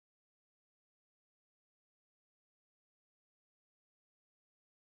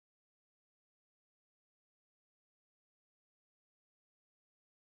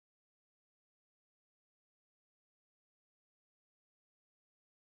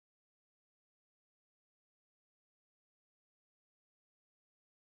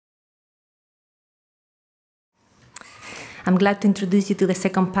I'm glad to introduce you to the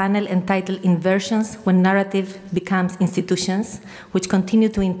second panel entitled Inversions, When Narrative Becomes Institutions, which continue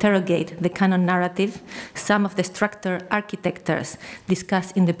to interrogate the canon narrative, some of the structural architectures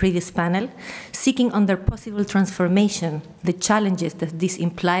discussed in the previous panel, seeking on their possible transformation, the challenges that this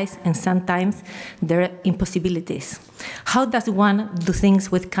implies, and sometimes their impossibilities. How does one do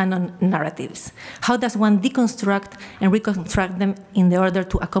things with canon narratives? How does one deconstruct and reconstruct them in the order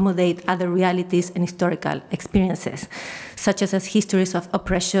to accommodate other realities and historical experiences, such as histories of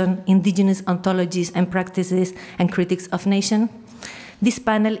oppression, indigenous ontologies and practices, and critics of nation? This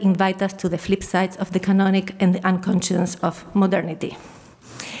panel invites us to the flip sides of the canonic and the unconscious of modernity.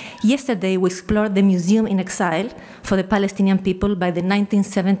 Yesterday, we explored the Museum in Exile for the Palestinian people by the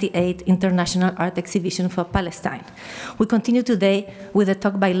 1978 International Art Exhibition for Palestine. We continue today with a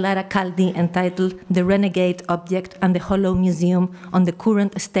talk by Lara Khaldi entitled The Renegade Object and the Hollow Museum on the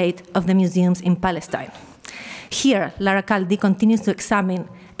Current State of the Museums in Palestine. Here, Lara Khaldi continues to examine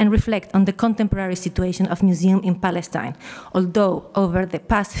and reflect on the contemporary situation of museums in Palestine, although over the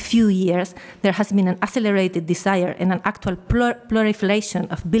past few years there has been an accelerated desire and an actual proliferation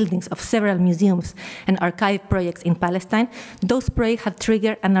of buildings of several museums and archive projects in Palestine. Those projects have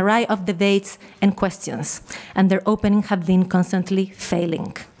triggered an array of debates and questions, and their openings have been constantly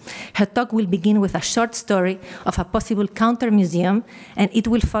failing. Her talk will begin with a short story of a possible counter-museum, and it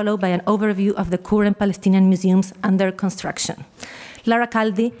will follow by an overview of the current Palestinian museums under construction. Lara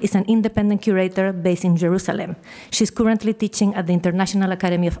Khaldi is an independent curator based in Jerusalem. She's currently teaching at the International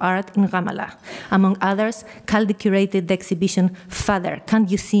Academy of Art in Ramallah. Among others, Khaldi curated the exhibition Father, Can't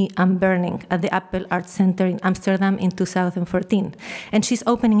You See I'm Burning at the Apple Art Center in Amsterdam in 2014. And she's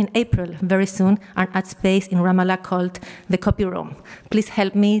opening in April, very soon, an art space in Ramallah called the Copy Room. Please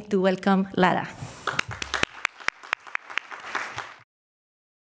help me to welcome Lara.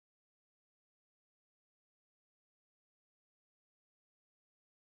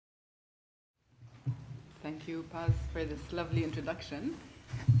 Thank you, Paz, for this lovely introduction.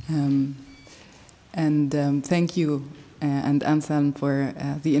 Thank you and Anselm for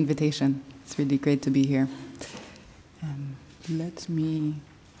the invitation. It's really great to be here. Let me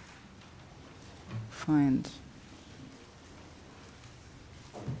find...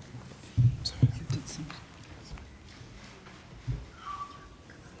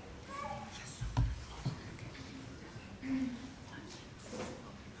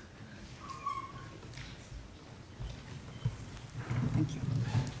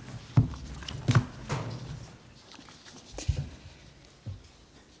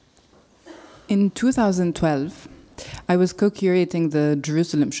 In 2012, I was co-curating the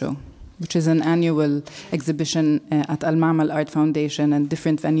Jerusalem Show, which is an annual exhibition at Al-Ma'mal Art Foundation and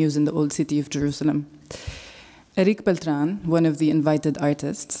different venues in the old city of Jerusalem. Eric Beltran, one of the invited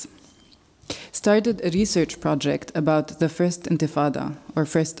artists, started a research project about the First Intifada, or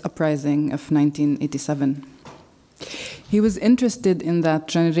First Uprising of 1987. He was interested in that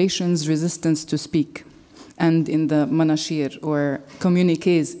generation's resistance to speak, and in the manashir, or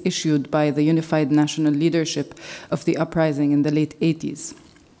communiques issued by the unified national leadership of the uprising in the late 80s,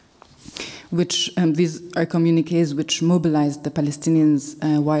 which these are communiques which mobilized the Palestinians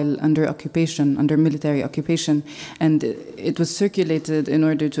while under occupation, under military occupation, and it was circulated in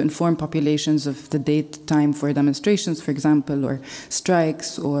order to inform populations of the date, time for demonstrations, for example, or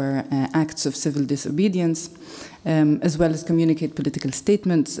strikes, or acts of civil disobedience, as well as communicate political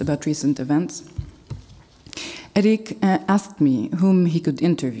statements about recent events. Eric asked me whom he could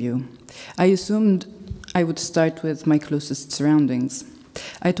interview. I assumed I would start with my closest surroundings.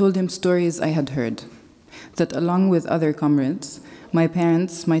 I told him stories I had heard, that along with other comrades, my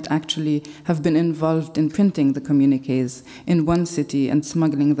parents might actually have been involved in printing the communiques in one city and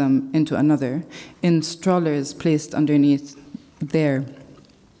smuggling them into another, in strollers placed underneath their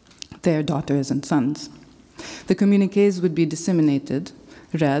daughters and sons. The communiques would be disseminated,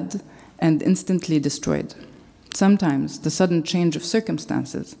 read, and instantly destroyed. Sometimes the sudden change of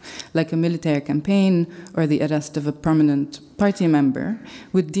circumstances, like a military campaign or the arrest of a prominent party member,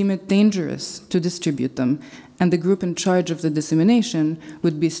 would deem it dangerous to distribute them, and the group in charge of the dissemination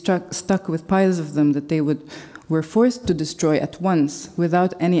would be stuck with piles of them that they were forced to destroy at once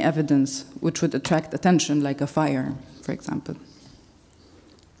without any evidence which would attract attention, like a fire, for example.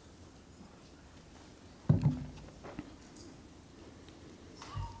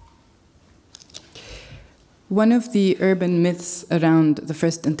 One of the urban myths around the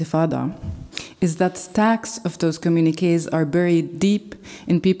First Intifada is that stacks of those communiques are buried deep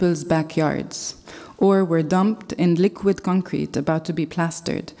in people's backyards, or were dumped in liquid concrete about to be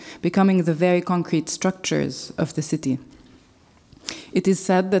plastered, becoming the very concrete structures of the city. It is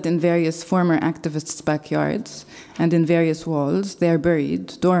said that in various former activists' backyards and in various walls, they are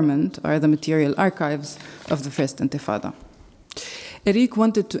buried, dormant, are the material archives of the First Intifada. Eric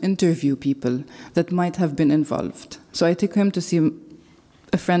wanted to interview people that might have been involved, so I took him to see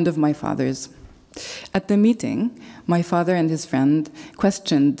a friend of my father's. At the meeting, my father and his friend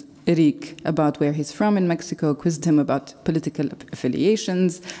questioned Eric about where he's from in Mexico, quizzed him about political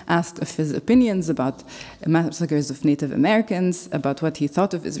affiliations, asked of his opinions about massacres of Native Americans, about what he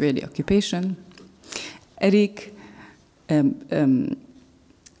thought of Israeli occupation. Eric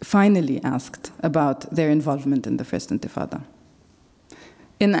finally asked about their involvement in the First Intifada.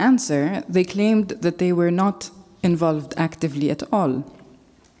 In answer, they claimed that they were not involved actively at all.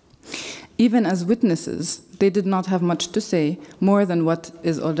 Even as witnesses, they did not have much to say more than what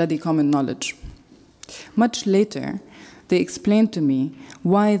is already common knowledge. Much later, they explained to me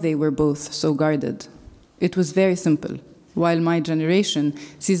why they were both so guarded. It was very simple. While my generation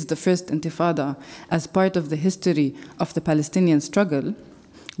sees the First Intifada as part of the history of the Palestinian struggle,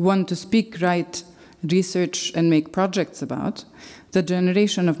 one to speak, write, research, and make projects about, the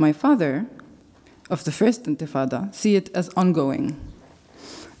generation of my father, of the First Intifada, see it as ongoing.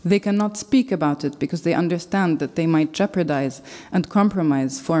 They cannot speak about it because they understand that they might jeopardize and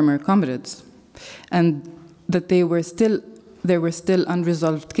compromise former comrades, and that there were still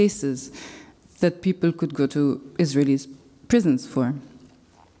unresolved cases that people could go to Israeli prisons for.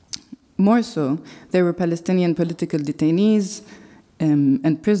 More so, there were Palestinian political detainees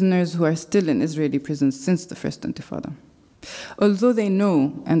and prisoners who are still in Israeli prisons since the First Intifada. Although they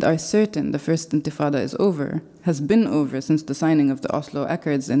know and are certain the First Intifada is over, has been over since the signing of the Oslo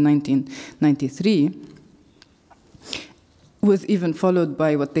Accords in 1993, was even followed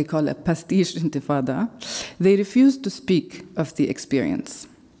by what they call a pastiche intifada, they refuse to speak of the experience.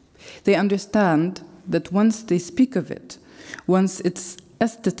 They understand that once they speak of it, once it's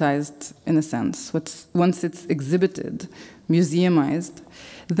aesthetized in a sense, once it's exhibited, museumized,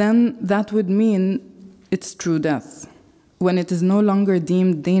 then that would mean its true death. When it is no longer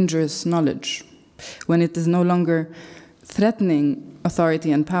deemed dangerous knowledge, when it is no longer threatening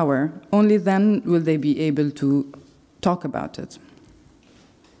authority and power, only then will they be able to talk about it.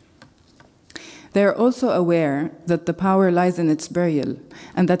 They are also aware that the power lies in its burial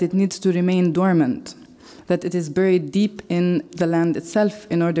and that it needs to remain dormant, that it is buried deep in the land itself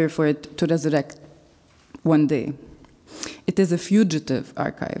in order for it to resurrect one day. It is a fugitive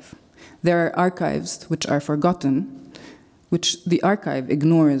archive. There are archives which are forgotten, which the archive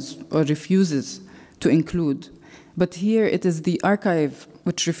ignores or refuses to include. But here it is the archive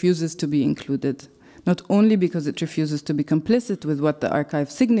which refuses to be included, not only because it refuses to be complicit with what the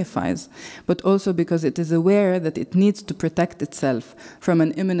archive signifies, but also because it is aware that it needs to protect itself from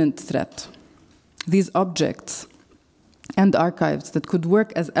an imminent threat. These objects and archives that could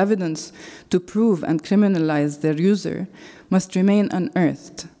work as evidence to prove and criminalize their user must remain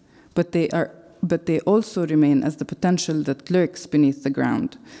unearthed, but they also remain as the potential that lurks beneath the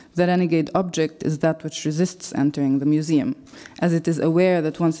ground. The renegade object is that which resists entering the museum, as it is aware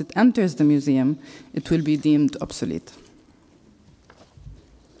that once it enters the museum, it will be deemed obsolete.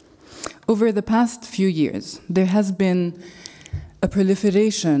 Over the past few years, there has been a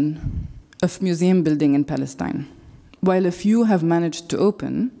proliferation of museum building in Palestine. While a few have managed to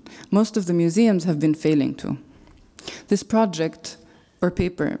open, most of the museums have been failing to. This project, or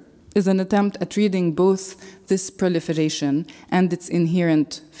paper, is an attempt at reading both this proliferation and its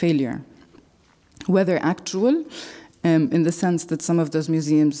inherent failure. Whether actual, in the sense that some of those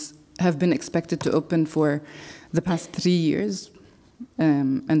museums have been expected to open for the past 3 years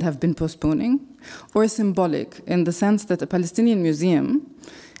and have been postponing, or symbolic, in the sense that a Palestinian museum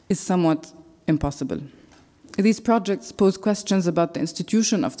is somewhat impossible. These projects pose questions about the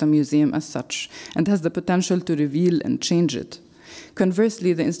institution of the museum as such, and has the potential to reveal and change it.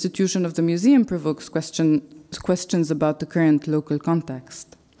 Conversely, the institution of the museum provokes questions about the current local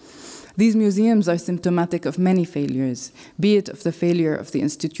context. These museums are symptomatic of many failures, be it of the failure of the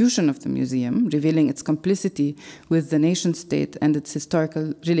institution of the museum, revealing its complicity with the nation-state and its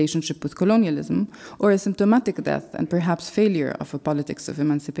historical relationship with colonialism, or a symptomatic death and perhaps failure of a politics of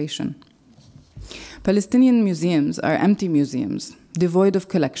emancipation. Palestinian museums are empty museums, devoid of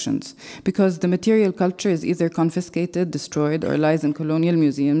collections, because the material culture is either confiscated, destroyed, or lies in colonial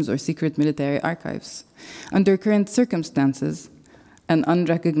museums or secret military archives. Under current circumstances, an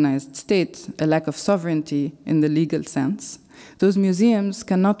unrecognized state, a lack of sovereignty in the legal sense, those museums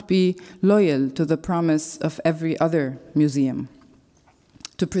cannot be loyal to the promise of every other museum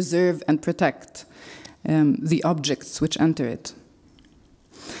to preserve and protect the objects which enter it.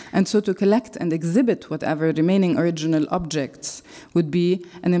 And so to collect and exhibit whatever remaining original objects would be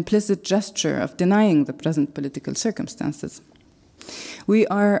an implicit gesture of denying the present political circumstances. We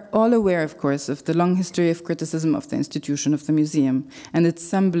are all aware, of course, of the long history of criticism of the institution of the museum and its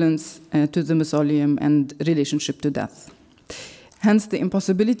semblance to the mausoleum and relationship to death. Hence, the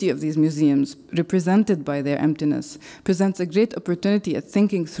impossibility of these museums, represented by their emptiness, presents a great opportunity at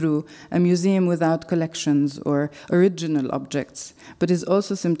thinking through a museum without collections or original objects, but is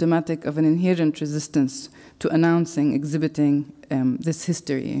also symptomatic of an inherent resistance to announcing, exhibiting this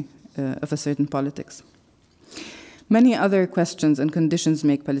history of a certain politics. Many other questions and conditions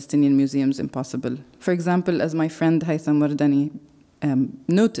make Palestinian museums impossible. For example, as my friend Haytham Wardani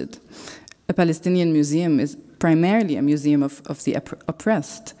noted, a Palestinian museum is primarily a museum of the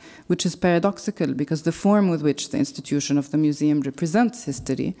oppressed, which is paradoxical because the form with which the institution of the museum represents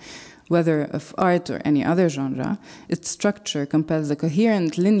history, whether of art or any other genre, its structure compels a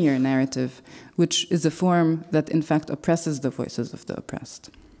coherent linear narrative, which is a form that in fact oppresses the voices of the oppressed.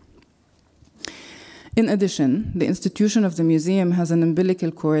 In addition, the institution of the museum has an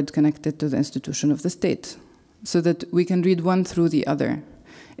umbilical cord connected to the institution of the state, so that we can read one through the other.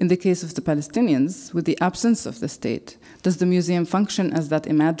 In the case of the Palestinians, with the absence of the state, does the museum function as that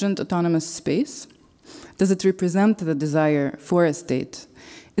imagined autonomous space? Does it represent the desire for a state?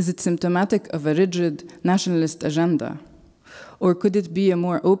 Is it symptomatic of a rigid nationalist agenda? Or could it be a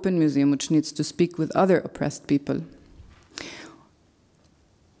more open museum which needs to speak with other oppressed people?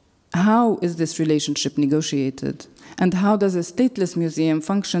 How is this relationship negotiated? And how does a stateless museum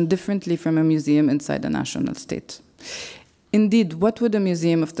function differently from a museum inside a national state? Indeed, what would a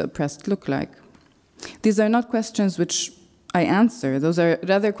museum of the oppressed look like? These are not questions which I answer. Those are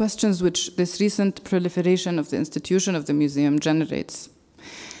rather questions which this recent proliferation of the institution of the museum generates.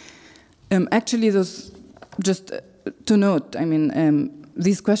 Actually, those, just to note, I mean,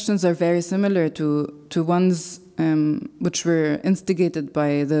 these questions are very similar to ones which were instigated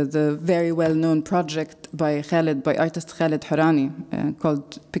by the very well-known project by artist Khaled Hourani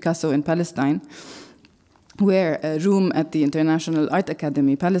called Picasso in Palestine, where a room at the International Art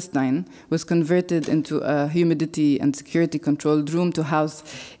Academy, Palestine, was converted into a humidity and security-controlled room to house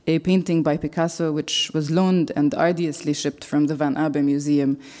a painting by Picasso, which was loaned and arduously shipped from the Van Abbe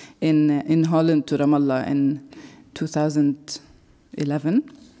Museum in Holland to Ramallah in 2011.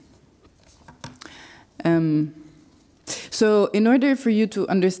 So in order for you to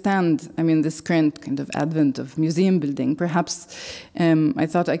understand, I mean, this current kind of advent of museum building, perhaps I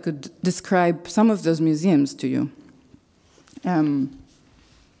thought I could describe some of those museums to you.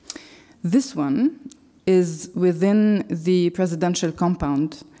 This one is within the presidential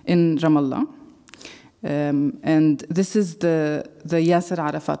compound in Ramallah. And this is the Yasser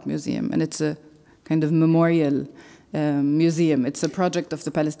Arafat Museum, and it's a kind of memorial museum. It's a project of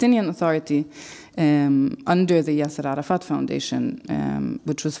the Palestinian Authority under the Yasser Arafat Foundation,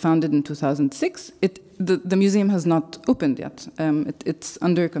 which was founded in 2006. The museum has not opened yet. It's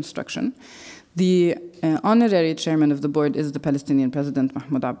under construction. The honorary chairman of the board is the Palestinian president,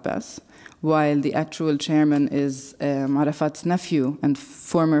 Mahmoud Abbas, while the actual chairman is Arafat's nephew and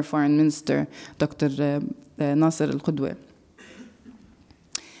former foreign minister, Dr. Nasser al-Qudwe.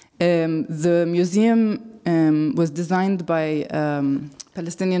 The museum was designed by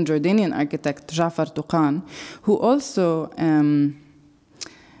Palestinian Jordanian architect Jafar Tuqan, who also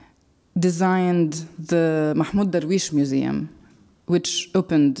designed the Mahmoud Darwish Museum, which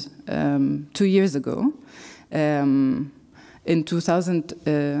opened 2 years ago in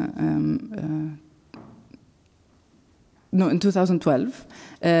 2012,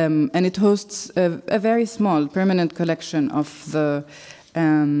 and it hosts a very small permanent collection of the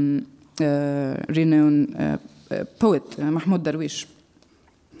renowned poet Mahmoud Darwish.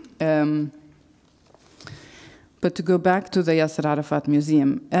 But to go back to the Yasser Arafat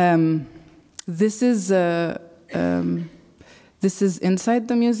Museum, this is inside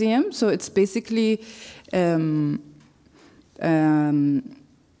the museum, so it's basically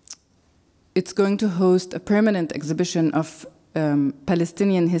it's going to host a permanent exhibition of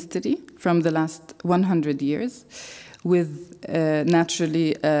Palestinian history from the last 100 years, with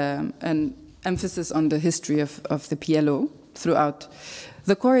naturally an emphasis on the history of the PLO throughout.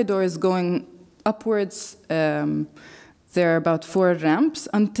 The corridor is going upwards. There are about 4 ramps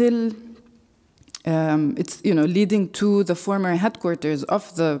until it's leading to the former headquarters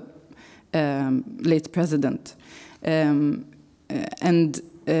of the late president, and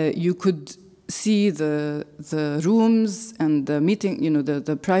you could see the rooms and the meeting,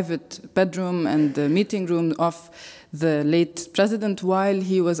 the private bedroom and the meeting room of the late president while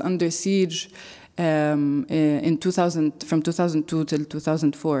he was under siege in 2000, from 2002 till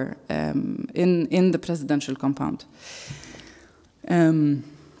 2004, in the presidential compound. I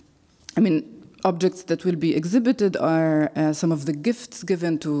mean, objects that will be exhibited are some of the gifts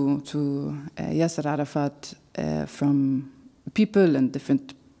given to Yasser Arafat from people and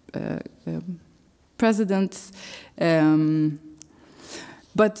different presidents.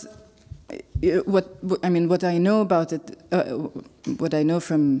 But what I know about it, what I know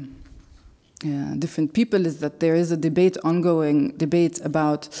from different people is that there is a ongoing debate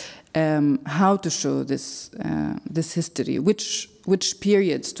about how to show this history, which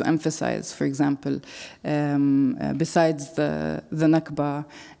periods to emphasize, for example, besides the Nakba,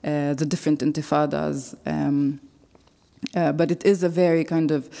 the different intifadas. But it is a very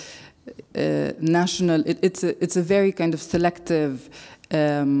kind of national. It's a very kind of selective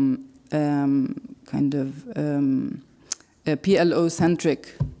kind of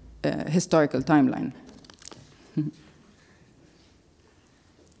PLO-centric historical timeline.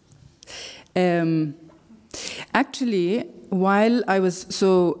 Actually, while I was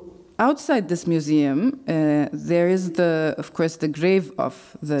outside this museum, there is of course, the grave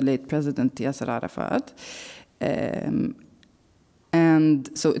of the late President Yasser Arafat, and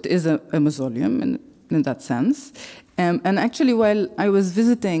so it is a mausoleum in that sense. And actually, while I was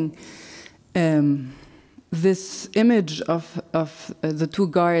visiting, this image of the two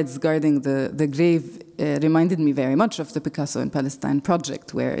guards guarding the grave reminded me very much of the Picasso in Palestine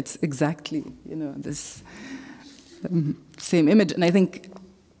project, where it's exactly, this same image. And I think,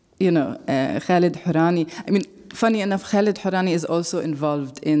 Khalid Hourani, I mean, funny enough, Khalid Hourani is also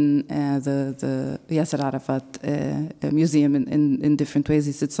involved in the Yasser Arafat museum in different ways.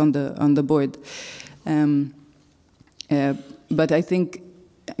 He sits on the board. But I think,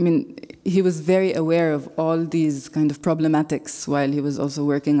 he was very aware of all these kind of problematics while he was also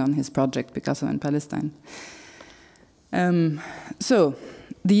working on his project, Picasso in Palestine. So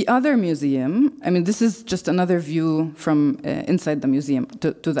the other museum, this is just another view from inside the museum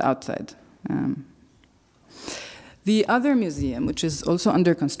to the outside. The other museum, which is also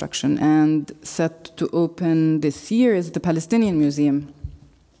under construction and set to open this year, is the Palestinian Museum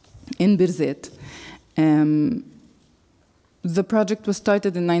in Birzeit. The project was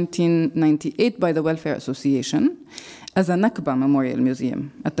started in 1998 by the Welfare Association as a Nakba Memorial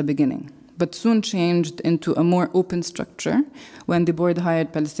Museum at the beginning, but soon changed into a more open structure when the board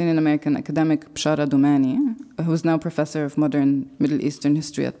hired Palestinian-American academic Bshara Doumani, who is now professor of modern Middle Eastern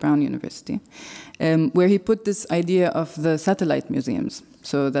history at Brown University, where he put this idea of the satellite museums,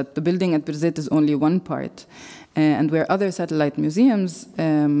 so that the building at Birzeit is only one part, and where other satellite museums,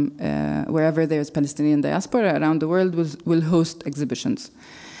 wherever there's Palestinian diaspora around the world, will host exhibitions.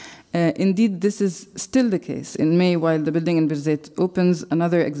 Indeed, this is still the case. In May, while the building in Birzeit opens,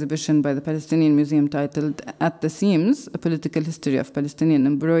 another exhibition by the Palestinian Museum titled At the Seams, A Political History of Palestinian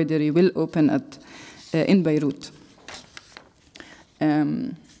Embroidery, will open in Beirut.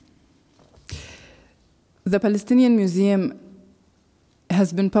 The Palestinian Museum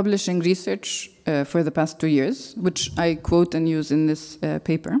has been publishing research for the past 2 years, which I quote and use in this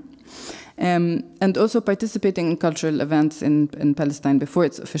paper, and also participating in cultural events in Palestine before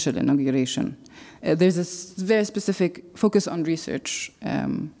its official inauguration. There's a very specific focus on research,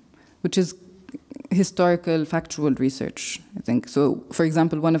 which is historical, factual research, I think. So, for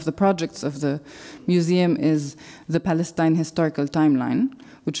example, one of the projects of the museum is the Palestine Historical Timeline,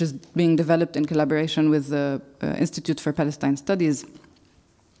 which is being developed in collaboration with the Institute for Palestine Studies.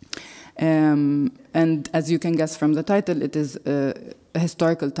 And as you can guess from the title, it is a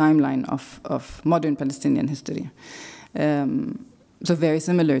historical timeline of modern Palestinian history. So very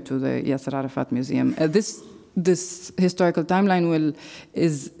similar to the Yasser Arafat Museum. This historical timeline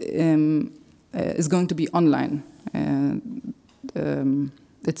is going to be online.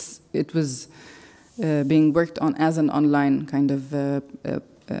 It was being worked on as an online kind of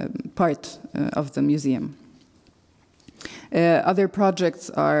part of the museum. Other projects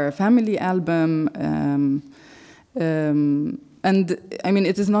are a family album, and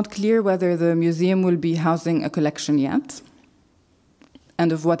it is not clear whether the museum will be housing a collection yet,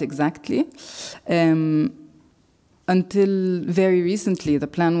 and of what exactly. Until very recently, the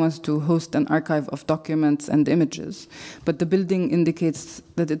plan was to host an archive of documents and images, but the building indicates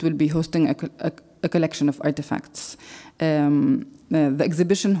that it will be hosting a collection of artifacts. The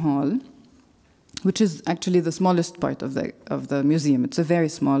exhibition hall, which is actually the smallest part of the museum. It's a very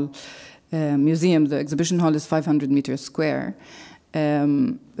small museum. The exhibition hall is 500 meters square,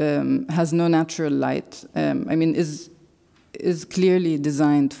 has no natural light. Is clearly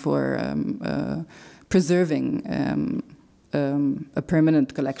designed for preserving a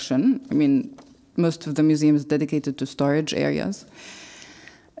permanent collection. most of the museum is dedicated to storage areas.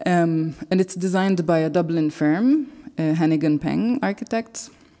 And it's designed by a Dublin firm, Hannigan Peng Architects.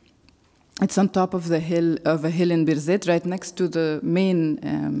 It's on top of a hill in Birzeit, right next to the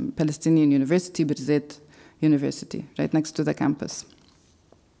main Palestinian university, Birzeit University, right next to the campus.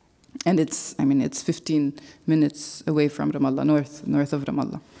 And it's 15 minutes away from Ramallah, north of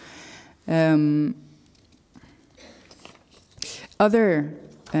Ramallah. Other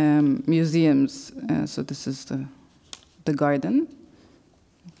museums, so this is the garden,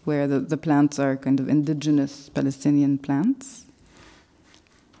 where the plants are kind of indigenous Palestinian plants.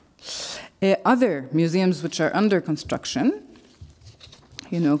 Other museums which are under construction,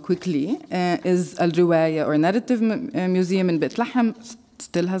 quickly, is Al-Riwaya, or Narrative Museum in Beit Lahem,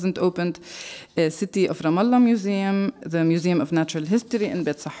 still hasn't opened, City of Ramallah Museum, the Museum of Natural History in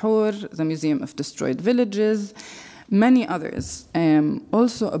Beit Sahur, the Museum of Destroyed Villages, many others.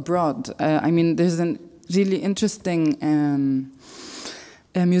 Also abroad, there's a really interesting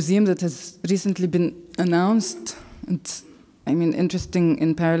museum that has recently been announced. It's, interesting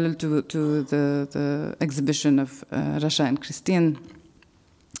in parallel to the exhibition of Rasha and Christine.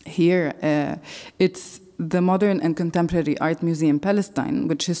 Here, it's the Modern and Contemporary Art Museum Palestine,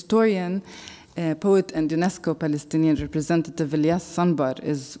 which historian, poet, and UNESCO Palestinian representative Ilyas Sanbar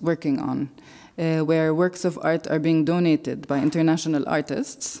is working on, where works of art are being donated by international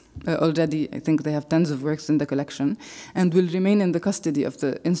artists. Already, I think they have tens of works in the collection, and will remain in the custody of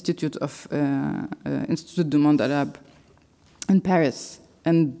the Institute du Monde Arabe in Paris,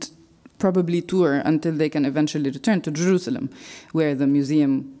 and probably tour until they can eventually return to Jerusalem, where the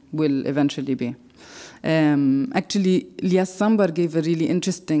museum will eventually be. Actually, Ilyas Sanbar gave a really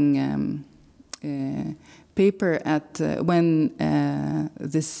interesting paper at when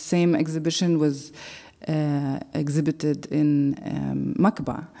this same exhibition was exhibited in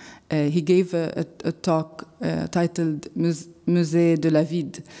Makba. He gave a talk titled Musée de la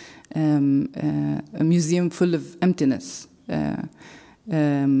Vide, a museum full of emptiness,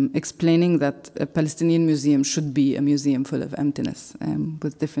 explaining that a Palestinian museum should be a museum full of emptiness,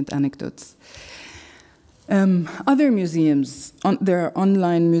 with different anecdotes. Other museums, there are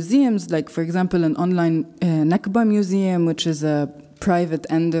online museums, like, for example, an online Nakba museum, which is a private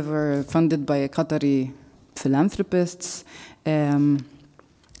endeavor funded by Qatari philanthropists.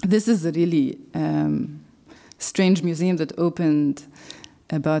 This is a really strange museum that opened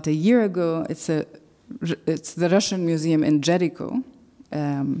about a year ago. It's the Russian museum in Jericho,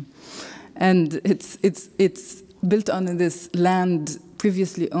 and it's built on this land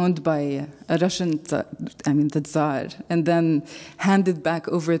previously owned by a Russian, the Tsar, and then handed back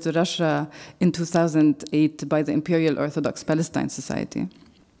over to Russia in 2008 by the Imperial Orthodox Palestine Society.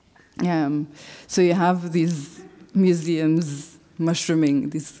 So you have these museums mushrooming,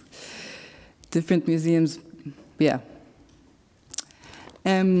 these different museums,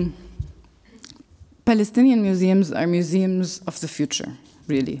 Palestinian museums are museums of the future,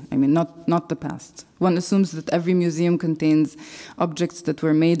 really. Not the past. One assumes that every museum contains objects that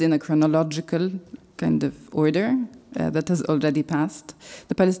were made in a chronological kind of order that has already passed.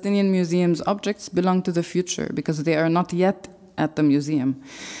 The Palestinian museum's objects belong to the future because they are not yet at the museum.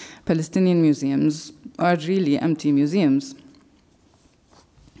 Palestinian museums are really empty museums.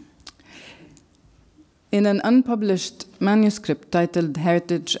 In an unpublished manuscript titled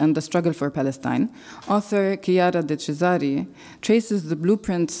Heritage and the Struggle for Palestine, author Chiara De Cesari traces the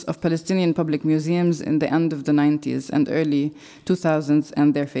blueprints of Palestinian public museums in the end of the 90s and early 2000s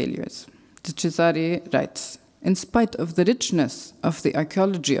and their failures. De Cesari writes, "In spite of the richness of the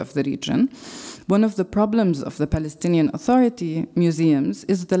archaeology of the region, one of the problems of the Palestinian Authority museums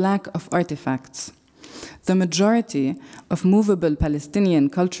is the lack of artifacts. The majority of movable Palestinian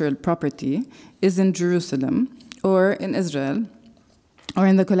cultural property is in Jerusalem or in Israel or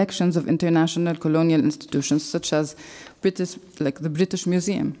in the collections of international colonial institutions such as the British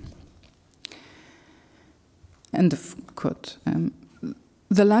Museum." End of quote.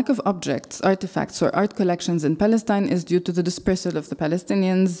 The lack of objects, artifacts, or art collections in Palestine is due to the dispersal of the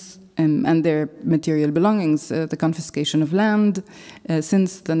Palestinians and their material belongings, the confiscation of land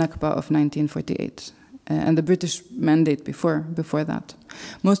since the Nakba of 1948. And the British mandate before that.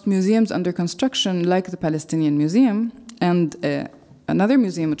 Most museums under construction, like the Palestinian Museum, and another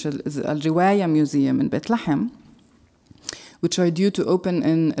museum, which is Al-Riwaya Museum in Beit Lahem, which are due to open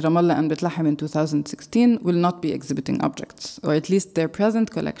in Ramallah and Beit Lahem in 2016, will not be exhibiting objects, or at least their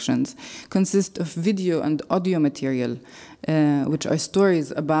present collections consist of video and audio material, which are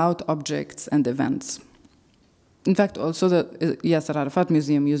stories about objects and events. In fact, also the Yasser Arafat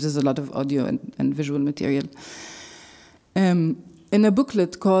Museum uses a lot of audio and visual material. In a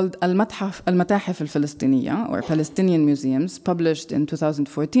booklet called Al-Matahif al-Falastiniya, or Palestinian Museums, published in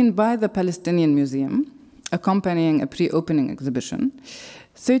 2014 by the Palestinian Museum, accompanying a pre-opening exhibition,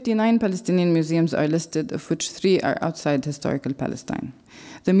 39 Palestinian museums are listed, of which 3 are outside historical Palestine.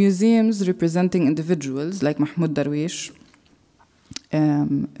 The museums representing individuals like Mahmoud Darwish,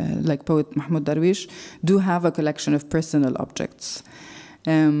 like poet Mahmoud Darwish, do have a collection of personal objects.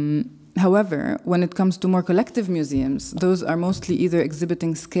 However, when it comes to more collective museums, those are mostly either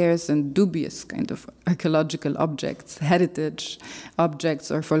exhibiting scarce and dubious kind of archaeological objects, heritage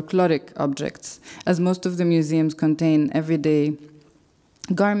objects, or folkloric objects, as most of the museums contain everyday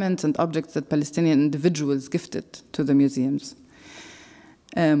garments and objects that Palestinian individuals gifted to the museums.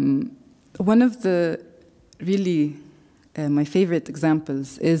 One of the really my favorite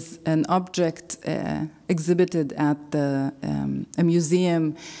examples is an object exhibited at a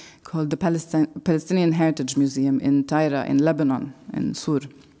museum called the Palestinian Heritage Museum in Tyra in Lebanon, in Sur.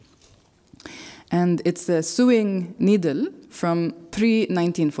 And it's a sewing needle from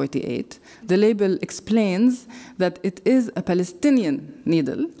pre-1948. The label explains that it is a Palestinian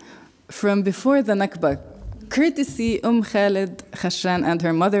needle from before the Nakba, courtesy Khalid Khashan and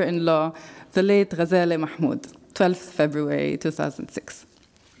her mother-in-law, the late Ghazale Mahmoud, 12th February 2006.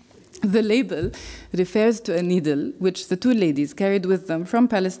 The label refers to a needle which the two ladies carried with them from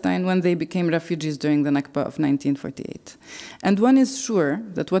Palestine when they became refugees during the Nakba of 1948. And one is sure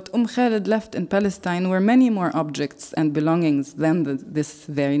that what Khalid left in Palestine were many more objects and belongings than this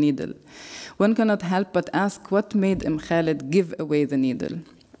very needle. One cannot help but ask what made Khalid give away the needle,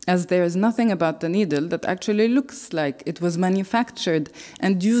 as there is nothing about the needle that actually looks like it was manufactured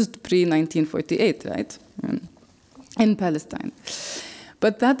and used pre-1948, right? In Palestine.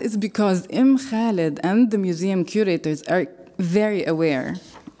 But that is because Khalid and the museum curators are very aware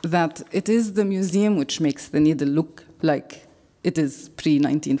that it is the museum which makes the needle look like it is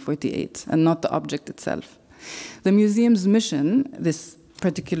pre-1948 and not the object itself. The museum's mission, this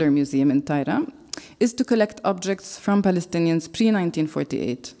particular museum in Tyra, is to collect objects from Palestinians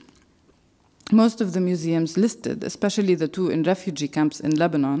pre-1948. Most of the museums listed, especially the 2 in refugee camps in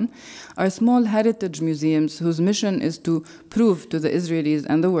Lebanon, are small heritage museums whose mission is to prove to the Israelis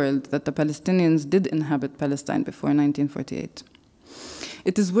and the world that the Palestinians did inhabit Palestine before 1948.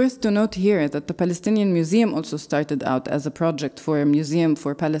 It is worth to note here that the Palestinian Museum also started out as a project for a museum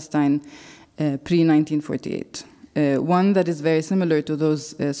for Palestine pre-1948. One that is very similar to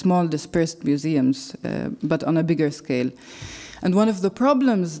those small dispersed museums, but on a bigger scale. And one of the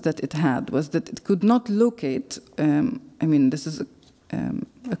problems that it had was that it could not locate, this is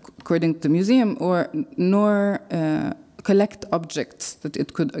according to the museum, nor collect objects that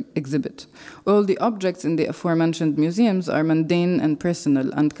it could exhibit. All the objects in the aforementioned museums are mundane and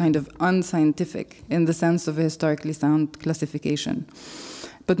personal and kind of unscientific in the sense of a historically sound classification.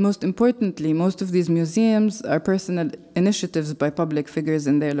 But most importantly, most of these museums are personal initiatives by public figures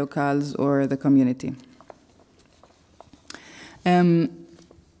in their locales or the community.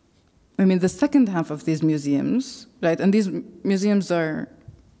 The second half of these museums, right, and these museums are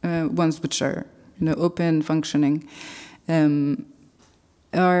ones which are, open, functioning,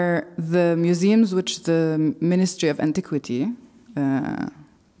 are the museums which the Ministry of Antiquity in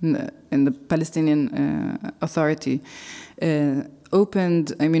the Palestinian Authority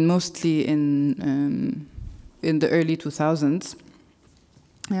opened, mostly in the early 2000s.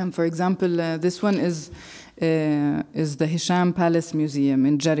 For example, this one is the Hisham Palace Museum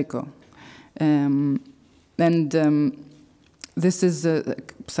in Jericho. This is a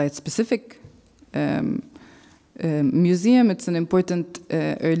site-specific museum. It's an important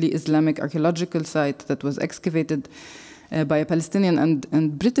early Islamic archaeological site that was excavated by a Palestinian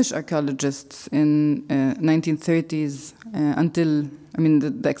and British archaeologists in 1930s until,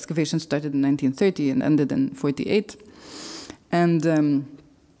 the excavation started in 1930 and ended in 48. And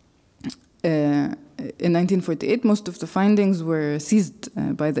in 1948, most of the findings were seized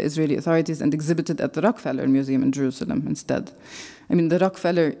by the Israeli authorities and exhibited at the Rockefeller Museum in Jerusalem instead. The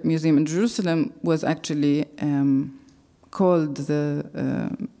Rockefeller Museum in Jerusalem was actually called the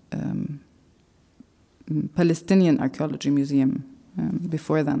Palestinian Archaeology Museum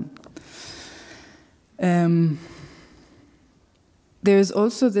before then. There is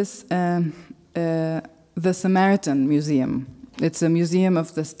also this, the Samaritan Museum. It's a museum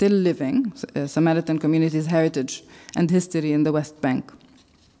of the still living Samaritan community's heritage and history in the West Bank.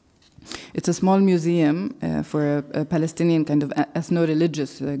 It's a small museum for a Palestinian kind of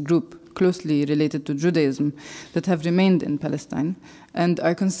ethno-religious group closely related to Judaism that have remained in Palestine and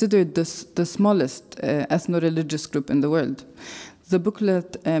are considered the smallest ethno-religious group in the world. The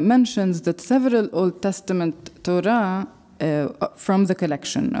booklet mentions that several Old Testament Torah from the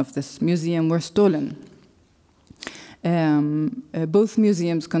collection of this museum were stolen. Both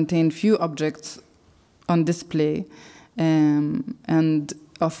museums contain few objects on display and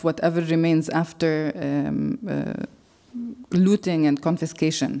of whatever remains after looting and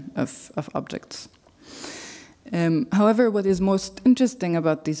confiscation of objects. However, what is most interesting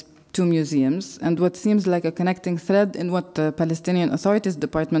about these two museums, and what seems like a connecting thread in what the Palestinian Authorities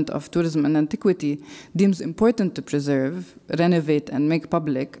Department of Tourism and Antiquity deems important to preserve, renovate, and make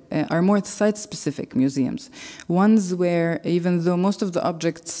public, are more site-specific museums. Ones where, even though most of the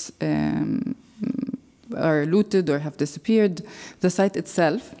objects are looted or have disappeared, the site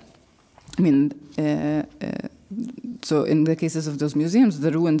itself, I mean, so in the cases of those museums,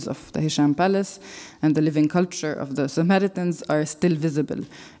 the ruins of the Hisham Palace and the living culture of the Samaritans are still visible.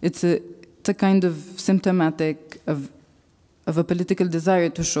 It's a kind of symptomatic of a political desire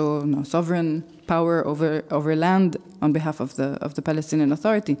to show sovereign power over land on behalf of the Palestinian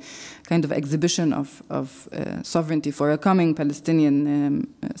Authority, kind of exhibition of sovereignty for a coming Palestinian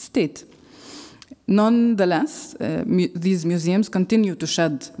state. Nonetheless, these museums continue to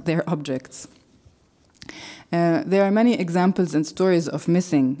shed their objects. There are many examples and stories of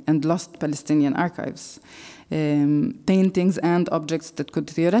missing and lost Palestinian archives, paintings and objects that could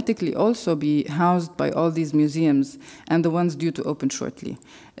theoretically also be housed by all these museums and the ones due to open shortly,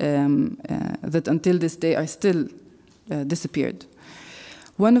 that until this day are still disappeared.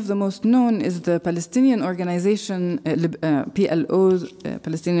 One of the most known is the Palestinian organization, PLO's,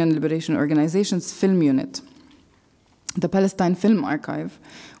 Palestinian Liberation Organization's film unit, the Palestine Film Archive,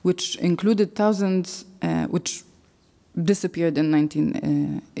 which included thousands, which disappeared in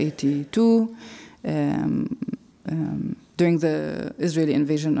 1982 during the Israeli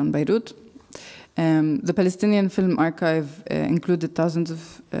invasion on Beirut. The Palestinian Film Archive included thousands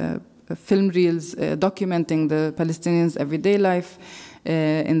of film reels documenting the Palestinians' everyday life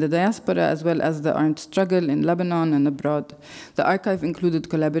in the diaspora, as well as the armed struggle in Lebanon and abroad. The archive included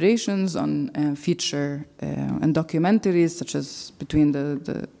collaborations on feature and documentaries, such as between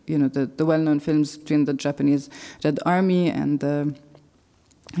the well-known films between the Japanese Red Army and the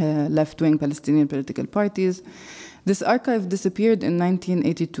left-wing Palestinian political parties. This archive disappeared in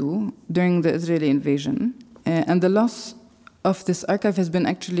 1982 during the Israeli invasion, and the loss of this archive has been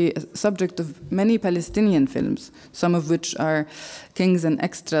actually a subject of many Palestinian films, some of which are Kings and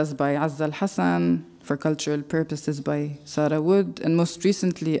Extras by Azza al-Hassan, For Cultural Purposes by Sarah Wood, and most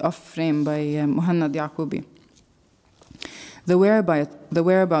recently Off Frame by Muhannad Yaqoubi. The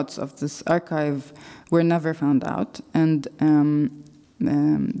whereabouts of this archive were never found out, and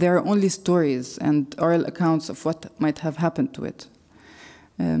there are only stories and oral accounts of what might have happened to it.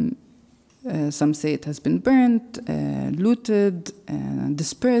 Some say it has been burnt, looted,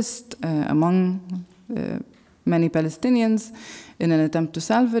 dispersed among many Palestinians in an attempt to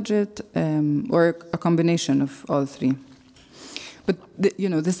salvage it, or a combination of all three. But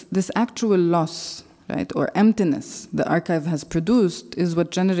this actual loss, right, or emptiness the archive has produced is what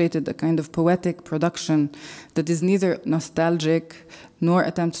generated a kind of poetic production that is neither nostalgic nor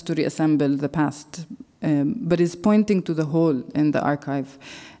attempts to reassemble the past, but is pointing to the hole in the archive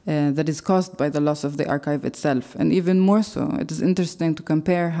that is caused by the loss of the archive itself. And even more so, it is interesting to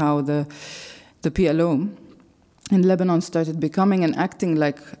compare how the PLO in Lebanon started becoming and acting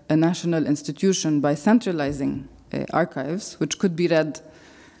like a national institution by centralizing archives, which could be read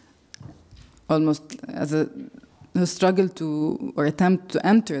almost as a struggle to, or attempt to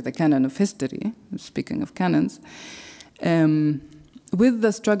enter the canon of history, speaking of canons, with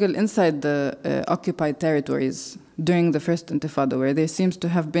the struggle inside the occupied territories during the First Intifada, where there seems to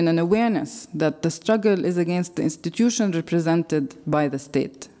have been an awareness that the struggle is against the institution represented by the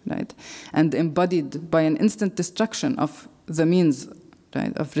state, right, and embodied by an instant destruction of the means,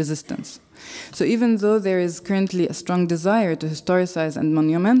 right, of resistance. So even though there is currently a strong desire to historicize and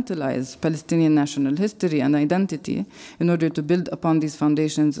monumentalize Palestinian national history and identity in order to build upon these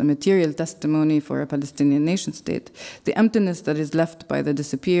foundations a material testimony for a Palestinian nation state, the emptiness that is left by the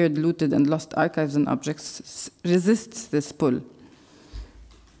disappeared, looted, and lost archives and objects resists this pull.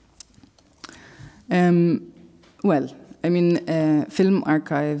 Well, I mean, film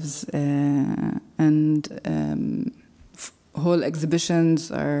archives and whole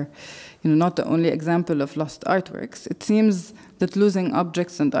exhibitions are not the only example of lost artworks. It seems that losing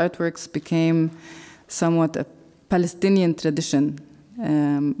objects and artworks became somewhat a Palestinian tradition,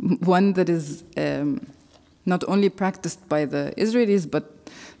 one that is not only practiced by the Israelis, but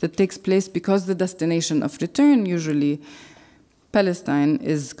that takes place because the destination of return, usually Palestine,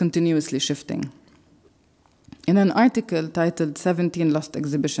 is continuously shifting. In an article titled 17 Lost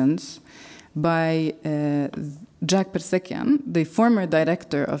Exhibitions, by Jack Persekian, the former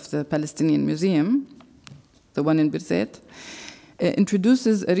director of the Palestinian Museum, the one in Birzeit,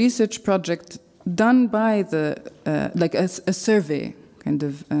 introduces a research project done by the, like a survey kind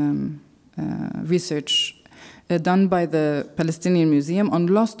of research done by the Palestinian Museum on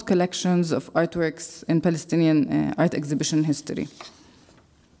lost collections of artworks in Palestinian art exhibition history.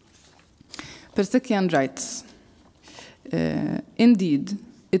 Persekian writes, indeed,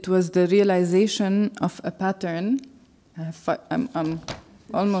 it was the realization of a pattern. I'm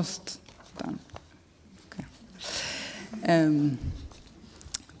almost done. Okay.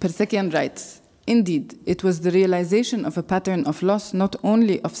 Persekian writes, indeed, it was the realization of a pattern of loss not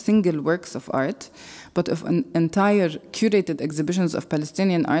only of single works of art, but of entire curated exhibitions of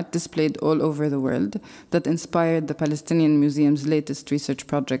Palestinian art displayed all over the world that inspired the Palestinian Museum's latest research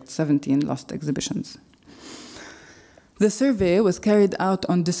project, 17 Lost Exhibitions. The survey was carried out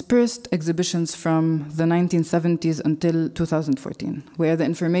on dispersed exhibitions from the 1970s until 2014, where the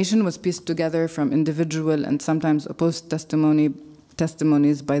information was pieced together from individual and sometimes opposed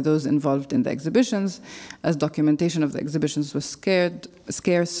testimonies by those involved in the exhibitions, as documentation of the exhibitions was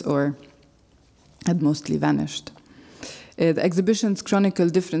scarce or had mostly vanished. The exhibitions chronicle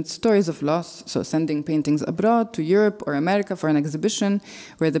different stories of loss, so sending paintings abroad to Europe or America for an exhibition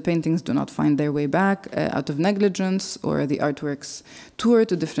where the paintings do not find their way back out of negligence, or the artworks tour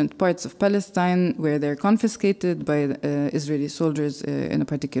to different parts of Palestine where they're confiscated by Israeli soldiers in a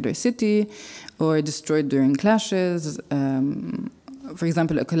particular city, or destroyed during clashes. For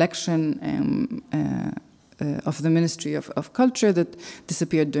example, a collection of the Ministry of Culture that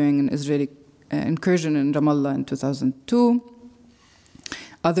disappeared during an Israeli incursion in Ramallah in 2002.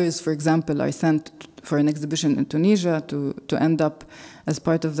 Others, for example, are sent for an exhibition in Tunisia to end up as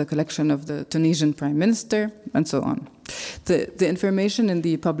part of the collection of the Tunisian Prime Minister, and so on. The information in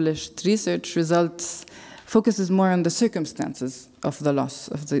the published research results focuses more on the circumstances of the loss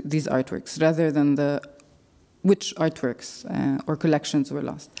of these artworks, rather than which artworks or collections were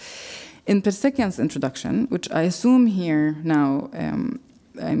lost. In Persekian's introduction, which I assume here now,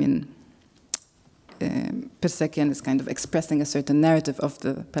 Persekian is kind of expressing a certain narrative of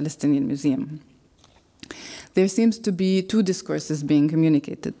the Palestinian Museum. There seems to be two discourses being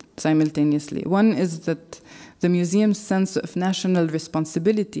communicated simultaneously. One is that the museum's sense of national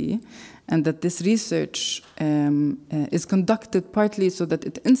responsibility, and that this research is conducted partly so that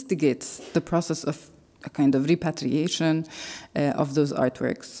it instigates the process of a kind of repatriation of those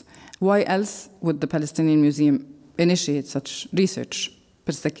artworks. Why else would the Palestinian Museum initiate such research?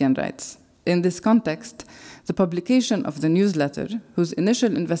 Persekian writes, in this context, the publication of the newsletter, whose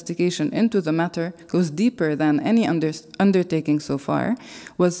initial investigation into the matter goes deeper than any undertaking so far,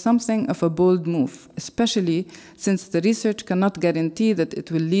 was something of a bold move, especially since the research cannot guarantee that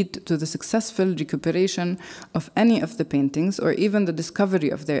it will lead to the successful recuperation of any of the paintings or even the discovery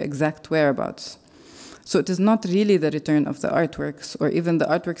of their exact whereabouts. So it is not really the return of the artworks or even the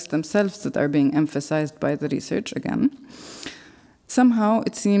artworks themselves that are being emphasized by the research again. Somehow,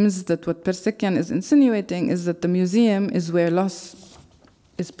 it seems that what Persekian is insinuating is that the museum is where loss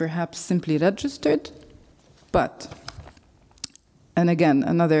is perhaps simply registered, but, and again,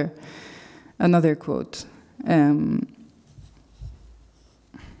 another quote. I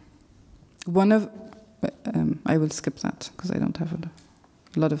will skip that because I don't have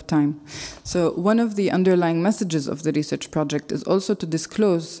a lot of time. So one of the underlying messages of the research project is also to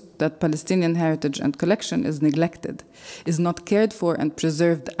disclose that Palestinian heritage and collection is neglected, is not cared for and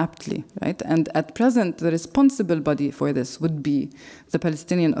preserved aptly, right? And at present, the responsible body for this would be the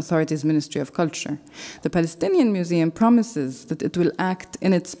Palestinian Authority's Ministry of Culture. The Palestinian Museum promises that it will act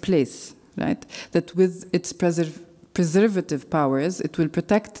in its place, right? That with its preservative powers, it will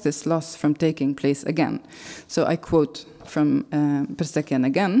protect this loss from taking place again. So I quote from Persekian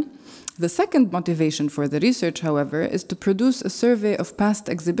again. The second motivation for the research, however, is to produce a survey of past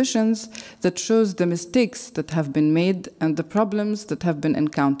exhibitions that shows the mistakes that have been made and the problems that have been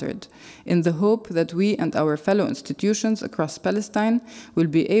encountered, in the hope that we and our fellow institutions across Palestine will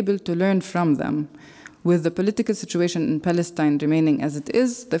be able to learn from them. With the political situation in Palestine remaining as it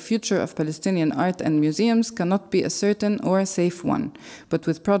is, the future of Palestinian art and museums cannot be a certain or a safe one. But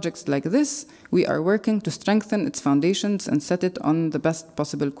with projects like this, we are working to strengthen its foundations and set it on the best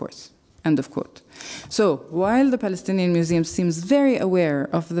possible course. End of quote. So, while the Palestinian Museum seems very aware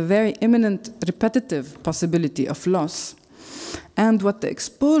of the very imminent repetitive possibility of loss, and what the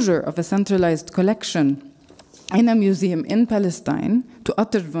exposure of a centralized collection in a museum in Palestine to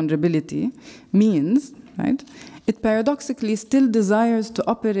utter vulnerability means, right, it paradoxically still desires to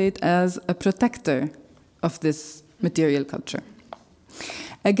operate as a protector of this material culture.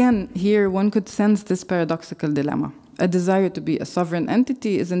 Again, here one could sense this paradoxical dilemma. A desire to be a sovereign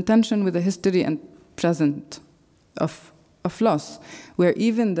entity is in tension with a history and present of loss, where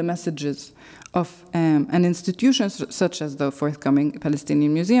even the messages of an institution such as the forthcoming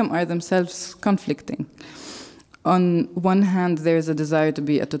Palestinian Museum are themselves conflicting. On one hand, there is a desire to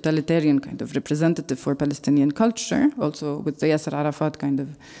be a totalitarian kind of representative for Palestinian culture, also with the Yasser Arafat kind of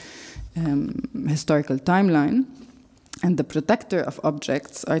historical timeline, and the protector of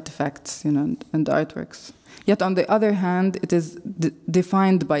objects, artifacts, and artworks. Yet on the other hand, it is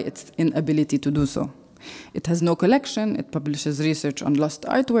defined by its inability to do so. It has no collection, it publishes research on lost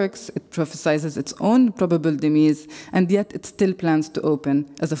artworks, it prophesizes its own probable demise, and yet it still plans to open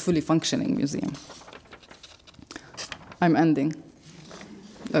as a fully functioning museum. I'm ending.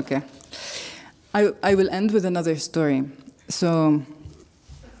 Okay. I will end with another story. So,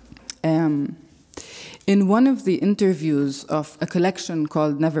 in one of the interviews of a collection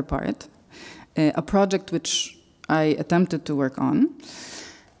called Never Part, a project which I attempted to work on,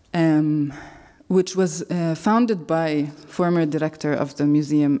 which was founded by former director of the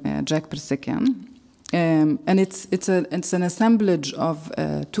museum, Jack Persekian. And it's an assemblage of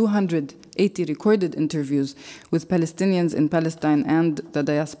 280 recorded interviews with Palestinians in Palestine and the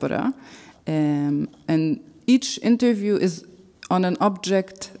diaspora. And each interview is on an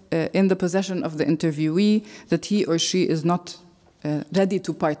object in the possession of the interviewee that he or she is not ready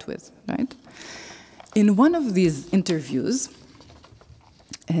to part with, right? In one of these interviews,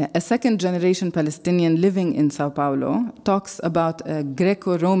 a second-generation Palestinian living in Sao Paulo talks about a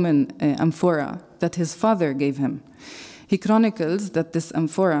Greco-Roman amphora that his father gave him. He chronicles that this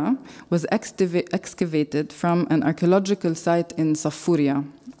amphora was excavated from an archaeological site in Safuria,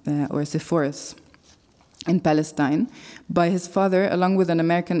 or Sepphoris, in Palestine, by his father, along with an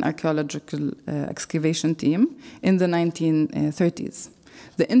American archaeological excavation team in the 1930s.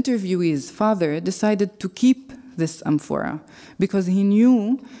 The interviewee's father decided to keep this amphora because he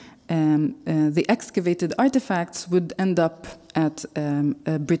knew the excavated artifacts would end up at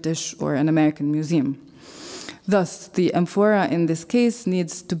a British or an American museum. Thus, the amphora in this case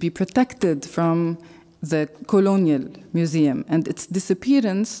needs to be protected from the colonial museum, and its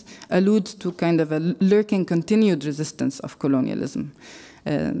disappearance alludes to kind of a lurking continued resistance of colonialism.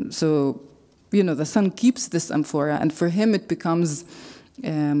 So, the son keeps this amphora, and for him it becomes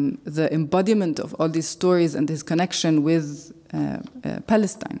the embodiment of all these stories and his connection with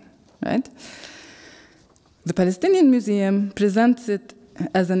Palestine, right? The Palestinian Museum presents it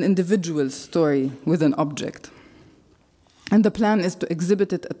as an individual story with an object. And the plan is to exhibit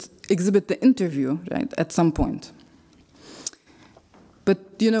the interview, right, at some point. But,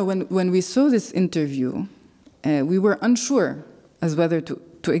 when we saw this interview, we were unsure as whether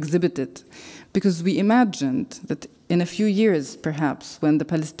to exhibit it, because we imagined that in a few years, perhaps, when the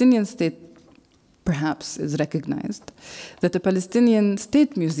Palestinian state perhaps is recognized, that the Palestinian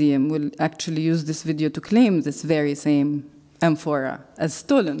State Museum will actually use this video to claim this very same amphora as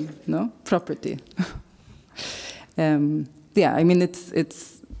stolen, property. Yeah, I mean,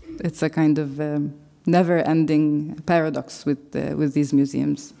 it's a kind of never-ending paradox with these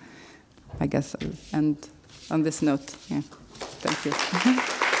museums. I guess I'll end on this note. Yeah, thank you.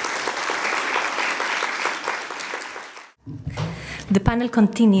 The panel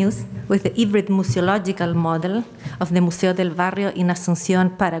continues with the hybrid museological model of the Museo del Barro in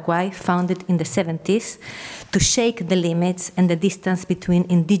Asunción, Paraguay, founded in the 70s, to shake the limits and the distance between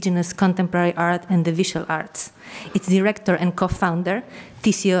indigenous contemporary art and the visual arts. Its director and co-founder,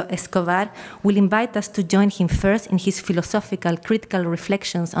 Ticio Escobar, will invite us to join him first in his philosophical critical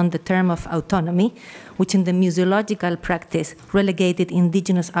reflections on the term of autonomy, which in the museological practice relegated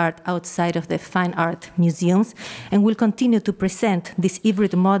indigenous art outside of the fine art museums, and will continue to present this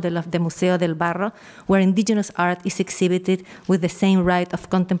hybrid model of the Museo del Barro, where indigenous art is exhibited with the same right of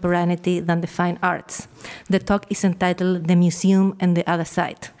contemporaneity than the fine arts. The talk is entitled The Museum and the Other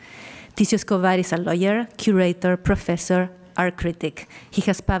Side. Ticio Escobar is a lawyer, curator, professor, art critic. He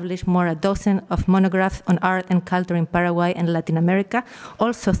has published more than a dozen of monographs on art and culture in Paraguay and Latin America,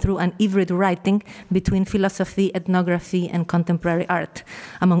 also through an hybrid writing between philosophy, ethnography, and contemporary art.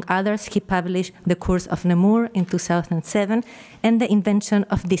 Among others, he published The Curse of Nemur in 2007 and The Invention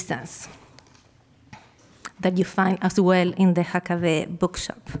of Distance, that you find as well in the Akademie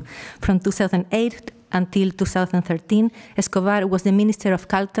bookshop. From 2008 until 2013, Escobar was the Minister of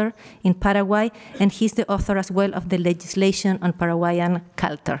Culture in Paraguay, and he's the author as well of the legislation on Paraguayan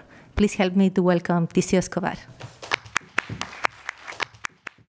culture. Please help me to welcome Ticio Escobar.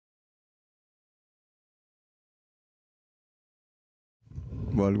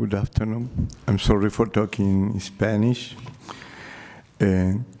 Well, good afternoon. I'm sorry for talking in Spanish.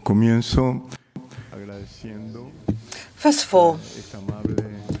 First of all,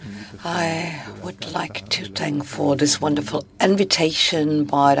 I would like to thank for this wonderful invitation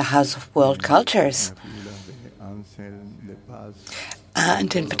by the House of World Cultures.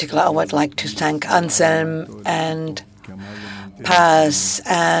 And in particular, I would like to thank Anselm and Paz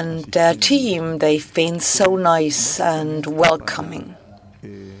and their team. They've been so nice and welcoming.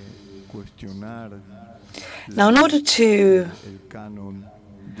 Now, in order to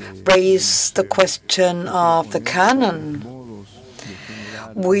raise the question of the canon,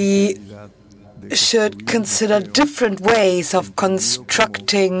 we should consider different ways of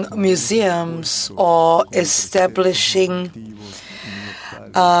constructing museums or establishing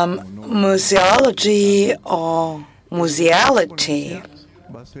museology or museality.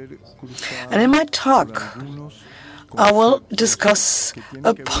 And in my talk, I will discuss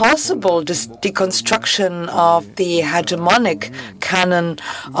a possible deconstruction of the hegemonic canon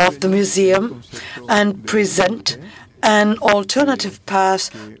of the museum and present an alternative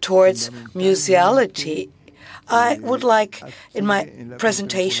path towards museality. I would like, in my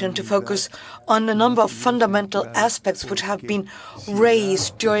presentation, to focus on a number of fundamental aspects which have been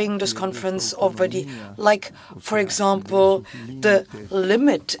raised during this conference already, like, for example, the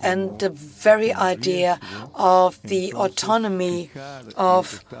limit and the very idea of the autonomy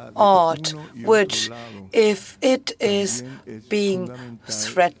of art, which, if it is being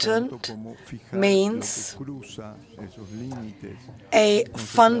threatened, means a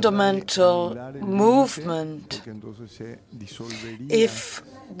fundamental movement. If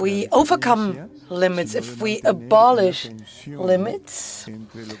we overcome limits, if we abolish limits,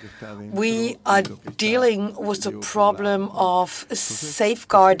 we are dealing with the problem of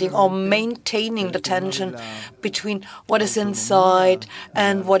safeguarding or maintaining the tension between what is inside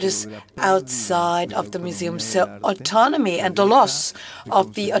and what is outside of the museum. So autonomy and the loss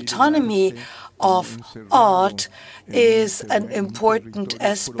of the autonomy of art is an important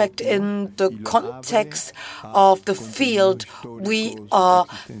aspect in the context of the field we are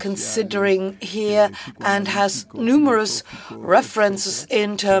considering here, and has numerous references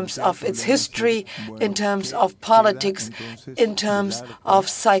in terms of its history, in terms of politics, in terms of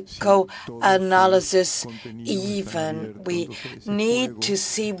psychoanalysis even. We need to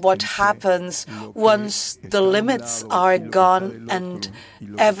see what happens once the limits are gone and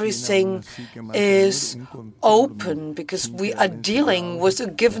everything is open, because we are dealing with a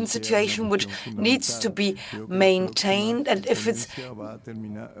given situation which needs to be maintained, and if it's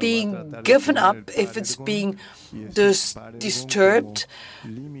being given up, if it's being disturbed,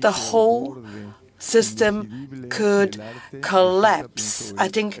 the whole system could collapse. I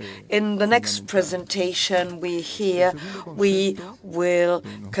think in the next presentation we will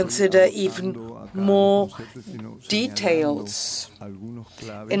consider even more details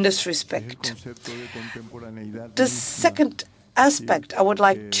in this respect. The second aspect I would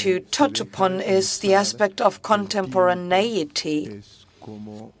like to touch upon is the aspect of contemporaneity,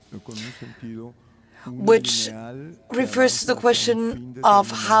 which refers to the question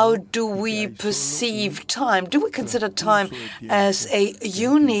of how do we perceive time? Do we consider time as a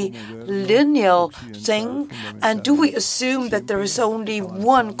unilinear thing? And do we assume that there is only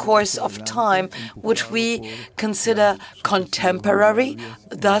one course of time which we consider contemporary,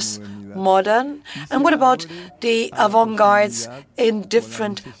 thus modern? And what about the avant-gardes in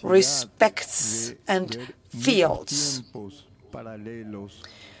different respects and fields?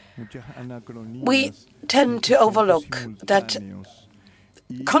 We tend to overlook that,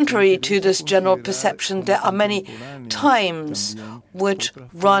 contrary to this general perception, there are many times which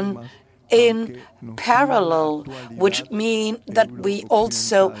run in parallel, which mean that we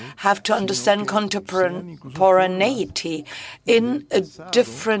also have to understand contemporaneity in a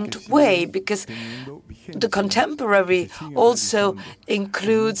different way, because the contemporary also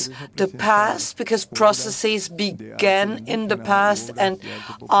includes the past, because processes began in the past and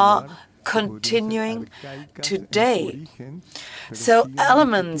are continuing today. So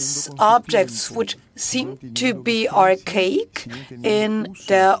elements, objects which seem to be archaic in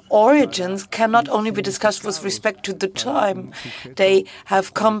their origins cannot only be discussed with respect to the time they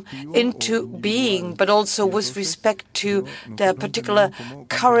have come into being, but also with respect to their particular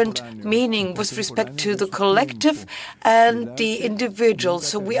current meaning, with respect to the collective and the individual.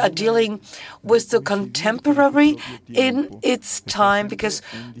 So we are dealing with the contemporary in its time, because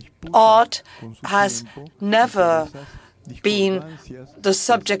art has never been the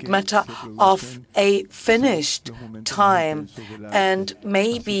subject matter of a finished time. And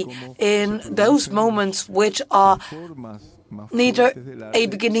maybe in those moments which are neither a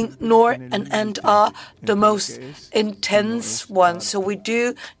beginning nor an end are the most intense ones. So we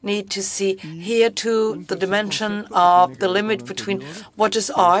do need to see here too the dimension of the limit between what is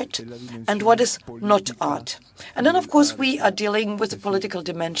art and what is not art. And then, of course, we are dealing with the political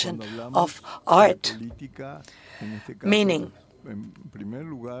dimension of art, meaning,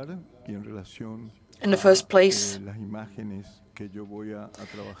 in the first place,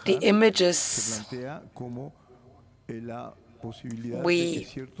 the images we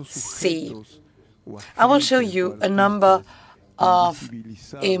see. I will show you a number of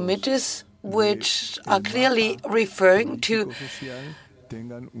images which are clearly referring to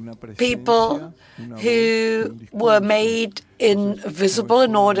people who were made invisible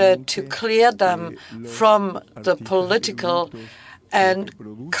in order to clear them from the political and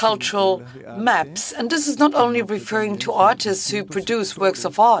cultural maps. And this is not only referring to artists who produce works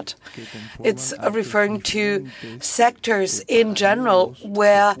of art. It's referring to sectors in general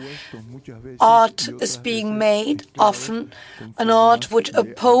where art is being made, often an art which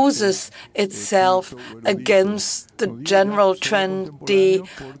opposes itself against the general trend, the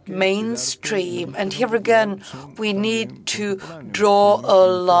mainstream. And here again, we need to draw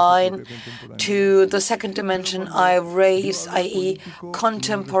a line to the second dimension I raised, i.e.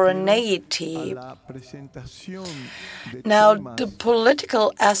 contemporaneity. Now, the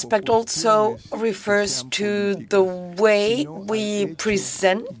political aspect also refers to the way we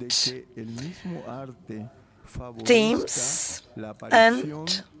present themes,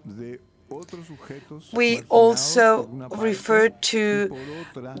 and we also refer to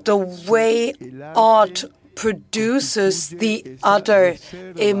the way art produces the other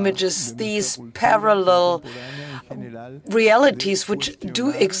images, these parallel realities which do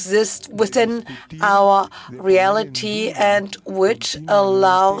exist within our reality and which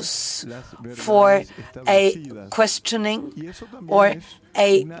allows for a questioning or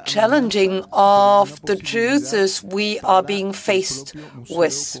a challenging of the truths we are being faced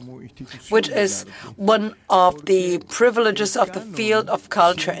with, which is one of the privileges of the field of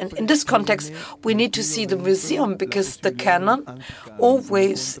culture. And in this context, we need to see the museum, because the canon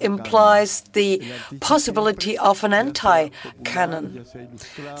always implies the possibility of an anti-canon.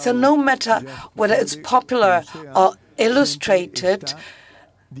 So no matter whether it's popular or illustrated,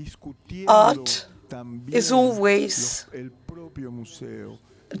 art is always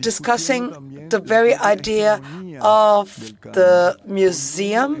discussing the very idea of the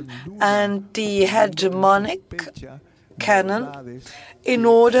museum and the hegemonic canon in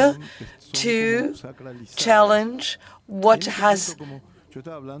order to challenge what has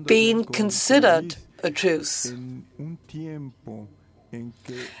been considered a truth.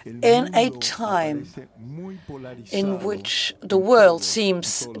 In a time in which the world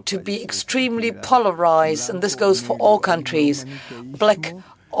seems to be extremely polarized, and this goes for all countries, black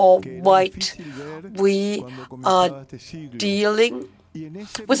or white, we are dealing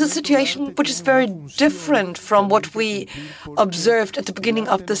with a situation which is very different from what we observed at the beginning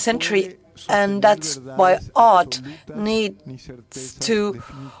of the century. And that's why art needs to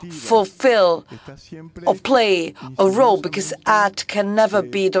fulfill or play a role, because art can never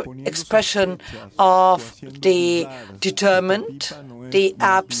be the expression of the determined, the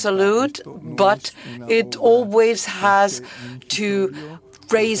absolute, but it always has to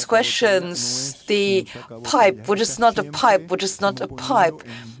raise questions. The pipe, which is not a pipe, which is not a pipe,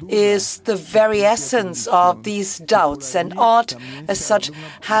 is the very essence of these doubts. And art, as such,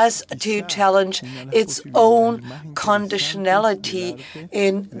 has to challenge its own conditionality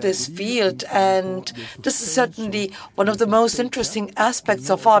in this field. And this is certainly one of the most interesting aspects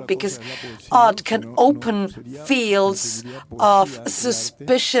of art, because art can open fields of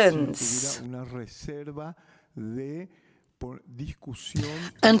suspicions.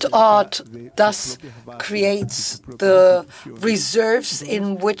 And art thus creates the reserves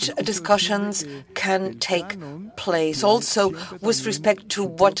in which discussions can take place, also with respect to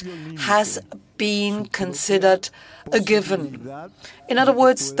what has been considered a given. In other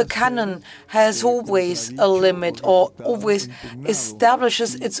words, the canon has always a limit, or always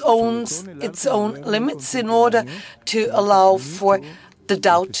establishes its own limits in order to allow for the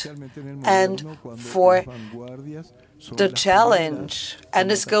doubt and for the challenge. And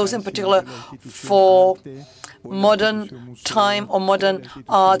this goes in particular for modern time or modern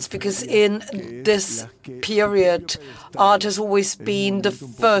arts, because in this period, art has always been the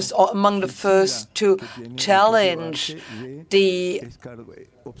first or among the first to challenge the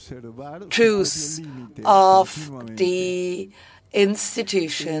truth of the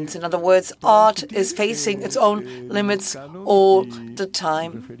institutions. In other words, art is facing its own limits all the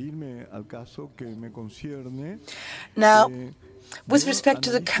time. Now, with respect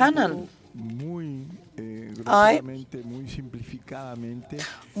to the canon, I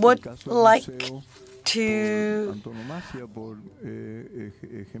would like to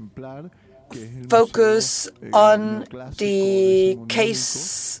focus on the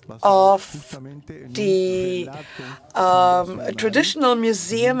case of the traditional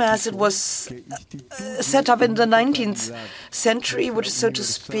museum as it was set up in the 19th century, which is, so to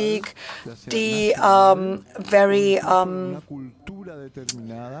speak, the very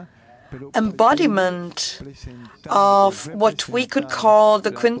embodiment of what we could call the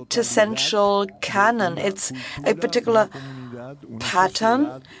quintessential canon. It's a particular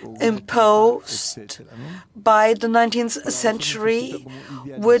pattern imposed by the 19th century,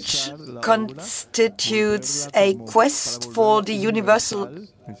 which constitutes a quest for the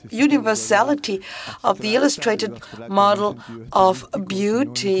universality of the illustrated model of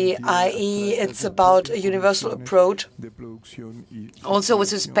beauty, i.e. it's about a universal approach, also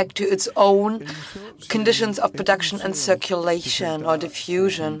with respect to its own conditions of production and circulation or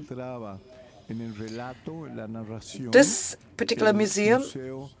diffusion. This particular museum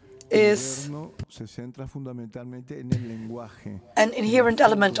is an inherent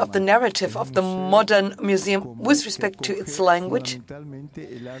element of the narrative of the modern museum with respect to its language,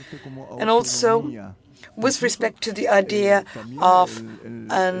 and also with respect to the idea of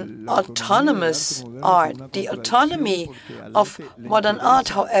an autonomous art. The autonomy of modern art,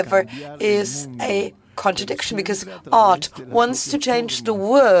 however, is a contradiction, because art wants to change the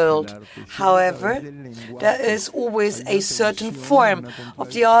world. However, there is always a certain form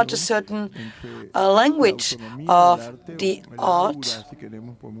of the art, a certain language of the art,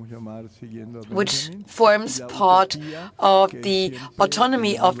 which forms part of the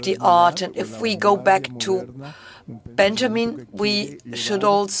autonomy of the art. And if we go back to Benjamin, we should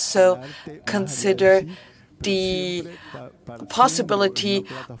also consider the possibility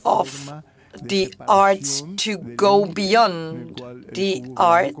of the arts to go beyond the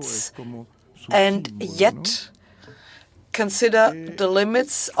arts and yet consider the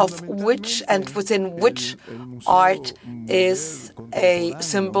limits of which and within which art is a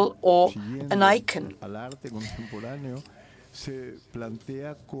symbol or an icon.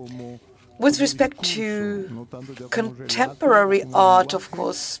 With respect to contemporary art, of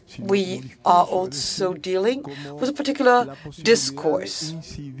course, we are also dealing with a particular discourse,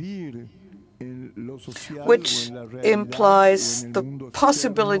 which implies the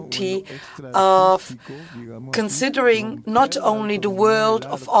possibility of considering not only the world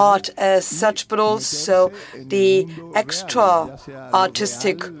of art as such, but also the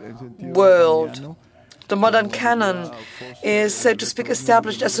extra-artistic world. The modern canon is, so to speak,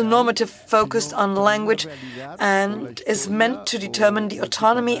 established as a normative focused on language and is meant to determine the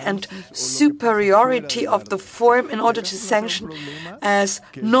autonomy and superiority of the form in order to sanction as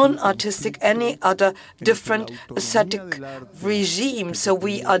non-artistic any other different aesthetic regime. So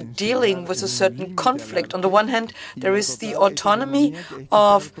we are dealing with a certain conflict. On the one hand, there is the autonomy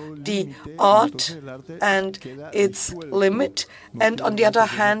of the art and its limit, and on the other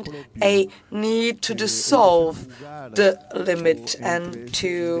hand, a need to solve the limit and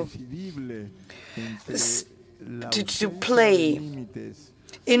to play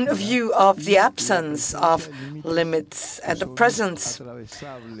in view of the absence of limits, and the presence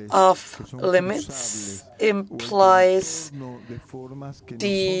of limits implies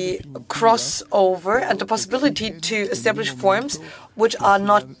the crossover and the possibility to establish forms which are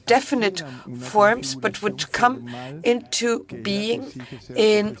not definite forms, but which come into being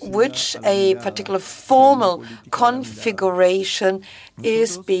in which a particular formal configuration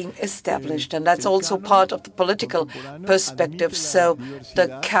is being established. And that's also part of the political perspective. So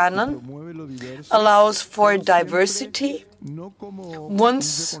the canon allows for diversity,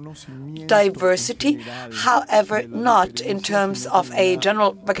 wants diversity, however, not in terms of a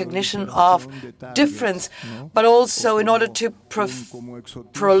general recognition of difference, but also in order to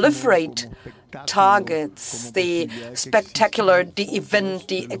proliferate targets, the spectacular, the event,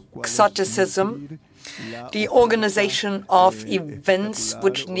 the exoticism, the organization of events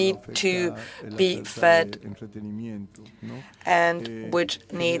which need to be fed and which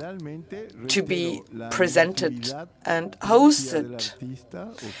need to be presented and hosted.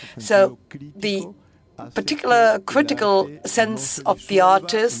 So the particular critical sense of the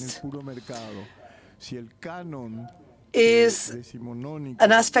artist is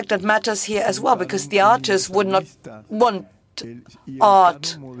an aspect that matters here as well, because the artist would not want let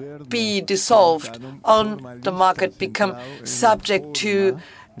art be dissolved on the market, become subject to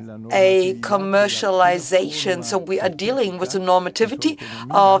a commercialization. So we are dealing with the normativity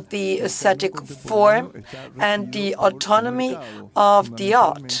of the aesthetic form and the autonomy of the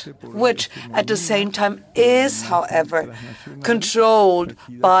art, which at the same time is, however, controlled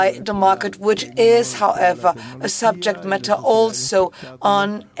by the market, which is, however, a subject matter also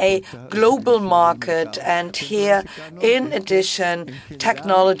on a global market. And here, in addition,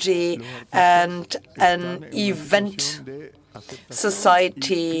 technology and an event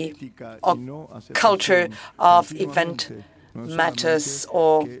society or culture of event matters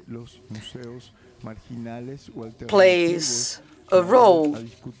or plays a role.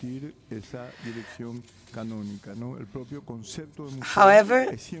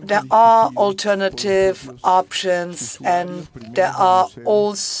 However, there are alternative options, and there are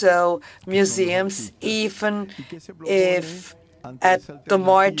also museums, even if at the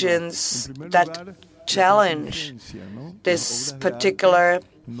margins, that challenge this particular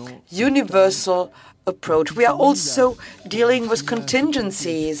universal approach. We are also dealing with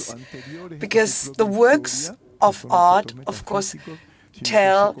contingencies, because the works of art, of course,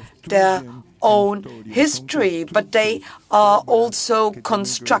 tell their own history, but they are also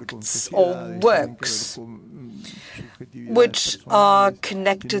constructs or works which are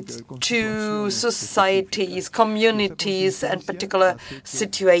connected to societies, communities, and particular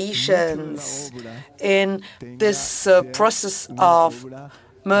situations. In this process of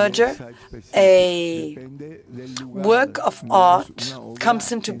merger, a work of art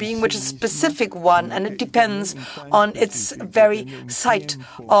comes into being, which is a specific one, and it depends on its very site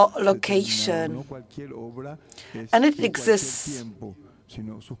or location. And it exists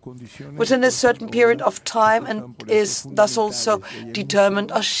within a certain period of time and is thus also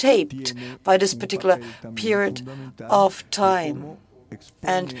determined or shaped by this particular period of time.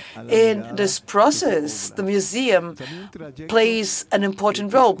 And in this process, the museum plays an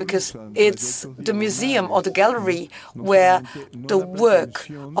important role, because it's the museum or the gallery where the work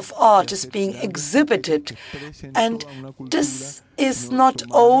of art is being exhibited. And this is not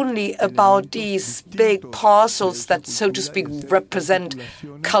only about these big parcels that, so to speak, represent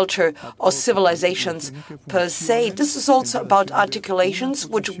culture or civilizations per se. This is also about articulations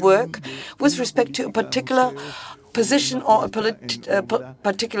which work with respect to a particular position or a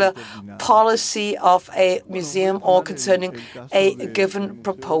particular policy of a museum or concerning a given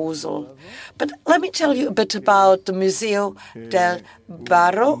proposal. But let me tell you a bit about the Museo del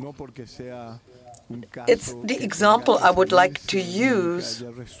Barro. It's the example I would like to use.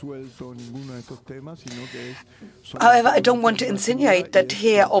 However, I don't want to insinuate that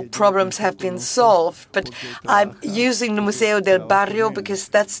here all problems have been solved, but I'm using the Museo del Barrio because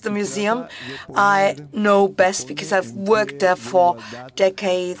that's the museum I know best, because I've worked there for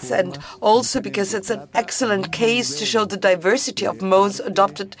decades, and also because it's an excellent case to show the diversity of modes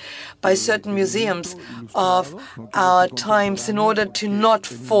adopted by certain museums of our times in order to not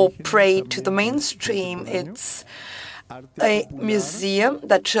fall prey to the mainstream. It's a museum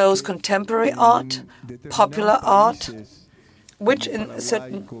that shows contemporary art, popular art, which in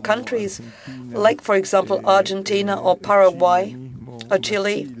certain countries, like for example Argentina or Paraguay or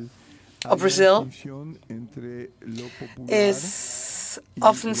Chile or Brazil, is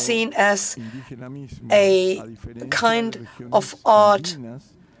often seen as a kind of art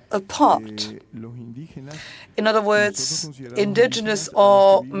apart. In other words, indigenous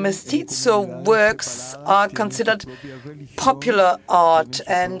or mestizo works are considered popular art,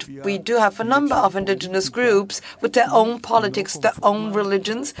 and we do have a number of indigenous groups with their own politics, their own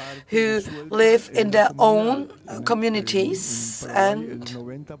religions, who live in their own communities. And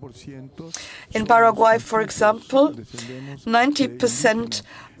in Paraguay, for example, 90%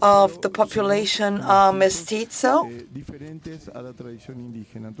 of the population are mestizo.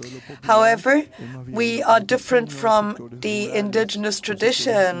 However, we are different from the indigenous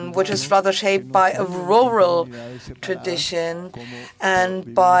tradition, which is rather shaped by a rural tradition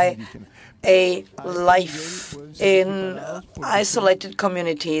and by a life in isolated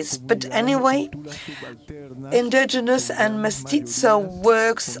communities. But anyway, indigenous and mestizo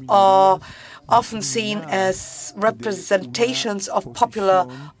works are often seen as representations of popular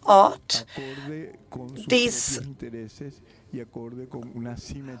art. These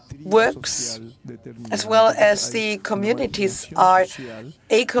works, as well as the communities, are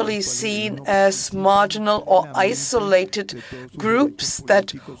equally seen as marginal or isolated groups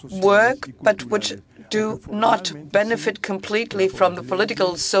that work, but which do not benefit completely from the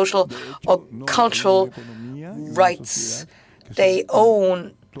political, social, or cultural rights they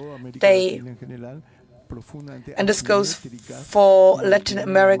own. They and this goes for Latin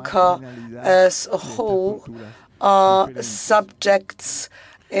America as a whole, are subjects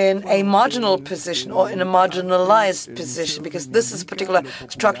in a marginal position or in a marginalized position, because this is a particular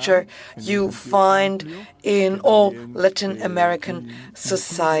structure you find in all Latin American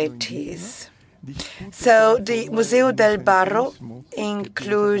societies. So the Museo del Barro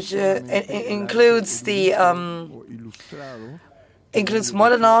includes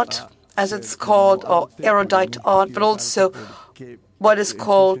modern art, as it's called, or erudite art, but also what is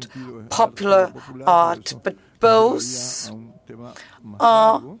called popular art. But both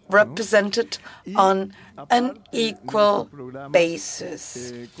are represented on an equal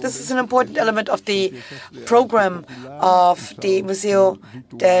basis. This is an important element of the program of the Museo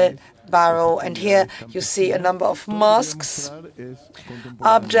del Barro, and here you see a number of masks,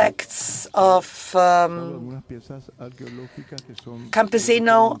 objects of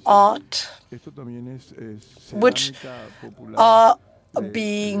campesino art, which are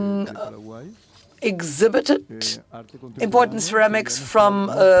being exhibited, important ceramics from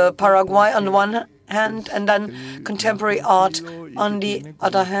Paraguay on the one hand, and then contemporary art on the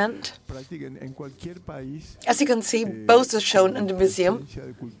other hand. As you can see, both are shown in the museum.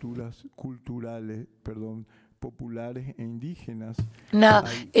 Now,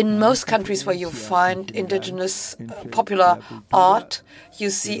 in most countries where you find indigenous popular art, you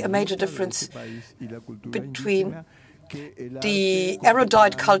see a major difference between the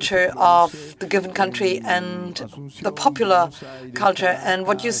erudite culture of the given country and the popular culture. And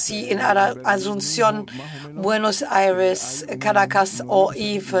what you see in Asunción, Buenos Aires, Caracas, or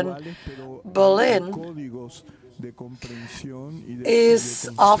even Berlin is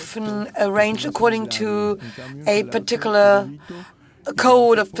often arranged according to a particular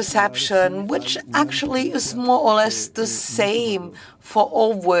code of perception, which actually is more or less the same for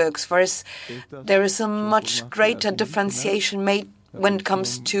all works, whereas there is a much greater differentiation made when it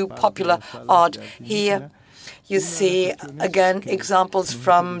comes to popular art. Here you see, again, examples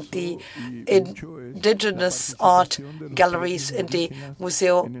from the indigenous art galleries in the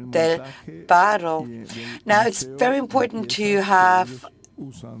Museo del Barro. Now, it's very important to have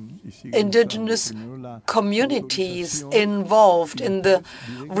indigenous communities involved in the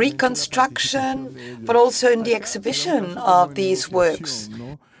reconstruction, but also in the exhibition of these works.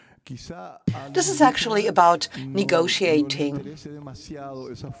 This is actually about negotiating,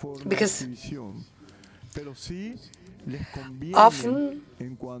 because often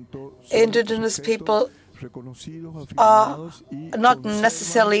indigenous people are not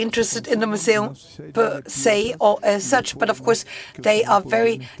necessarily interested in the museum per se or as such, but of course they are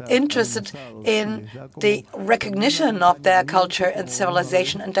very interested in the recognition of their culture and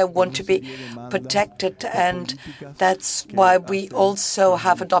civilization, and they want to be protected. And that's why we also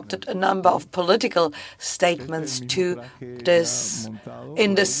have adopted a number of political statements to this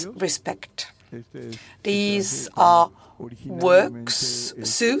in this respect. These are works,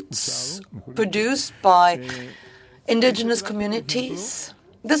 suits produced by indigenous communities.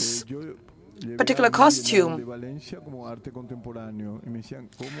 This particular costume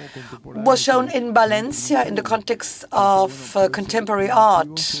was shown in Valencia in the context of contemporary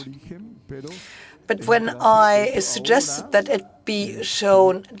art. But when I suggested that it be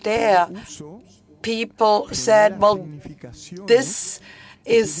shown there, people said, well, this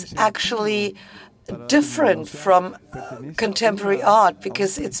is actually different from contemporary art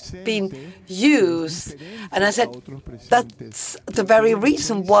because it's been used. And I said, that's the very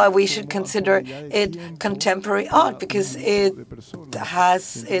reason why we should consider it contemporary art, because it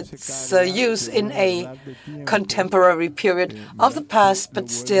has its use in a contemporary period of the past, but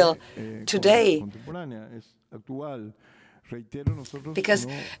still today, because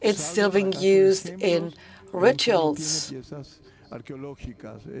it's still being used in rituals.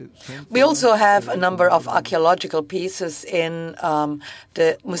 We also have a number of archaeological pieces in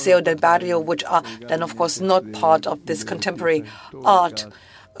the Museo del Barrio, which are then, of course, not part of this contemporary art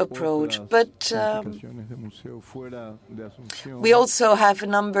approach. But we also have a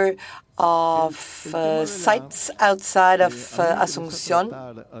number of sites outside of Asunción.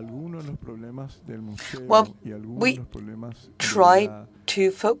 Well, we try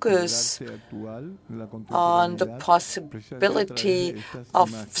to focus on the possibility of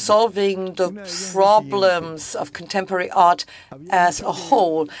solving the problems of contemporary art as a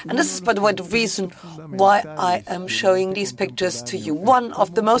whole. And this is, by the way, the reason why I am showing these pictures to you. One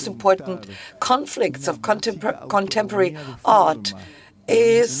of the most important conflicts of contemporary art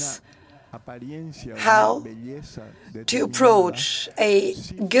is how to approach a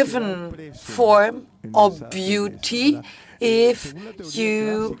given form or beauty if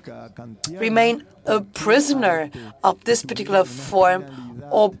you remain a prisoner of this particular form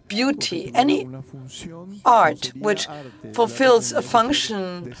or beauty. Any art which fulfills a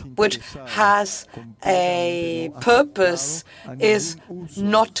function, which has a purpose, is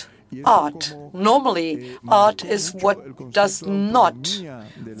not art. Normally, art is what does not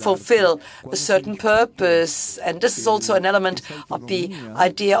fulfill a certain purpose, and this is also an element of the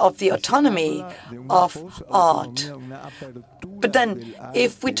idea of the autonomy of art. But then,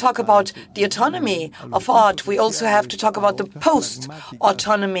 if we talk about the autonomy of art, we also have to talk about the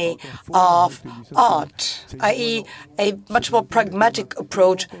post-autonomy of art, i.e. a much more pragmatic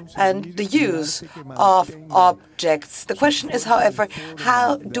approach and the use of objects. The question is, however,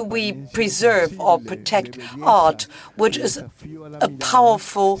 how do we preserve or protect art, which is a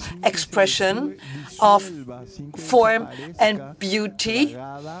powerful expression of form and beauty,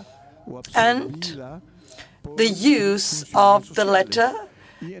 and the use of the latter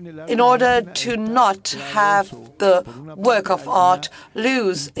in order to not have the work of art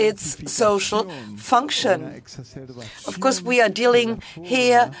lose its social function. Of course, we are dealing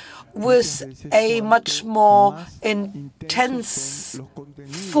here with a much more intense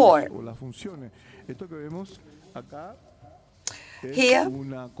form. Here,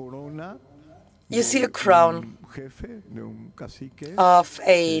 you see a crown of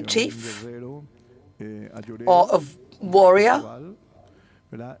a chief or a warrior,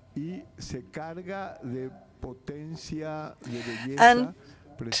 and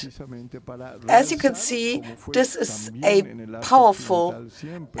as you can see, this is a powerful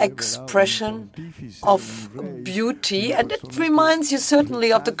expression of beauty, and it reminds you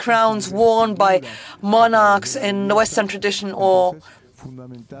certainly of the crowns worn by monarchs in the Western tradition, or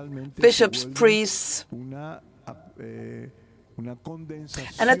bishops, priests.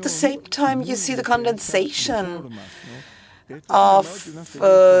 And at the same time, you see the condensation of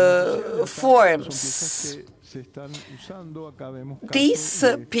forms. These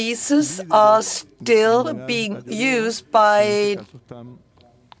pieces are still being used by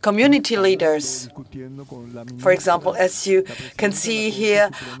community leaders. For example, as you can see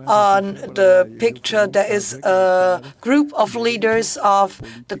here on the picture, there is a group of leaders of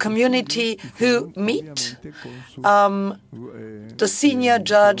the community who meet the senior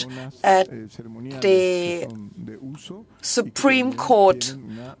judge at the Supreme Court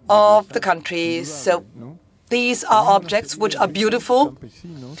of the country. So these are objects which are beautiful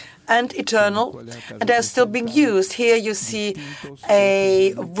and eternal, and they are still being used. Here you see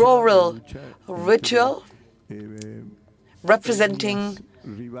a rural ritual representing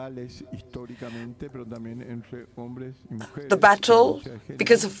the battle,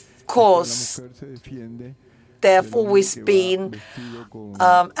 because of course there have always been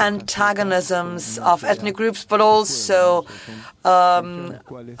antagonisms of ethnic groups, but also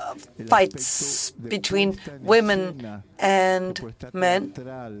fights between women and men.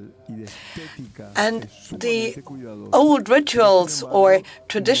 And the old rituals or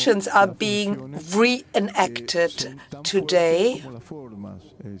traditions are being reenacted today.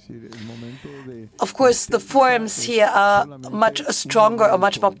 Of course, the forms here are much stronger or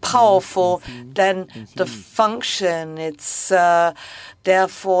much more powerful than the function. It's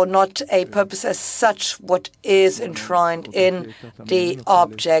therefore not a purpose as such what is enshrined in the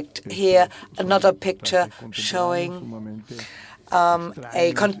object. Here, another picture showing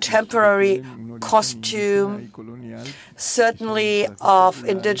a contemporary costume, certainly of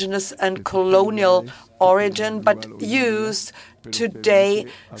indigenous and colonial origin, but used today,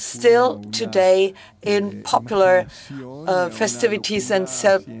 still today, in popular festivities and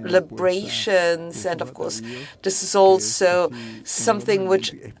celebrations. And of course, this is also something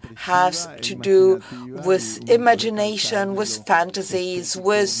which has to do with imagination, with fantasies,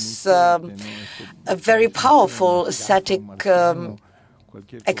 with a very powerful aesthetic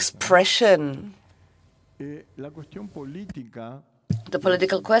expression. The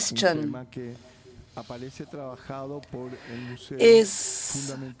political question is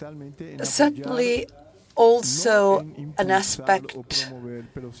certainly also an aspect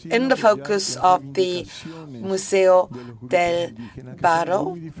in the focus of the Museo del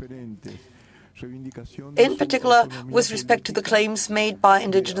Barro, in particular with respect to the claims made by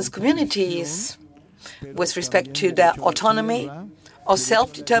indigenous communities, with respect to their autonomy or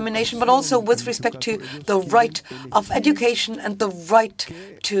self-determination, but also with respect to the right of education and the right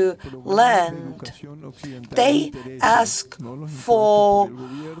to land. They ask for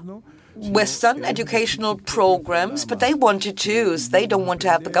Western educational programs, but they want to choose. They don't want to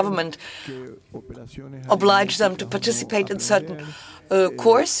have the government oblige them to participate in certain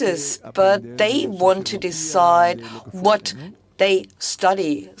courses, but they want to decide what they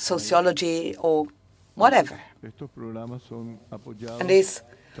study, sociology or whatever. And these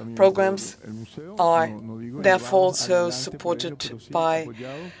programs are therefore also supported by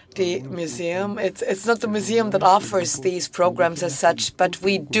the museum. It's not the museum that offers these programs as such, but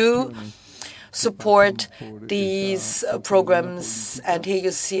we do support these programs. And here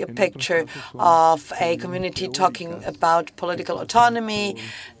you see a picture of a community talking about political autonomy.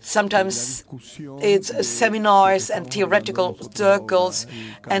 Sometimes it's seminars and theoretical circles,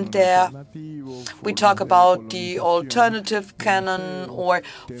 and there we talk about the alternative canon or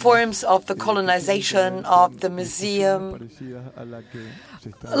forms of the colonization of the museum.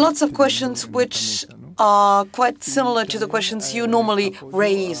 Lots of questions which are quite similar to the questions you normally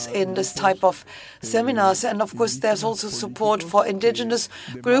raise in this type of seminars. And of course, there's also support for indigenous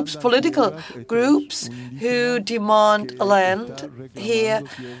groups, political groups who demand land. Here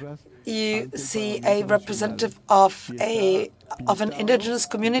you see a representative of an indigenous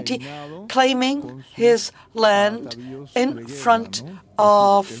community claiming his land in front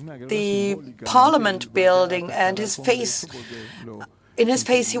of the parliament building, and in his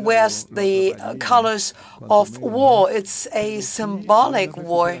face he wears the colors of war. It's a symbolic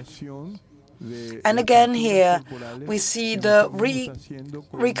war. And again here we see the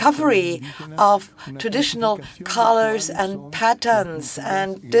recovery of traditional colors and patterns,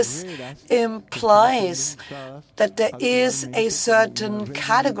 and this implies that there is a certain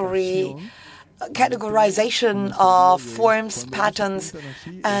categorization of forms, patterns,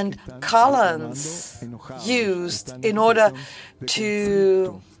 and colors used in order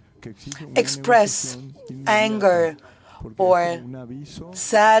to express anger or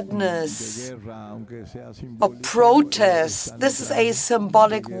sadness or protest. This is a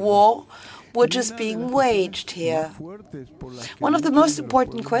symbolic war which is being waged here. One of the most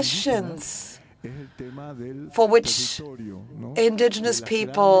important questions for which indigenous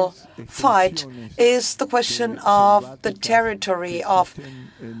people fight is the question of the territory of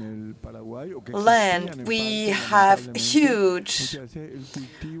land. We have huge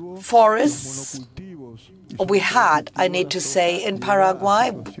forests. We had, I need to say, in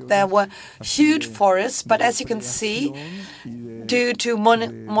Paraguay. There were huge forests, but as you can see, due to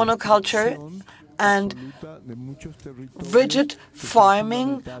monoculture and rigid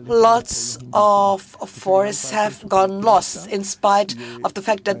farming, lots of forests have gone lost, in spite of the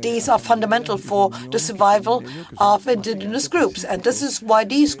fact that these are fundamental for the survival of indigenous groups. And this is why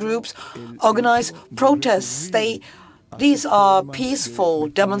these groups organize protests. These are peaceful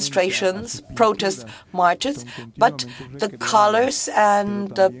demonstrations, protest marches, but the colors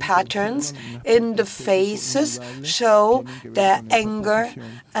and the patterns in the faces show their anger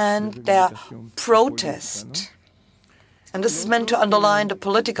and their protest. And this is meant to underline the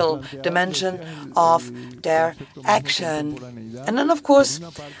political dimension of their action. And then, of course,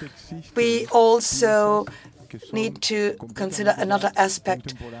 we also need to consider another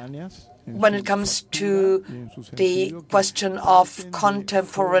aspect when it comes to the question of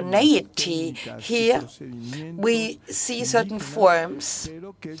contemporaneity. Here we see certain forms.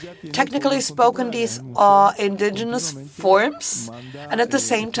 Technically spoken, these are indigenous forms, and at the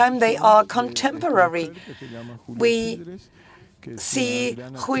same time they are contemporary. We see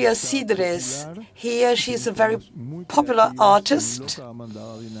Julia Sidres. Here she's a very popular artist,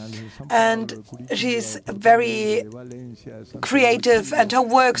 and she's very creative, and her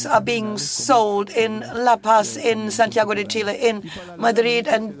works are being sold in La Paz, in Santiago de Chile, in Madrid,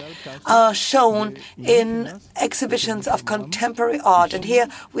 and are shown in exhibitions of contemporary art. And here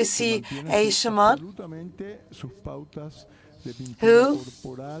we see a shaman who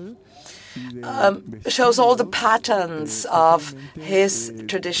shows all the patterns of his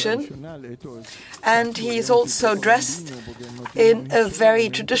tradition, and he is also dressed in a very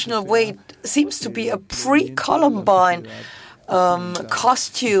traditional way. It seems to be a pre-Columbine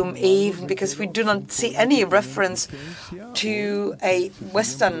costume, even, because we do not see any reference to a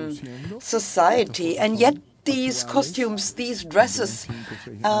Western society, and yet these costumes, these dresses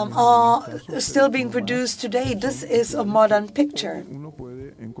are still being produced today. This is a modern picture.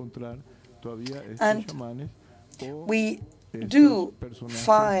 And we do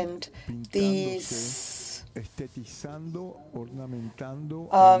find these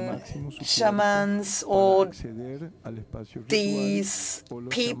shamans or these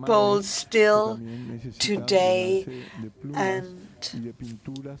people still today, and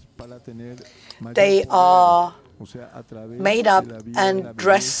they are made up and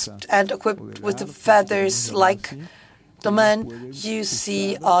dressed and equipped with the feathers like the man you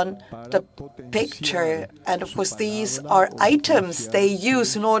see on the picture. And of course, these are items they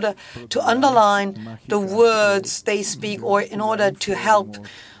use in order to underline the words they speak or in order to help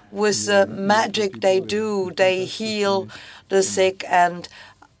with the magic they do. They heal the sick and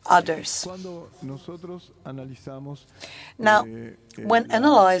others. Now, when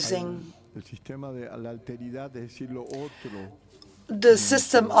analyzing the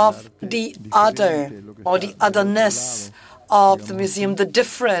system of the other or the otherness of the museum, the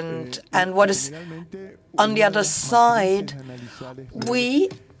different, and what is on the other side, we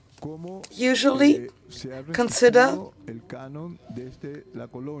usually consider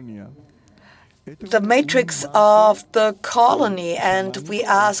the matrix of the colony, and we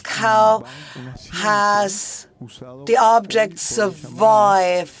ask how has the object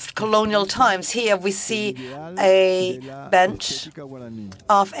survived colonial times. Here we see a bench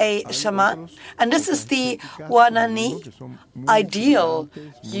of a shaman, and this is the Guarani ideal.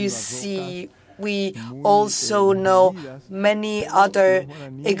 You see, we also know many other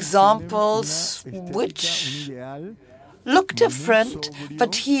examples which look different,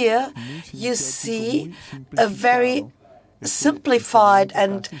 but here you see a very simplified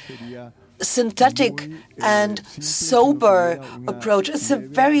and synthetic and sober approach. It's a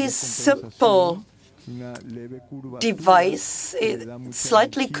very simple device,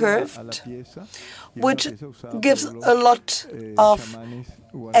 slightly curved, which gives a lot of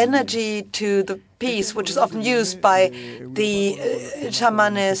energy to the piece, which is often used by the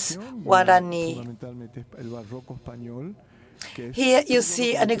chamanes Guarani. Here you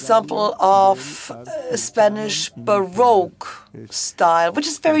see an example of Spanish Baroque style, which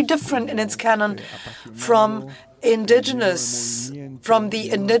is very different in its canon from the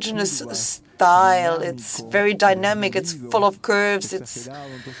indigenous style. It's very dynamic, it's full of curves, it's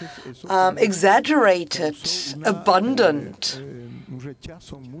exaggerated, abundant.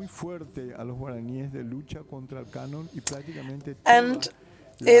 And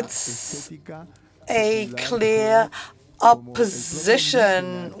it's a clear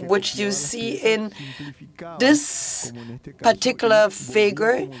opposition which you see in this particular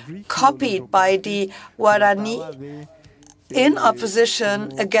figure, copied by the Guarani, in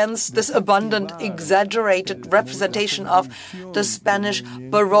opposition against this abundant, exaggerated representation of the Spanish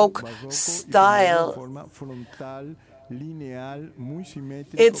Baroque style.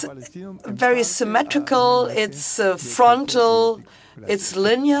 It's very symmetrical, it's frontal, it's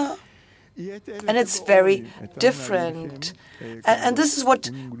linear, and it's very different. And this is what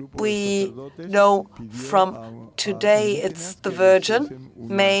we know from today. It's the Virgin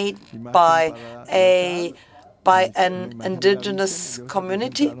made by an indigenous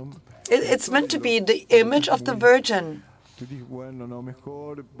community. It's meant to be the image of the Virgin.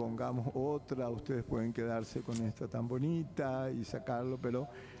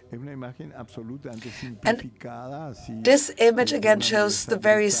 And this image again shows the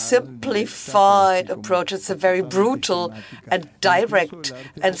very simplified approach. It's a very brutal and direct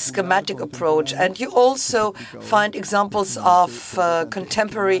and schematic approach. And you also find examples of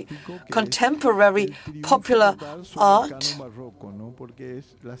contemporary popular art,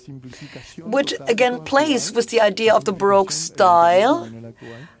 which again plays with the idea of the Baroque style,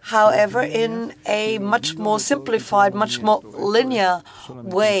 however, in a much more simplified, much more linear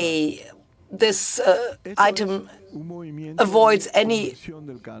way. This item avoids any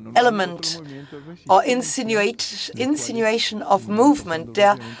element or insinuation of movement.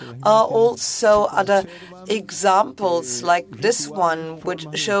 There are also other examples like this one, which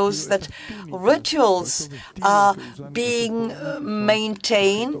shows that rituals are being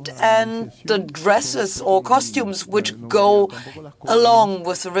maintained, and the dresses or costumes which go along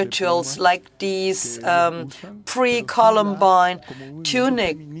with the rituals, like these pre-Columbine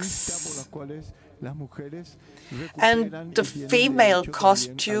tunics. And the female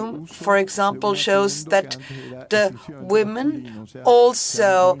costume, for example, shows that the women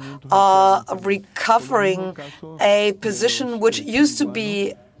also are recovering a position which used to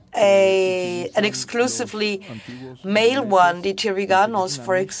be an exclusively male one, the Tiriganos,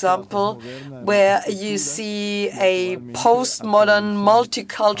 for example, where you see a postmodern,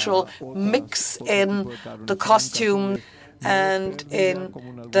 multicultural mix in the costume and in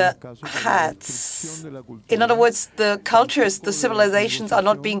the hats. In other words, the cultures, the civilizations are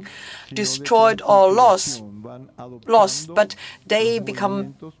not being destroyed or lost, but they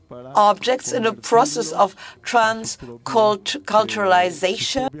become objects in a process of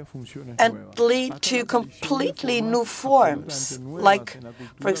transculturalization and lead to completely new forms, like,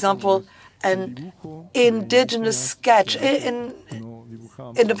 for example, an indigenous sketch.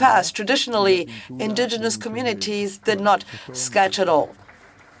 In the past, traditionally, indigenous communities did not sketch at all.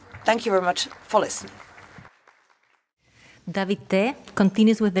 Thank you very much for listening. David T.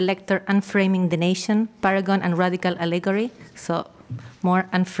 continues with the lecture Unframing the Nation, Paragon and Radical Allegory, so more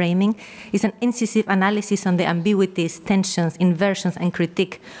unframing, is an incisive analysis on the ambiguities, tensions, inversions, and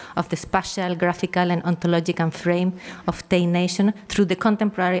critique of the spatial, graphical, and ontological frame of the nation through the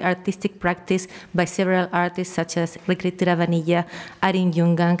contemporary artistic practice by several artists such as Rikritira Vanilla, Arin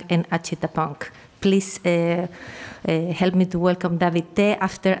Jungang, and Achita Punk. Please help me to welcome David T.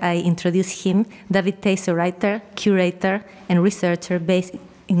 After I introduce him. David T. is a writer, curator, and researcher based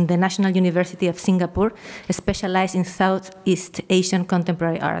in the National University of Singapore, specialized in Southeast Asian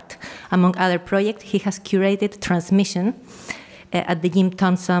contemporary art. Among other projects, he has curated Transmission at the Jim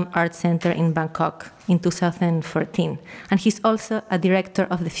Thompson Art Center in Bangkok in 2014. And he's also a director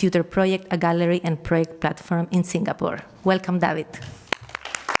of the Future Project, a gallery and project platform in Singapore. Welcome, David.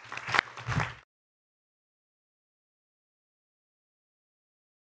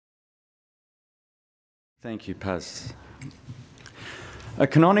 Thank you, Paz. A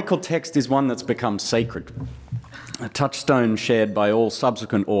canonical text is one that's become sacred, a touchstone shared by all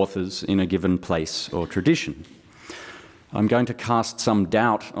subsequent authors in a given place or tradition. I'm going to cast some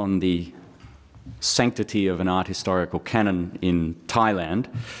doubt on the sanctity of an art historical canon in Thailand,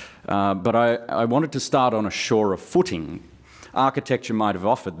 but I wanted to start on a surer footing. Architecture might have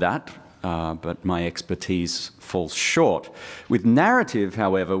offered that, but my expertise falls short. With narrative,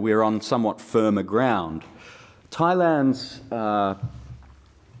 however, we're on somewhat firmer ground. Thailand's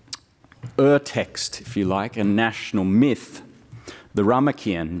text, if you like, a national myth, the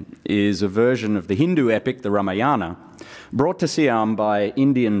Ramakien, is a version of the Hindu epic, the Ramayana, brought to Siam by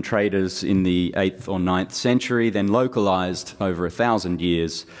Indian traders in the 8th or 9th century, then localized over 1,000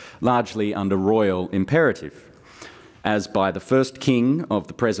 years, largely under royal imperative, as by the first king of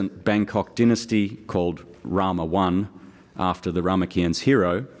the present Bangkok dynasty, called Rama I, after the Ramakien's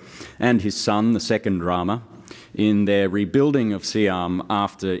hero, and his son, the second Rama, in their rebuilding of Siam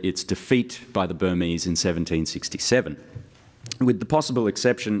after its defeat by the Burmese in 1767, with the possible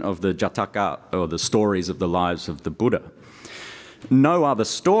exception of the Jataka, or the stories of the lives of the Buddha. No other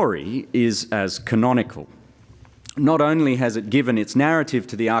story is as canonical. Not only has it given its narrative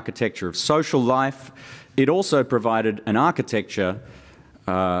to the architecture of social life, it also provided an architecture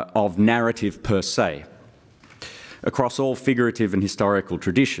of narrative per se, across all figurative and historical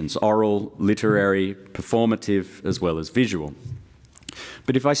traditions, oral, literary, performative, as well as visual.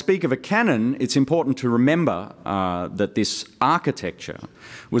 But if I speak of a canon, it's important to remember that this architecture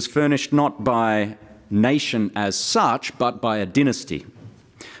was furnished not by nation as such, but by a dynasty.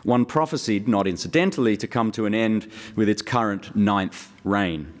 One prophesied, not incidentally, to come to an end with its current 9th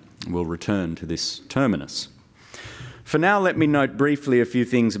reign. We'll return to this terminus. For now, let me note briefly a few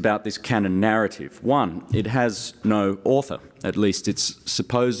things about this canon narrative. One, it has no author. At least its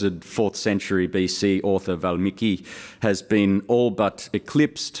supposed 4th century BC author Valmiki has been all but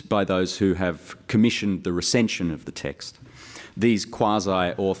eclipsed by those who have commissioned the recension of the text. These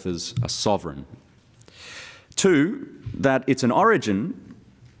quasi-authors are sovereign. Two, that it's an origin,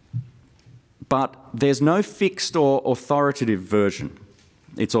 but there's no fixed or authoritative version.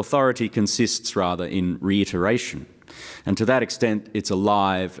 Its authority consists rather in reiteration. And to that extent, it's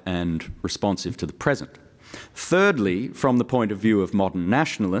alive and responsive to the present. Thirdly, from the point of view of modern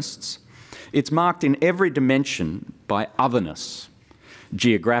nationalists, it's marked in every dimension by otherness,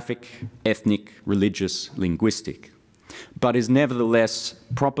 geographic, ethnic, religious, linguistic, but is nevertheless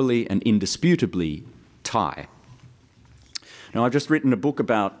properly and indisputably Thai. Now, I've just written a book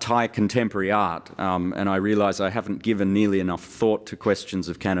about Thai contemporary art, and I realise I haven't given nearly enough thought to questions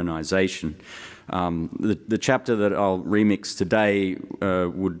of canonisation. The chapter that I'll remix today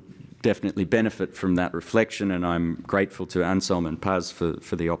would definitely benefit from that reflection, and I'm grateful to Anselm and Paz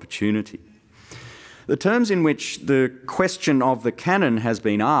for the opportunity. The terms in which the question of the canon has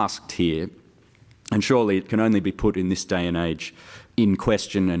been asked here, and surely it can only be put in this day and age in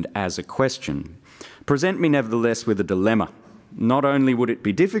question and as a question, present me nevertheless with a dilemma. Not only would it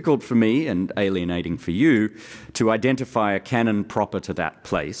be difficult for me, and alienating for you, to identify a canon proper to that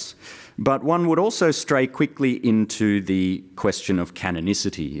place, but one would also stray quickly into the question of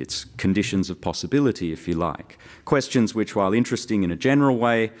canonicity, its conditions of possibility, if you like. Questions which, while interesting in a general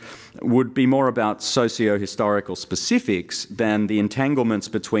way, would be more about socio-historical specifics than the entanglements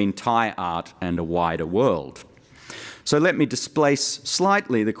between Thai art and a wider world. So let me displace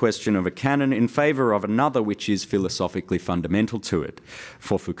slightly the question of a canon in favour of another which is philosophically fundamental to it,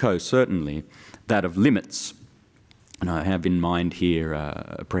 for Foucault certainly, that of limits. And I have in mind here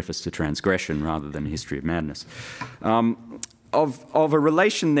a preface to Transgression rather than a History of Madness. Of a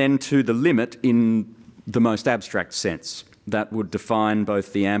relation then to the limit in the most abstract sense that would define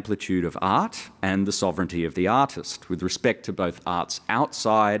both the amplitude of art and the sovereignty of the artist with respect to both art's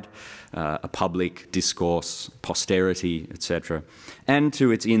outside, a public discourse, posterity, etc., and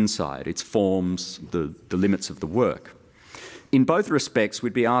to its inside, its forms, the limits of the work. In both respects,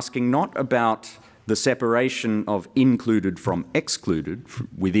 we'd be asking not about the separation of included from excluded,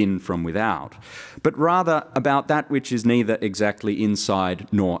 within from without, but rather about that which is neither exactly inside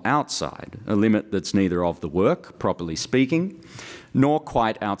nor outside, a limit that's neither of the work, properly speaking, nor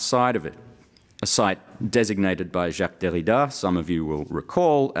quite outside of it, a site designated by Jacques Derrida, some of you will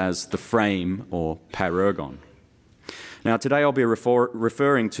recall, as the frame or parergon. Now, today I'll be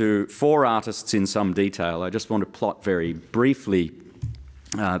referring to 4 artists in some detail. I just want to plot very briefly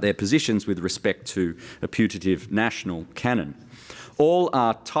their positions with respect to a putative national canon. All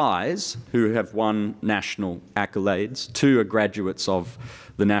are Thais who have won national accolades. 2 are graduates of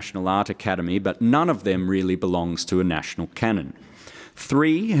the National Art Academy, but none of them really belongs to a national canon.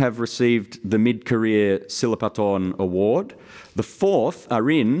 3 have received the Mid-Career Silpatorn Award. The 4th,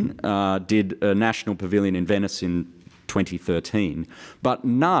 Arin, did a national pavilion in Venice in 2013, but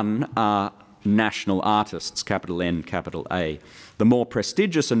none are national artists, capital N, capital A. The more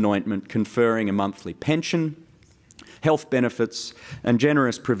prestigious anointment conferring a monthly pension, health benefits, and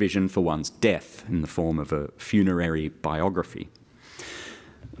generous provision for one's death in the form of a funerary biography.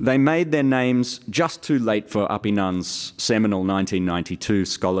 They made their names just too late for Apinan's seminal 1992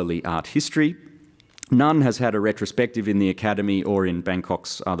 scholarly art history. None has had a retrospective in the Academy or in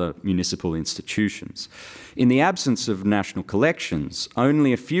Bangkok's other municipal institutions. In the absence of national collections,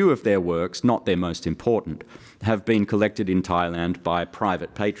 only a few of their works, not their most important, have been collected in Thailand by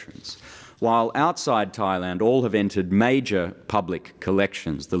private patrons. While outside Thailand, all have entered major public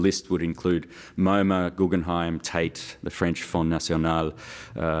collections. The list would include MoMA, Guggenheim, Tate, the French Fonds National,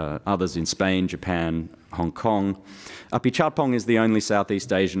 others in Spain, Japan, Hong Kong. Apichatpong is the only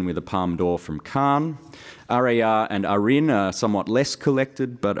Southeast Asian with a Palme d'Or from Cannes. Araya and Arin are somewhat less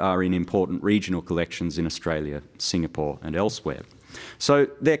collected, but are in important regional collections in Australia, Singapore, and elsewhere. So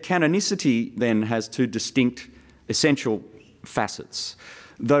their canonicity then has 2 distinct essential facets.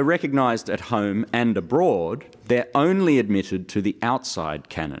 Though recognised at home and abroad, they're only admitted to the outside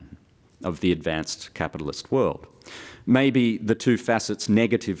canon of the advanced capitalist world. Maybe the 2 facets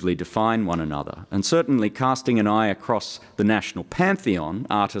negatively define one another, and certainly casting an eye across the national pantheon,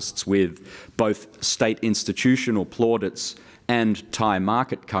 artists with both state institutional plaudits and Thai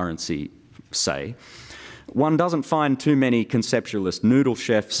market currency, say, one doesn't find too many conceptualist noodle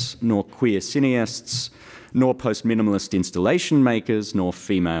chefs, nor queer cineasts, nor post-minimalist installation makers, nor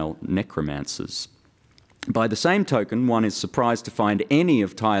female necromancers. By the same token, one is surprised to find any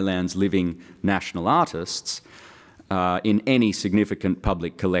of Thailand's living national artists in any significant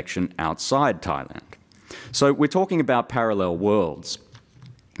public collection outside Thailand. So we're talking about parallel worlds.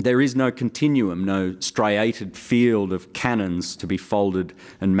 There is no continuum, no striated field of canons to be folded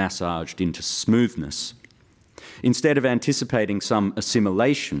and massaged into smoothness. Instead of anticipating some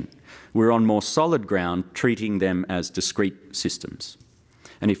assimilation, we're on more solid ground, treating them as discrete systems.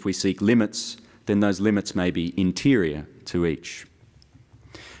 And if we seek limits, then those limits may be interior to each.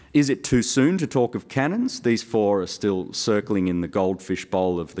 Is it too soon to talk of canons? These 4 are still circling in the goldfish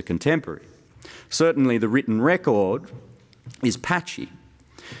bowl of the contemporary. Certainly the written record is patchy.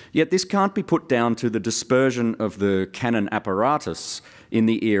 Yet this can't be put down to the dispersion of the canon apparatus in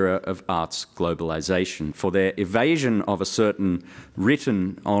the era of art's globalization, for their evasion of a certain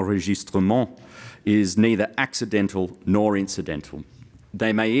written enregistrement is neither accidental nor incidental.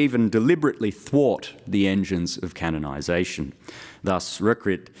 They may even deliberately thwart the engines of canonization. Thus,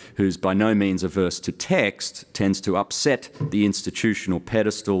 Rökrit, who's by no means averse to text, tends to upset the institutional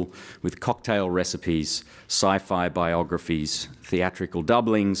pedestal with cocktail recipes, sci-fi biographies, theatrical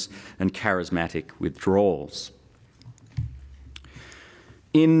doublings, and charismatic withdrawals.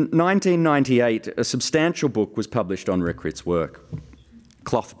 In 1998, a substantial book was published on Rökrit's work.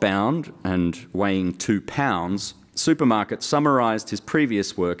 Cloth-bound and weighing 2 pounds, Supermarket summarised his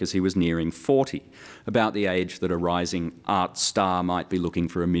previous work as he was nearing 40, about the age that a rising art star might be looking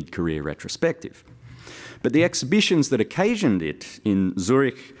for a mid-career retrospective. But the exhibitions that occasioned it in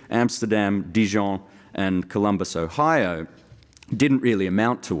Zurich, Amsterdam, Dijon, and Columbus, Ohio, didn't really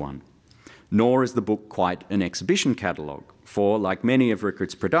amount to one. Nor is the book quite an exhibition catalogue, for, like many of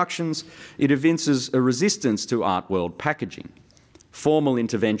Rökrit's productions, it evinces a resistance to art world packaging. Formal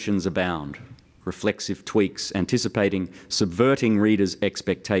interventions abound, reflexive tweaks anticipating subverting readers'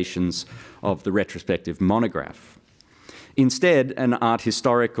 expectations of the retrospective monograph. Instead of art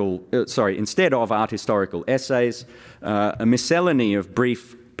historical essays, a miscellany of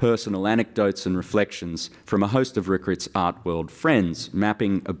brief personal anecdotes and reflections from a host of Rückert's art world friends,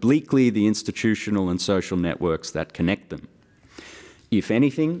 mapping obliquely the institutional and social networks that connect them. If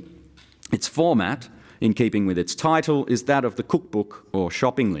anything, its format, in keeping with its title, is that of the cookbook or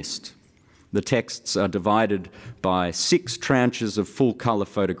shopping list. The texts are divided by 6 tranches of full-colour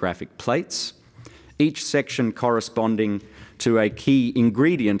photographic plates, each section corresponding to a key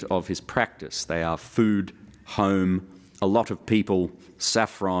ingredient of his practice. They are food, home, a lot of people,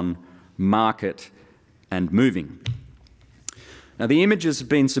 saffron, market, and moving. Now, the images have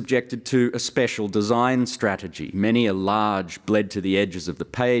been subjected to a special design strategy. Many are large, bled to the edges of the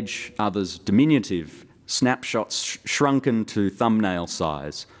page, others diminutive, snapshots shrunken to thumbnail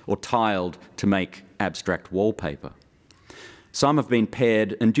size or tiled to make abstract wallpaper. Some have been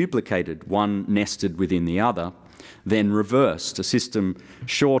paired and duplicated, one nested within the other, then reversed, a system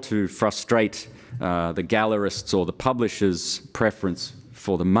sure to frustrate the gallerist's or the publisher's preference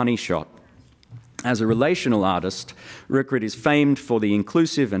for the money shot. As a relational artist, Rückert is famed for the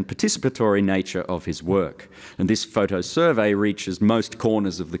inclusive and participatory nature of his work, and this photo survey reaches most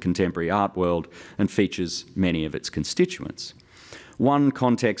corners of the contemporary art world and features many of its constituents. One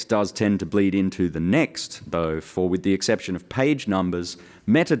context does tend to bleed into the next, though, for with the exception of page numbers,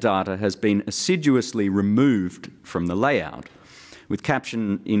 metadata has been assiduously removed from the layout, with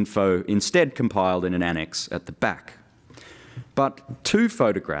caption info instead compiled in an annex at the back. But 2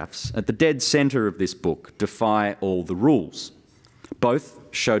 photographs at the dead centre of this book defy all the rules. Both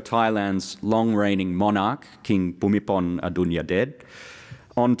show Thailand's long-reigning monarch, King Bhumibol Adulyadej,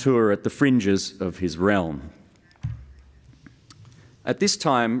 on tour at the fringes of his realm. At this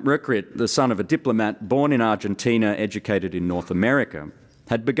time, Rückert, the son of a diplomat born in Argentina, educated in North America,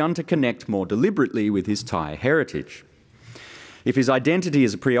 had begun to connect more deliberately with his Thai heritage. If his identity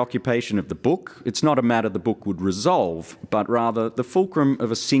is a preoccupation of the book, it's not a matter the book would resolve, but rather the fulcrum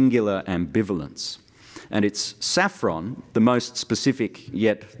of a singular ambivalence. And it's saffron, the most specific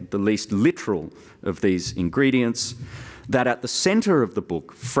yet the least literal of these ingredients, that at the centre of the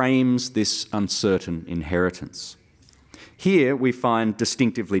book frames this uncertain inheritance. Here we find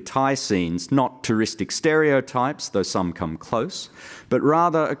distinctively Thai scenes, not touristic stereotypes, though some come close, but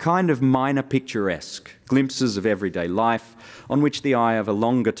rather a kind of minor picturesque, glimpses of everyday life on which the eye of a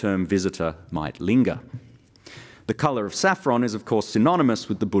longer-term visitor might linger. The colour of saffron is, of course, synonymous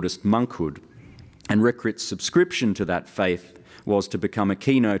with the Buddhist monkhood, and Rückert's subscription to that faith was to become a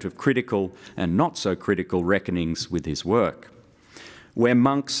keynote of critical and not so critical reckonings with his work. Where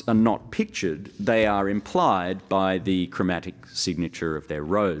monks are not pictured, they are implied by the chromatic signature of their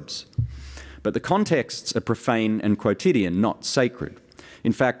robes. But the contexts are profane and quotidian, not sacred.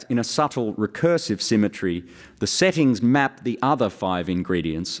 In fact, in a subtle recursive symmetry, the settings map the other 5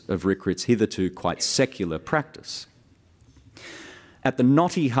 ingredients of Rückert's hitherto quite secular practice. At the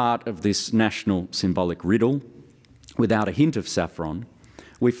knotty heart of this national symbolic riddle, without a hint of saffron,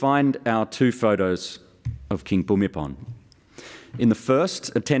 we find our 2 photos of King Bhumibol. In the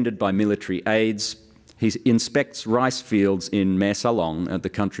first, attended by military aides, he inspects rice fields in Mae Salong at the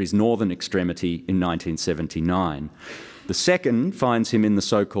country's northern extremity in 1979. The second finds him in the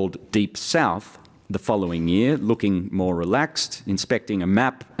so-called Deep South the following year, looking more relaxed, inspecting a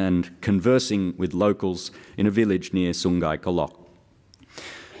map and conversing with locals in a village near Sungai Kolok.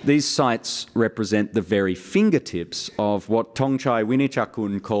 These sites represent the very fingertips of what Thongchai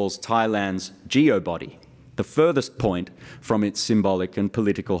Winichakun calls Thailand's geobody, the furthest point from its symbolic and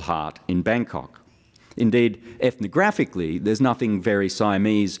political heart in Bangkok. Indeed, ethnographically, there's nothing very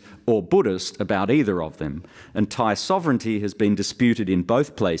Siamese or Buddhist about either of them, and Thai sovereignty has been disputed in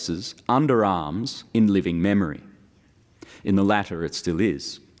both places, under arms, in living memory. In the latter, it still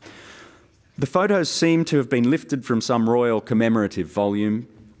is. The photos seem to have been lifted from some royal commemorative volume,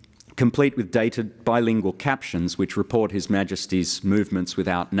 complete with dated bilingual captions which report His Majesty's movements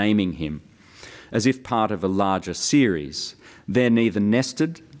without naming him, as if part of a larger series. They're neither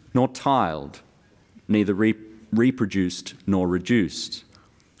nested nor tiled, neither reproduced nor reduced.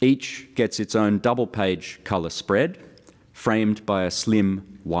 Each gets its own double-page colour spread, framed by a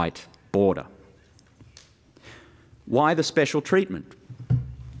slim white border. Why the special treatment?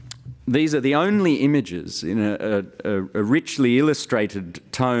 These are the only images in a richly illustrated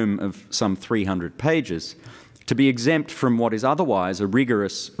tome of some 300 pages to be exempt from what is otherwise a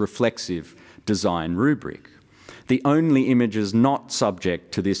rigorous, reflexive design rubric. The only images not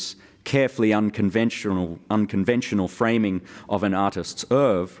subject to this carefully unconventional framing of an artist's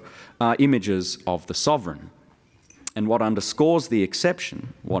oeuvre are images of the sovereign. And what underscores the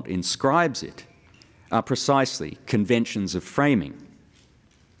exception, what inscribes it, are precisely conventions of framing,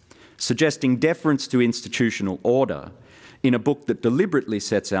 suggesting deference to institutional order in a book that deliberately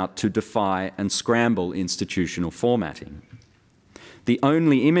sets out to defy and scramble institutional formatting. The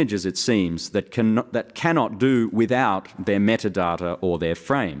only images, it seems, that cannot do without their metadata or their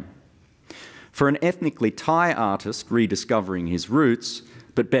frame. For an ethnically Thai artist rediscovering his roots,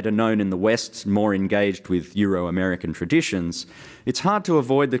 but better known in the West, more engaged with Euro-American traditions, it's hard to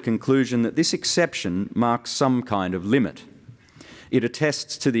avoid the conclusion that this exception marks some kind of limit. It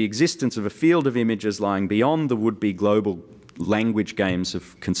attests to the existence of a field of images lying beyond the would-be global language games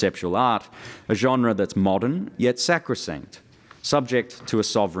of conceptual art, a genre that's modern yet sacrosanct, subject to a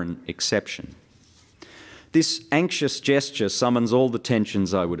sovereign exception. This anxious gesture summons all the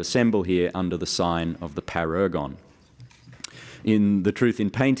tensions I would assemble here under the sign of the parergon. In The Truth in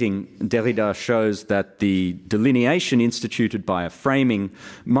Painting, Derrida shows that the delineation instituted by a framing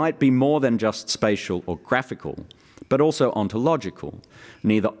might be more than just spatial or graphical, but also ontological,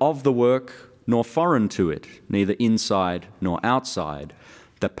 neither of the work nor foreign to it, neither inside nor outside.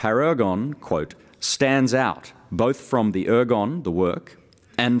 The parergon, quote, stands out both from the ergon, the work,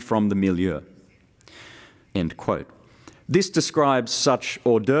 and from the milieu, end quote. This describes such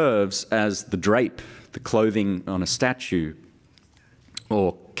hors d'oeuvres as the drape, the clothing on a statue,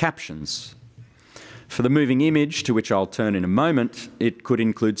 or captions. For the moving image, to which I'll turn in a moment, it could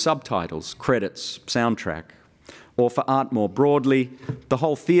include subtitles, credits, soundtrack, or for art more broadly, the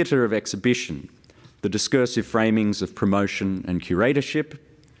whole theatre of exhibition, the discursive framings of promotion and curatorship,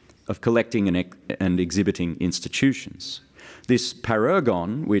 of collecting and exhibiting institutions. This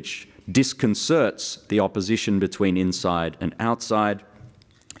parergon, which disconcerts the opposition between inside and outside,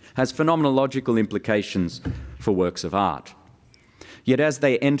 has phenomenological implications for works of art. Yet as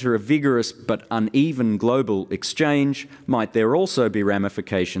they enter a vigorous but uneven global exchange, might there also be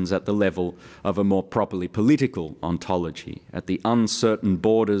ramifications at the level of a more properly political ontology, at the uncertain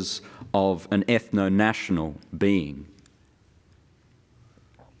borders of an ethno-national being.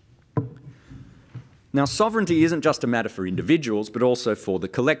 Now, sovereignty isn't just a matter for individuals, but also for the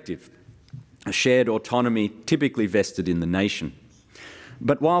collective, a shared autonomy typically vested in the nation.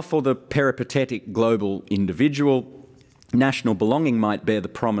 But while for the peripatetic global individual, national belonging might bear the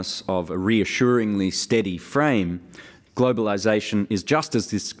promise of a reassuringly steady frame, globalization is just as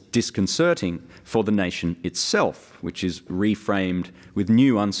disconcerting for the nation itself, which is reframed with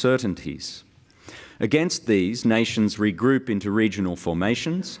new uncertainties. Against these, nations regroup into regional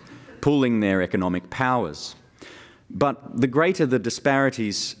formations, pooling their economic powers. But the greater the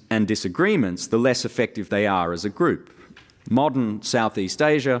disparities and disagreements, the less effective they are as a group. Modern Southeast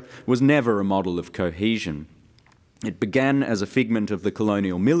Asia was never a model of cohesion. It began as a figment of the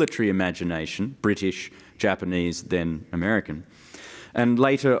colonial military imagination, British, Japanese, then American, and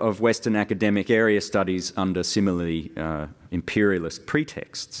later of Western academic area studies under similarly imperialist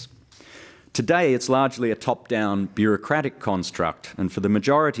pretexts. Today, it's largely a top-down bureaucratic construct, and for the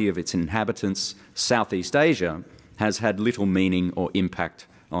majority of its inhabitants, Southeast Asia has had little meaning or impact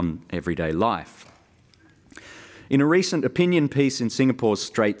on everyday life. In a recent opinion piece in Singapore's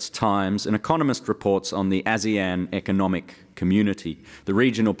Straits Times, an economist reports on the ASEAN Economic Community, the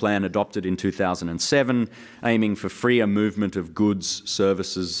regional plan adopted in 2007, aiming for freer movement of goods,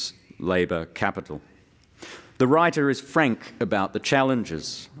 services, labour, capital. The writer is frank about the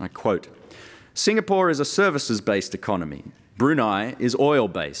challenges. I quote, "Singapore is a services-based economy. Brunei is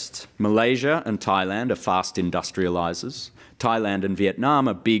oil-based. Malaysia and Thailand are fast industrialisers. Thailand and Vietnam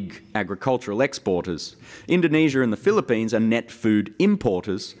are big agricultural exporters. Indonesia and the Philippines are net food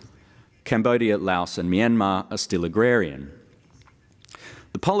importers. Cambodia, Laos and Myanmar are still agrarian.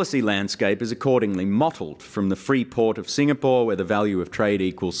 The policy landscape is accordingly mottled from the free port of Singapore, where the value of trade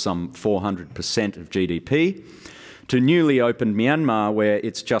equals some 400% of GDP, to newly opened Myanmar, where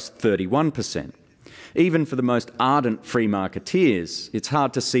it's just 31%. Even for the most ardent free marketeers, it's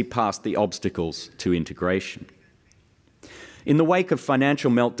hard to see past the obstacles to integration." In the wake of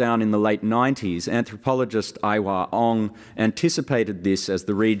financial meltdown in the late 90s, anthropologist Aiwa Ong anticipated this as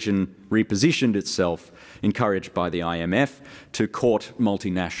the region repositioned itself, encouraged by the IMF, to court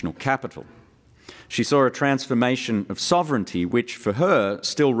multinational capital. She saw a transformation of sovereignty which, for her,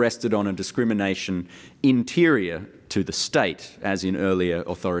 still rested on a discrimination interior to the state, as in earlier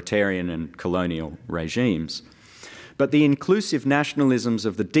authoritarian and colonial regimes. But the inclusive nationalisms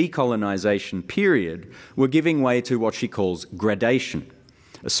of the decolonisation period were giving way to what she calls gradation,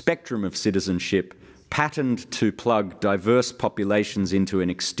 a spectrum of citizenship patterned to plug diverse populations into an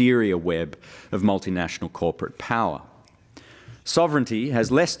exterior web of multinational corporate power. Sovereignty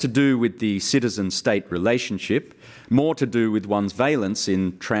has less to do with the citizen-state relationship, more to do with one's valence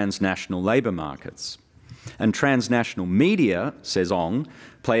in transnational labour markets. And transnational media, says Ong,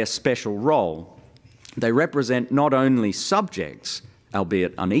 play a special role. They represent not only subjects,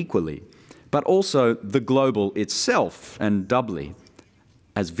 albeit unequally, but also the global itself, and doubly,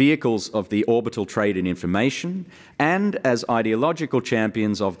 as vehicles of the orbital trade in information and as ideological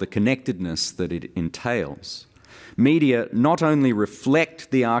champions of the connectedness that it entails. Media not only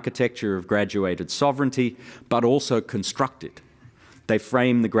reflect the architecture of graduated sovereignty, but also construct it. They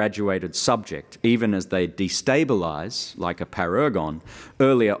frame the graduated subject, even as they destabilize, like a paragon,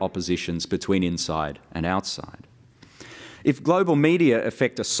 earlier oppositions between inside and outside. If global media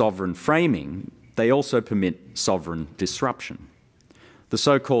affect a sovereign framing, they also permit sovereign disruption. The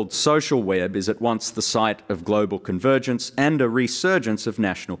so-called social web is at once the site of global convergence and a resurgence of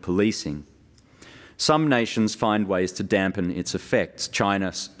national policing. Some nations find ways to dampen its effects.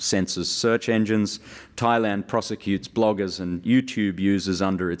 China censors search engines. Thailand prosecutes bloggers and YouTube users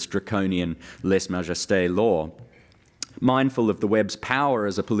under its draconian lèse-majesté law. Mindful of the web's power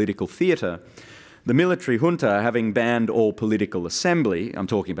as a political theatre, the military junta, having banned all political assembly, I'm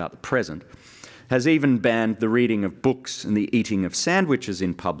talking about the present, has even banned the reading of books and the eating of sandwiches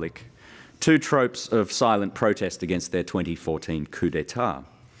in public, two tropes of silent protest against their 2014 coup d'etat.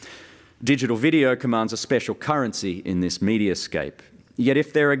 Digital video commands a special currency in this mediascape. Yet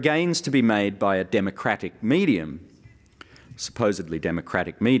if there are gains to be made by a democratic medium, supposedly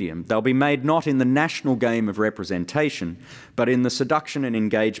democratic medium, they'll be made not in the national game of representation, but in the seduction and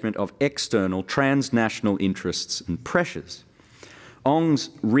engagement of external transnational interests and pressures. Ong's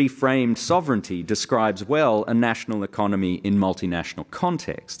reframed sovereignty describes well a national economy in multinational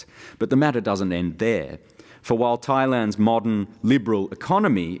context, but the matter doesn't end there. For while Thailand's modern liberal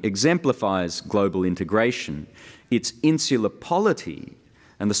economy exemplifies global integration, its insular polity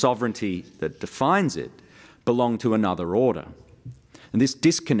and the sovereignty that defines it belong to another order. And this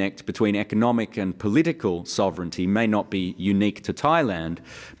disconnect between economic and political sovereignty may not be unique to Thailand,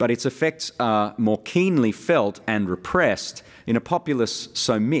 but its effects are more keenly felt and repressed in a populace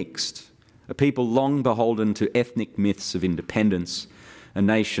so mixed, a people long beholden to ethnic myths of independence, a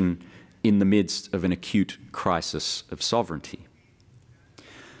nation in the midst of an acute crisis of sovereignty.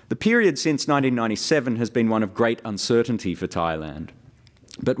 The period since 1997 has been one of great uncertainty for Thailand.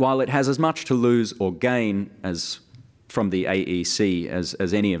 But while it has as much to lose or gain as from the AEC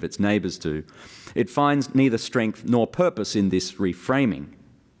as any of its neighbours do, it finds neither strength nor purpose in this reframing.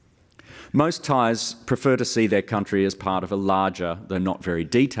 Most Thais prefer to see their country as part of a larger, though not very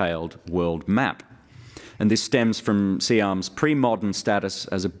detailed, world map. And this stems from Siam's pre-modern status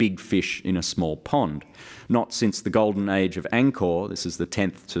as a big fish in a small pond. Not since the golden age of Angkor, this is the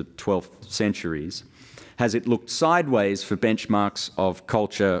 10th to 12th centuries, has it looked sideways for benchmarks of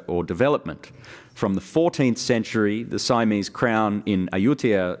culture or development. From the 14th century, the Siamese crown in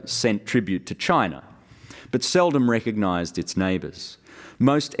Ayutthaya sent tribute to China, but seldom recognised its neighbours.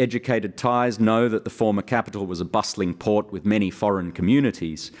 Most educated Thais know that the former capital was a bustling port with many foreign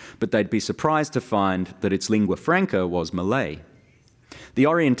communities, but they'd be surprised to find that its lingua franca was Malay. The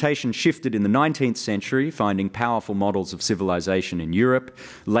orientation shifted in the 19th century, finding powerful models of civilization in Europe,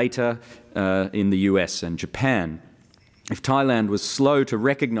 later in the US and Japan. If Thailand was slow to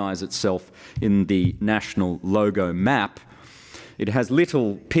recognise itself in the national logo map, it has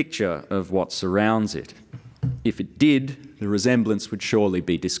little picture of what surrounds it. If it did, the resemblance would surely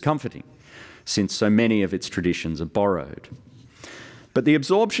be discomforting, since so many of its traditions are borrowed. But the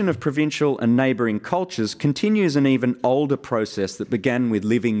absorption of provincial and neighbouring cultures continues an even older process that began with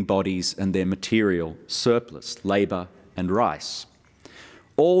living bodies and their material surplus, labour and rice.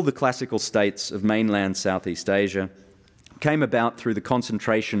 All the classical states of mainland Southeast Asia came about through the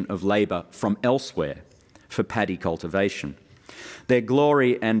concentration of labour from elsewhere for paddy cultivation. Their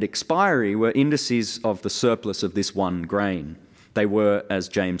glory and expiry were indices of the surplus of this one grain. They were, as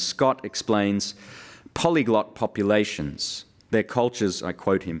James Scott explains, polyglot populations. Their cultures, I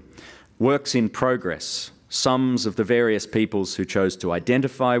quote him, works in progress, sums of the various peoples who chose to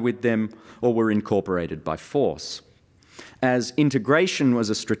identify with them or were incorporated by force. As integration was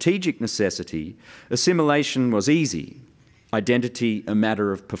a strategic necessity, assimilation was easy, identity a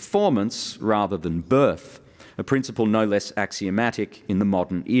matter of performance rather than birth, a principle no less axiomatic in the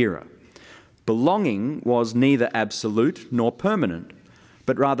modern era. Belonging was neither absolute nor permanent,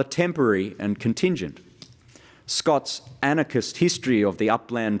 but rather temporary and contingent. Scott's anarchist history of the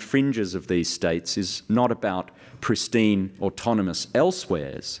upland fringes of these states is not about pristine, autonomous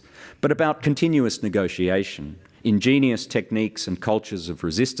elsewheres, but about continuous negotiation, ingenious techniques and cultures of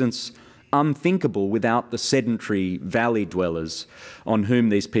resistance, unthinkable without the sedentary valley dwellers on whom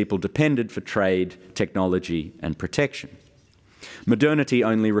these people depended for trade, technology and protection. Modernity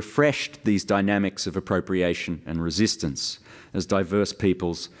only refreshed these dynamics of appropriation and resistance, as diverse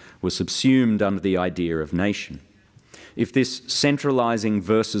peoples were subsumed under the idea of nation. If this centralizing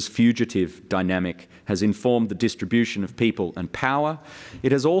versus fugitive dynamic has informed the distribution of people and power,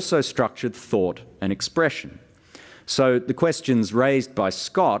 it has also structured thought and expression. So the questions raised by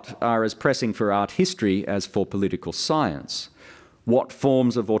Scott are as pressing for art history as for political science. What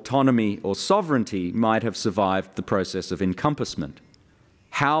forms of autonomy or sovereignty might have survived the process of encompassment?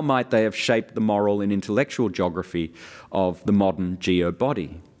 How might they have shaped the moral and intellectual geography of the modern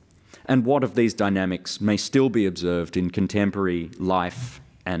geo-body? And what of these dynamics may still be observed in contemporary life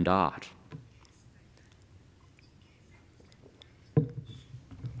and art?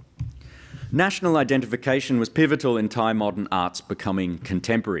 National identification was pivotal in Thai modern art's becoming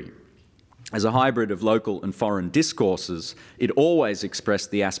contemporary. As a hybrid of local and foreign discourses, it always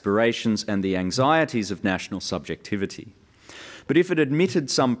expressed the aspirations and the anxieties of national subjectivity. But if it admitted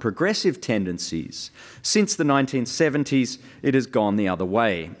some progressive tendencies, since the 1970s it has gone the other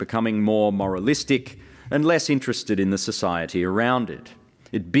way, becoming more moralistic and less interested in the society around it.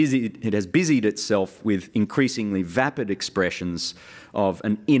 It has busied itself with increasingly vapid expressions of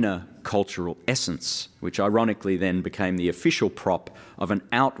an inner cultural essence, which ironically then became the official prop of an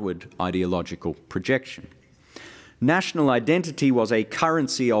outward ideological projection. National identity was a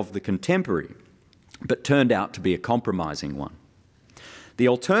currency of the contemporary, but turned out to be a compromising one. The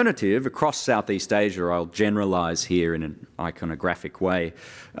alternative across Southeast Asia, I'll generalise here in an iconographic way,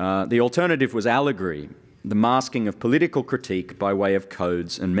 the alternative was allegory, the masking of political critique by way of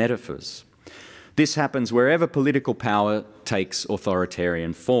codes and metaphors. This happens wherever political power takes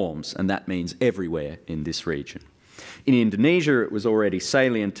authoritarian forms, and that means everywhere in this region. In Indonesia, it was already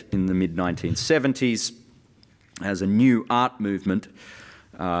salient in the mid-1970s as a new art movement.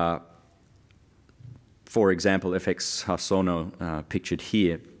 For example, FX Harsono pictured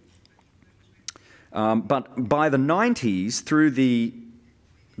here. But by the 90s,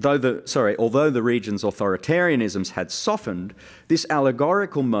 although the region's authoritarianisms had softened, this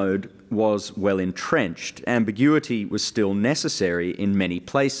allegorical mode was well entrenched. Ambiguity was still necessary in many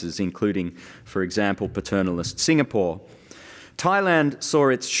places, including, for example, paternalist Singapore. Thailand saw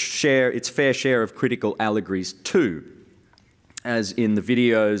its fair share of critical allegories too, as in the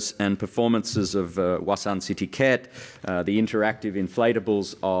videos and performances of Wasan Sitiket, the interactive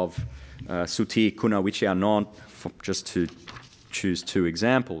inflatables of Suti Kunawichianon, just to choose two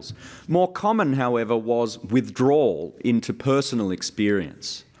examples. More common, however, was withdrawal into personal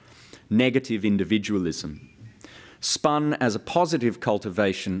experience, negative individualism, spun as a positive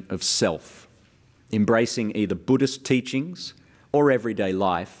cultivation of self, embracing either Buddhist teachings or everyday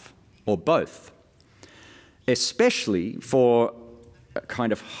life, or both. Especially for a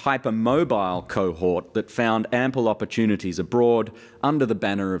kind of hypermobile cohort that found ample opportunities abroad under the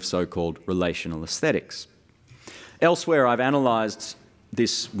banner of so-called relational aesthetics. Elsewhere, I've analysed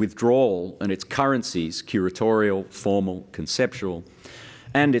this withdrawal and its currencies, curatorial, formal, conceptual,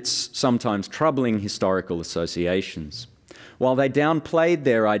 and its sometimes troubling historical associations. While they downplayed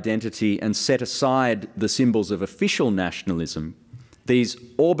their identity and set aside the symbols of official nationalism, these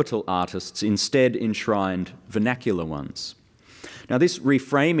orbital artists instead enshrined vernacular ones. Now, this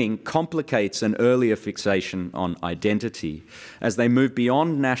reframing complicates an earlier fixation on identity. As they move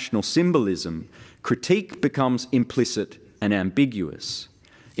beyond national symbolism, critique becomes implicit and ambiguous,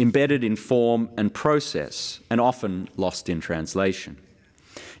 embedded in form and process, and often lost in translation.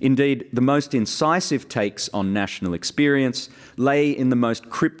 Indeed, the most incisive takes on national experience lay in the most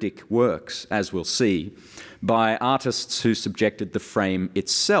cryptic works, as we'll see, by artists who subjected the frame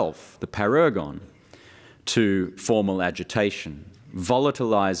itself, the parergon, to formal agitation,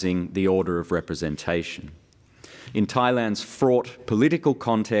 volatilizing the order of representation. In Thailand's fraught political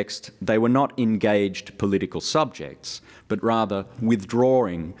context, they were not engaged political subjects, but rather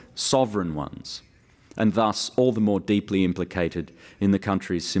withdrawing sovereign ones, and thus all the more deeply implicated in the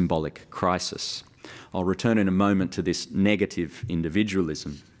country's symbolic crisis. I'll return in a moment to this negative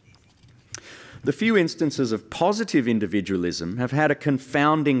individualism. The few instances of positive individualism have had a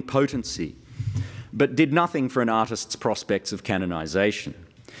confounding potency, but did nothing for an artist's prospects of canonization,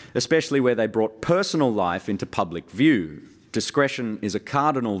 especially where they brought personal life into public view. Discretion is a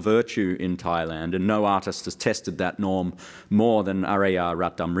cardinal virtue in Thailand, and no artist has tested that norm more than Araya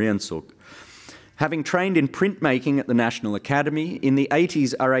Ratdamriansuk. Having trained in printmaking at the National Academy, in the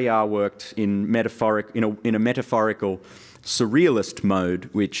 80s Araya worked in a metaphorical surrealist mode,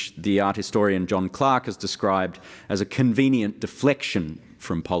 which the art historian John Clark has described as a convenient deflection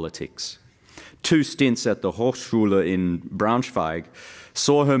from politics. 2 stints at the Hochschule in Braunschweig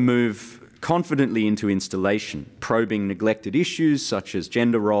saw her move confidently into installation, probing neglected issues such as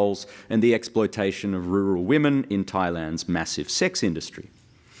gender roles and the exploitation of rural women in Thailand's massive sex industry.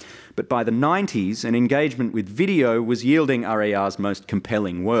 But by the 90s, an engagement with video was yielding RAR's most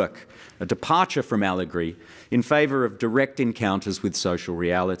compelling work, a departure from allegory in favour of direct encounters with social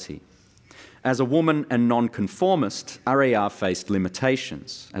reality. As a woman and nonconformist, RAR faced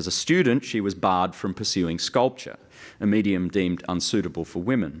limitations. As a student, she was barred from pursuing sculpture, a medium deemed unsuitable for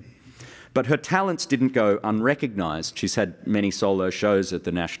women. But her talents didn't go unrecognised. She's had many solo shows at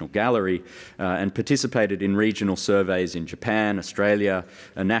the National Gallery and participated in regional surveys in Japan, Australia,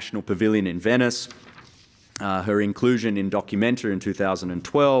 a national pavilion in Venice. Her inclusion in Documenta in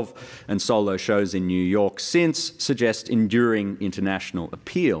 2012 and solo shows in New York since suggest enduring international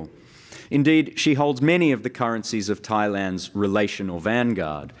appeal. Indeed, she holds many of the currencies of Thailand's relational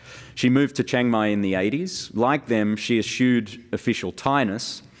vanguard. She moved to Chiang Mai in the 80s. Like them, she eschewed official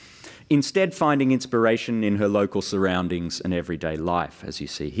Thainess, instead finding inspiration in her local surroundings and everyday life, as you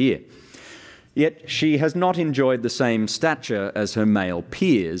see here. Yet she has not enjoyed the same stature as her male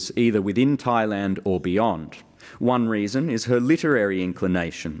peers, either within Thailand or beyond. One reason is her literary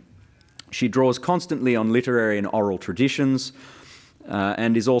inclination. She draws constantly on literary and oral traditions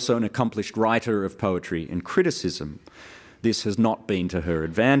and is also an accomplished writer of poetry and criticism. This has not been to her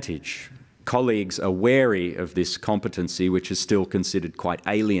advantage. Colleagues are wary of this competency, which is still considered quite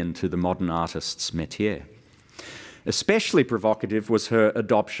alien to the modern artist's métier. Especially provocative was her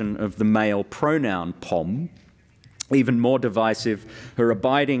adoption of the male pronoun pom. Even more divisive, her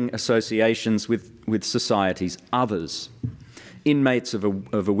abiding associations with society's others. Inmates of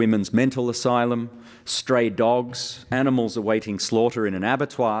a women's mental asylum, stray dogs, animals awaiting slaughter in an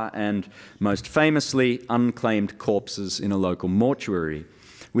abattoir, and, most famously, unclaimed corpses in a local mortuary,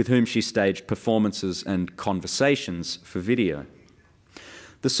 with whom she staged performances and conversations for video.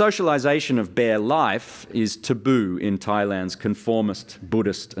 The socialisation of bare life is taboo in Thailand's conformist,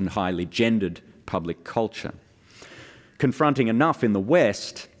 Buddhist and highly gendered public culture. Confronting enough in the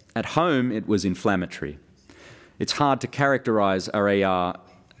West, at home it was inflammatory. It's hard to characterise RAR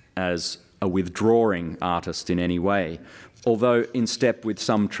as a withdrawing artist in any way. Although in step with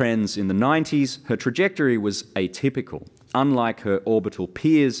some trends in the 90s, her trajectory was atypical. Unlike her orbital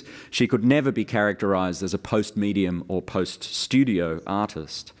peers, she could never be characterised as a post-medium or post-studio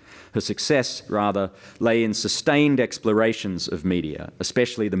artist. Her success, rather, lay in sustained explorations of media,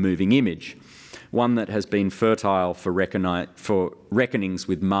 especially the moving image, one that has been fertile for reckonings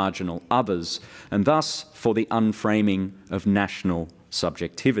with marginal others, and thus for the unframing of national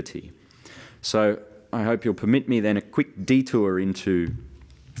subjectivity. So I hope you'll permit me then a quick detour into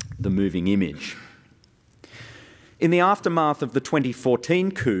the moving image. In the aftermath of the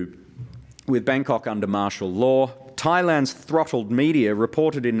 2014 coup, with Bangkok under martial law, Thailand's throttled media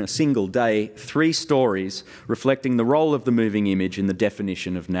reported in a single day 3 stories reflecting the role of the moving image in the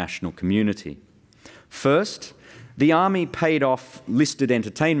definition of national community. First, the army paid off listed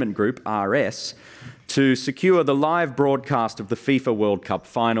entertainment group, RS, to secure the live broadcast of the FIFA World Cup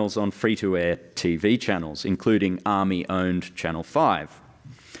finals on free-to-air TV channels, including army-owned Channel 5.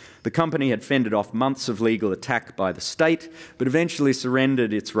 The company had fended off months of legal attack by the state, but eventually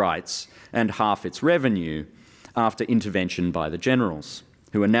surrendered its rights and half its revenue after intervention by the generals,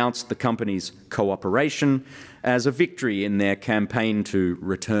 who announced the company's cooperation as a victory in their campaign to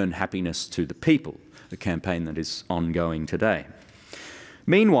return happiness to the people, a campaign that is ongoing today.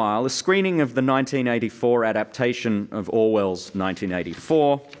 Meanwhile, a screening of the 1984 adaptation of Orwell's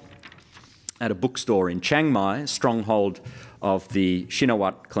 1984 at a bookstore in Chiang Mai, stronghold of the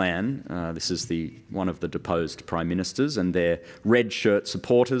Shinawat clan, this is one of the deposed prime ministers and their red shirt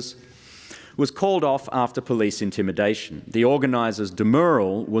supporters, was called off after police intimidation. The organisers'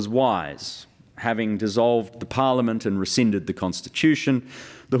 demurral was wise. Having dissolved the parliament and rescinded the constitution,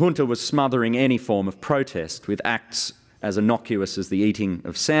 the junta was smothering any form of protest, with acts as innocuous as the eating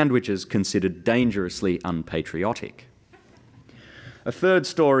of sandwiches considered dangerously unpatriotic. A third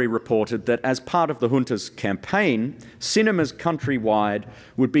story reported that as part of the junta's campaign, cinemas countrywide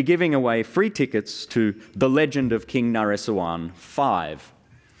would be giving away free tickets to The Legend of King Naresuan 5,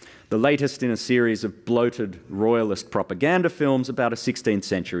 the latest in a series of bloated royalist propaganda films about a 16th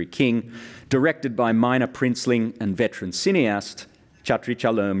century king, directed by minor princeling and veteran cineast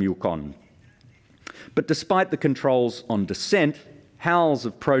Chatrichalem Yukon. But despite the controls on dissent, howls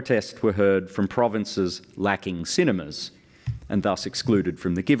of protest were heard from provinces lacking cinemas, and thus excluded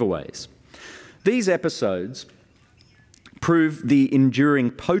from the giveaways. These episodes prove the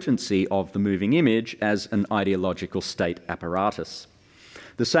enduring potency of the moving image as an ideological state apparatus.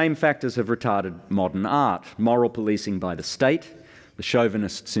 The same factors have retarded modern art: moral policing by the the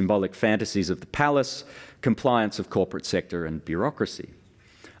chauvinist symbolic fantasies of the palace, compliance of corporate sector and bureaucracy.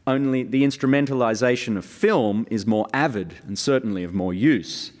 Only the instrumentalization of film is more avid and certainly of more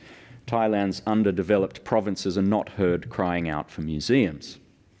use. Thailand's underdeveloped provinces are not heard crying out for museums.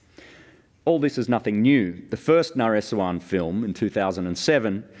 All this is nothing new. The first Naresuan film in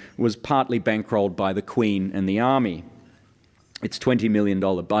 2007 was partly bankrolled by the Queen and the Army. Its $20 million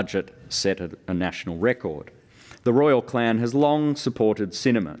budget set a national record. The royal clan has long supported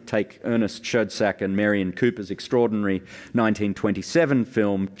cinema. Take Ernest Schoedsack and Marion Cooper's extraordinary 1927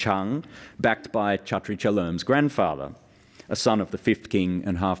 film Chang, backed by Chatri Chalerm's grandfather, a son of the fifth king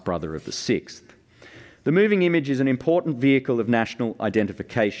and half-brother of the sixth. The moving image is an important vehicle of national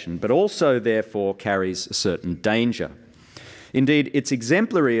identification, but also, therefore, carries a certain danger. Indeed, it's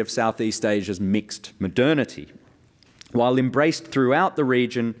exemplary of Southeast Asia's mixed modernity. While embraced throughout the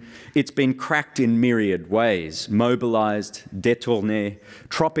region, it's been cracked in myriad ways, mobilised, détourné,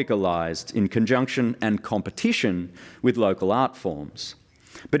 tropicalised in conjunction and competition with local art forms.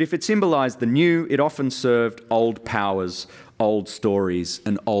 But if it symbolised the new, it often served old powers, old stories,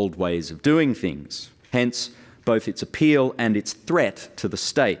 and old ways of doing things. Hence, both its appeal and its threat to the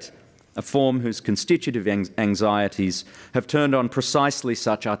state, a form whose constitutive anxieties have turned on precisely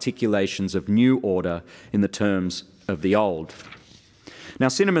such articulations of new order in the terms of the old. Now,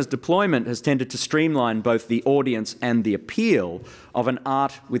 cinema's deployment has tended to streamline both the audience and the appeal of an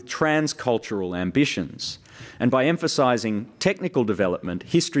art with transcultural ambitions. And by emphasising technical development,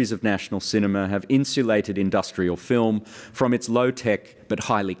 histories of national cinema have insulated industrial film from its low-tech but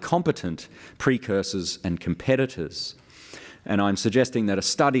highly competent precursors and competitors. And I'm suggesting that a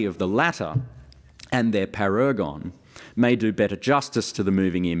study of the latter and their parergon may do better justice to the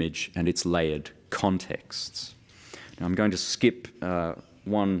moving image and its layered contexts. Now, I'm going to skip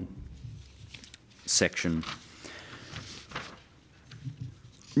one section.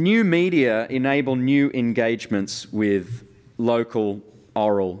 New media enable new engagements with local,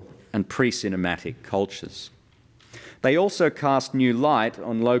 oral, and pre-cinematic cultures. They also cast new light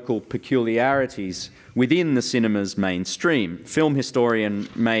on local peculiarities within the cinema's mainstream. Film historian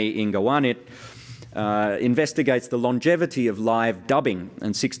May Ingawanit investigates the longevity of live dubbing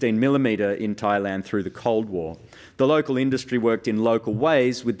and 16mm in Thailand through the Cold War. The local industry worked in local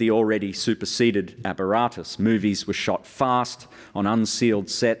ways with the already superseded apparatus. Movies were shot fast, on unsealed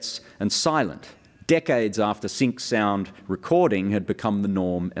sets, and silent, decades after sync sound recording had become the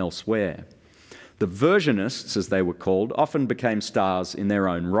norm elsewhere. The versionists, as they were called, often became stars in their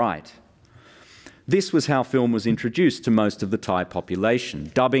own right. This was how film was introduced to most of the Thai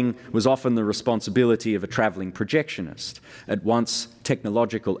population. Dubbing was often the responsibility of a travelling projectionist, at once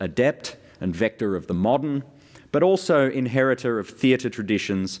technological adept and vector of the modern, but also inheritor of theatre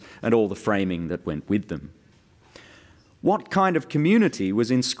traditions and all the framing that went with them. What kind of community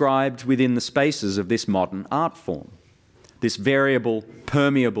was inscribed within the spaces of this modern art form? This variable,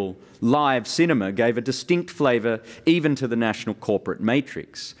 permeable, live cinema gave a distinct flavour even to the national corporate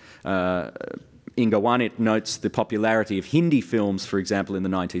matrix. Ingawanit notes the popularity of Hindi films, for example, in the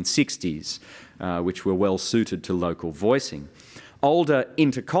 1960s, which were well suited to local voicing. Older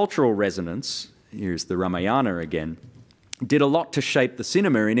intercultural resonance, here's the Ramayana again, did a lot to shape the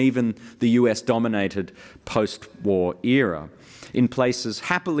cinema in even the US-dominated post-war era, in places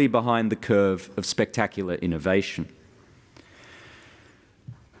happily behind the curve of spectacular innovation.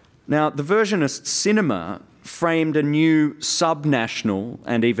 Now, the versionist cinema framed a new subnational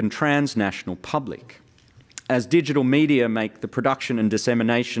and even transnational public. As digital media make the production and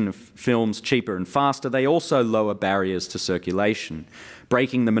dissemination of films cheaper and faster, they also lower barriers to circulation,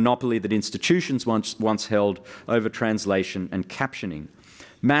 breaking the monopoly that institutions once held over translation and captioning.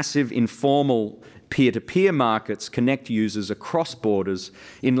 Massive informal peer-to-peer markets connect users across borders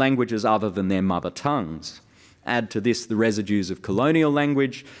in languages other than their mother tongues. Add to this the residues of colonial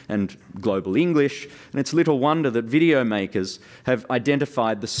language and global English, and it's little wonder that video makers have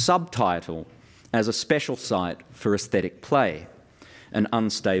identified the subtitle as a special site for aesthetic play, an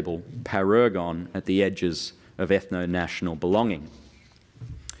unstable parergon at the edges of ethno-national belonging.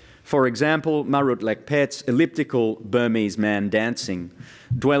 For example, Marut Lekpet's elliptical Burmese man dancing,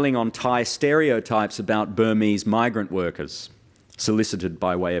 dwelling on Thai stereotypes about Burmese migrant workers, solicited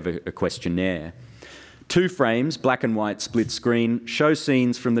by way of a questionnaire. 2 frames, black and white split screen, show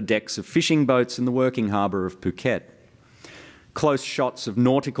scenes from the decks of fishing boats in the working harbour of Phuket. Close shots of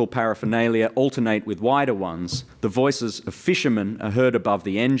nautical paraphernalia alternate with wider ones. The voices of fishermen are heard above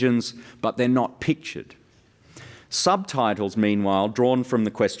the engines, but they're not pictured. Subtitles, meanwhile, drawn from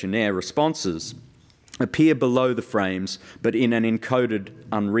the questionnaire responses, appear below the frames, but in an encoded,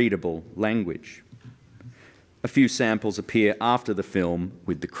 unreadable language. A few samples appear after the film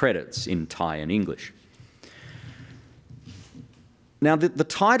with the credits in Thai and English. Now, the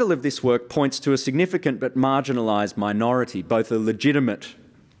title of this work points to a significant but marginalised minority, both a legitimate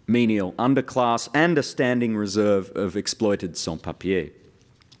menial underclass and a standing reserve of exploited sans-papiers.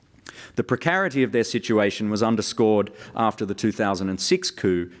 The precarity of their situation was underscored after the 2006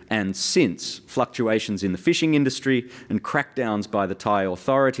 coup and since. Fluctuations in the fishing industry and crackdowns by the Thai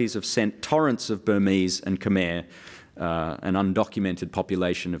authorities have sent torrents of Burmese and Khmer, an undocumented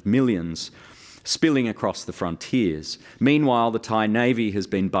population of millions, spilling across the frontiers. Meanwhile, the Thai Navy has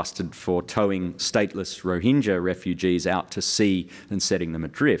been busted for towing stateless Rohingya refugees out to sea and setting them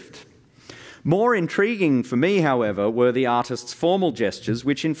adrift. More intriguing for me, however, were the artist's formal gestures,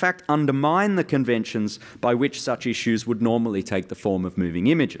 which in fact undermine the conventions by which such issues would normally take the form of moving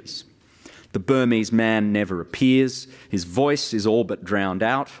images. The Burmese man never appears, his voice is all but drowned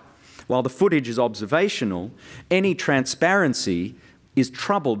out. While the footage is observational, any transparency is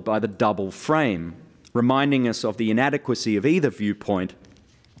troubled by the double frame, reminding us of the inadequacy of either viewpoint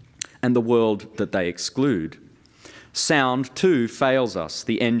and the world that they exclude. Sound, too, fails us.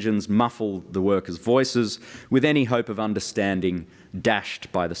 The engines muffle the workers' voices, with any hope of understanding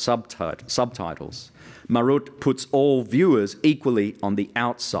dashed by the subtitles. Marut puts all viewers equally on the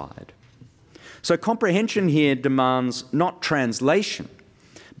outside. So comprehension here demands not translation,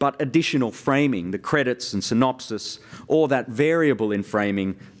 but additional framing, the credits and synopsis, or that variable in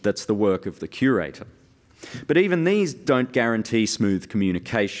framing that's the work of the curator. But even these don't guarantee smooth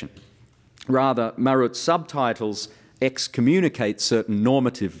communication. Rather, Marut's subtitles excommunicate certain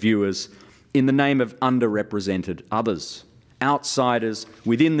normative viewers in the name of underrepresented others, outsiders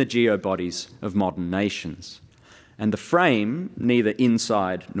within the geobodies of modern nations. And the frame, neither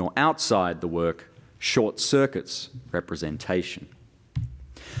inside nor outside the work, short-circuits representation.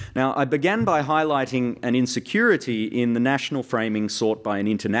 Now, I began by highlighting an insecurity in the national framing sought by an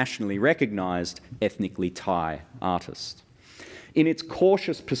internationally recognised ethnically Thai artist. In its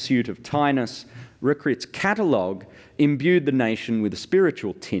cautious pursuit of Thainess, Rukrit's catalogue imbued the nation with a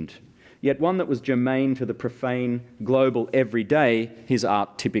spiritual tint, yet one that was germane to the profane, global everyday his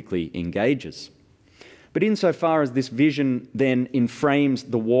art typically engages. But insofar as this vision then inframes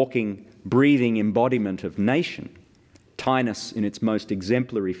the walking, breathing embodiment of nation, Thainess in its most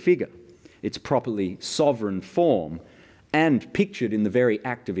exemplary figure, its properly sovereign form, and pictured in the very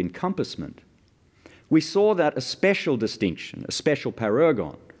act of encompassment, we saw that a special distinction, a special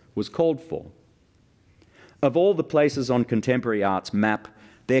paragon, was called for. Of all the places on contemporary art's map,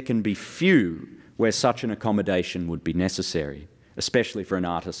 there can be few where such an accommodation would be necessary, especially for an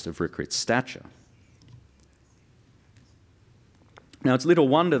artist of Rukrit's stature. Now, it's little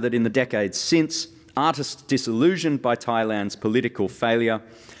wonder that in the decades since, artists disillusioned by Thailand's political failure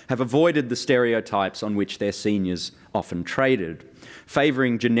have avoided the stereotypes on which their seniors often traded,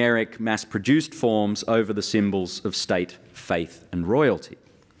 favouring generic, mass-produced forms over the symbols of state, faith and royalty.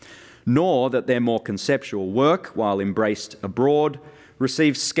 Nor that their more conceptual work, while embraced abroad,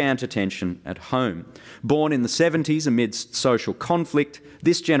 receives scant attention at home. Born in the 70s amidst social conflict,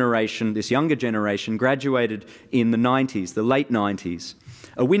 this generation, this younger generation, graduated in the 90s, the late 90s,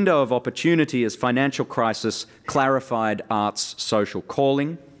 a window of opportunity as financial crisis clarified art's social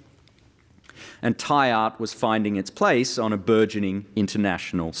calling, and Thai art was finding its place on a burgeoning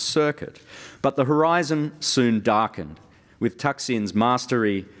international circuit. But the horizon soon darkened, with Thaksin's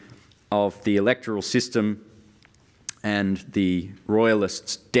mastery of the electoral system and the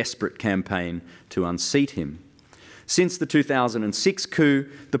royalists' desperate campaign to unseat him. Since the 2006 coup,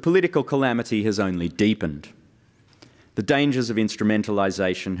 the political calamity has only deepened. The dangers of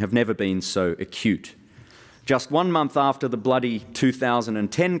instrumentalisation have never been so acute. Just 1 month after the bloody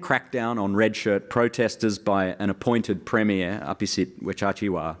 2010 crackdown on red shirt protesters by an appointed premier, Apisit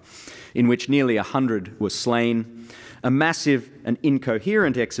Wechachiwa, in which nearly 100 were slain, a massive and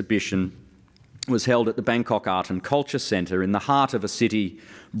incoherent exhibition was held at the Bangkok Art and Culture Centre in the heart of a city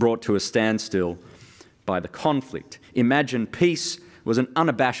brought to a standstill by the conflict. Imagine Peace was an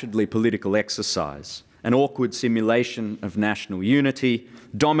unabashedly political exercise, an awkward simulation of national unity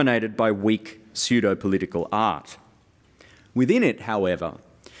dominated by weak pseudo-political art. Within it, however,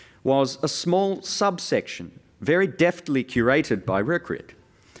 was a small subsection, very deftly curated by Rukrit,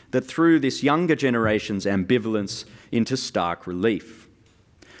 that threw this younger generation's ambivalence into stark relief.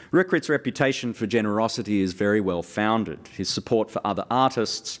 Rukrit's reputation for generosity is very well founded. His support for other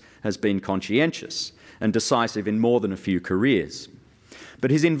artists has been conscientious and decisive in more than a few careers.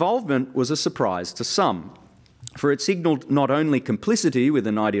 But his involvement was a surprise to some, for it signalled not only complicity with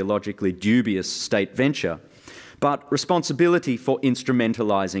an ideologically dubious state venture, but responsibility for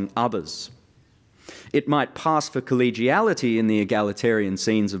instrumentalising others. It might pass for collegiality in the egalitarian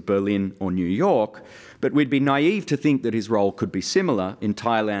scenes of Berlin or New York, but we'd be naive to think that his role could be similar in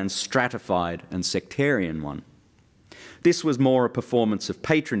Thailand's stratified and sectarian one. This was more a performance of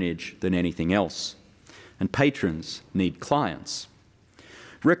patronage than anything else, and patrons need clients.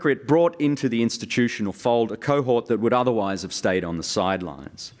 Rekrit brought into the institutional fold a cohort that would otherwise have stayed on the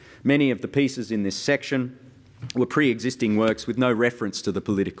sidelines. Many of the pieces in this section were pre-existing works with no reference to the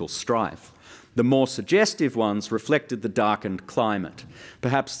political strife. The more suggestive ones reflected the darkened climate.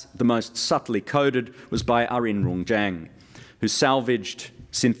 Perhaps the most subtly coded was by Arin Rungjang, who salvaged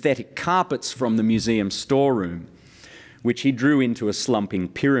synthetic carpets from the museum storeroom, which he drew into a slumping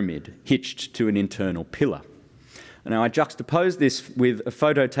pyramid hitched to an internal pillar. Now, I juxtapose this with a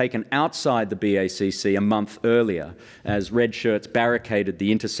photo taken outside the BACC a month earlier as red shirts barricaded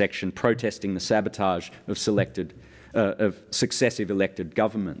the intersection protesting the sabotage of successive elected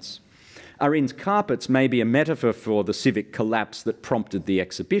governments. Arin's carpets may be a metaphor for the civic collapse that prompted the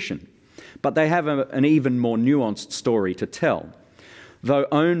exhibition, but they have an even more nuanced story to tell. Though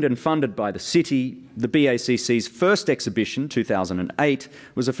owned and funded by the city, the BACC's first exhibition, 2008,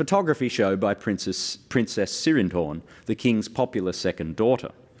 was a photography show by Princess Sirindhorn, the king's popular second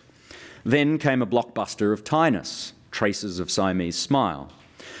daughter. Then came a blockbuster of Tynus, Traces of Siamese Smile.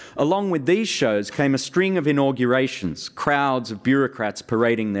 Along with these shows came a string of inaugurations, crowds of bureaucrats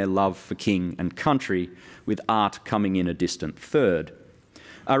parading their love for king and country, with art coming in a distant third.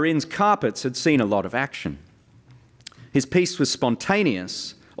 Arin's carpets had seen a lot of action. His piece was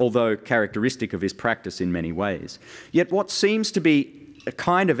spontaneous, although characteristic of his practice in many ways. Yet what seems to be a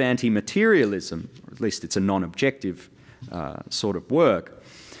kind of anti-materialism, or at least it's a non-objective sort of work,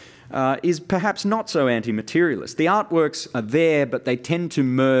 is perhaps not so anti-materialist. The artworks are there, but they tend to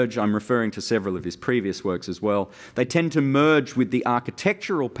merge, I'm referring to several of his previous works as well, they tend to merge with the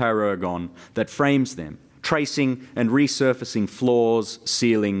architectural paragon that frames them, tracing and resurfacing floors,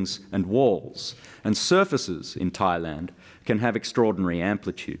 ceilings, and walls. And surfaces in Thailand can have extraordinary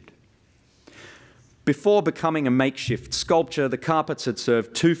amplitude. Before becoming a makeshift sculpture, the carpets had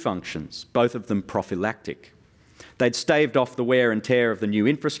served two functions, both of them prophylactic. They'd staved off the wear and tear of the new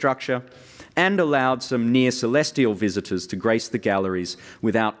infrastructure and allowed some near-celestial visitors to grace the galleries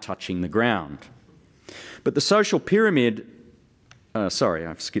without touching the ground. But the social pyramid, sorry,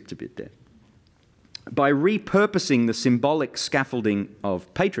 I've skipped a bit there. By repurposing the symbolic scaffolding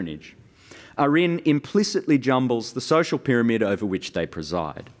of patronage, Arin implicitly jumbles the social pyramid over which they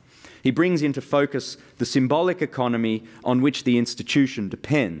preside. He brings into focus the symbolic economy on which the institution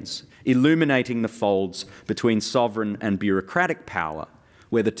depends, illuminating the folds between sovereign and bureaucratic power,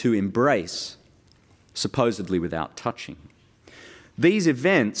 where the two embrace, supposedly without touching. These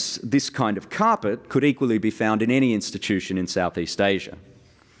events, this kind of carpet, could equally be found in any institution in Southeast Asia.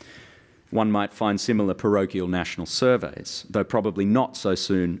 One might find similar parochial national surveys, though probably not so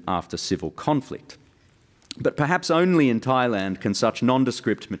soon after civil conflict. But perhaps only in Thailand can such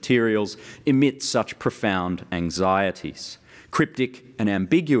nondescript materials emit such profound anxieties. Cryptic and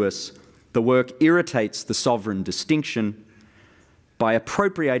ambiguous, the work irritates the sovereign distinction by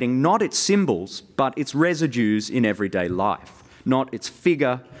appropriating not its symbols, but its residues in everyday life, not its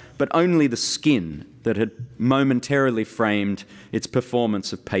figure, but only the skin that had momentarily framed its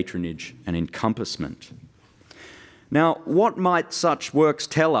performance of patronage and encompassment. Now, what might such works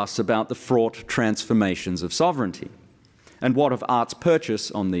tell us about the fraught transformations of sovereignty? And what of art's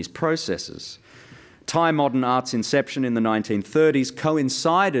purchase on these processes? Thai modern art's inception in the 1930s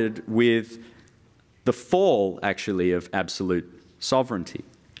coincided with the fall, actually, of absolute sovereignty.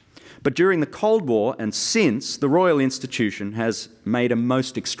 But during the Cold War and since, the Royal Institution has made a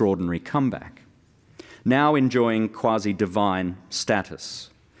most extraordinary comeback, now enjoying quasi-divine status.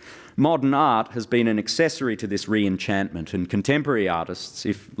 Modern art has been an accessory to this re-enchantment, and contemporary artists,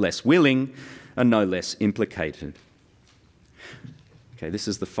 if less willing, are no less implicated. Okay, this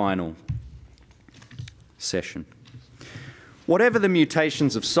is the final session. Whatever the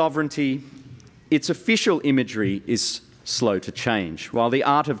mutations of sovereignty, its official imagery is slow to change. While the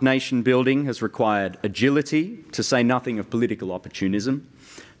art of nation building has required agility, to say nothing of political opportunism,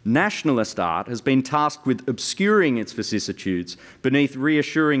 nationalist art has been tasked with obscuring its vicissitudes beneath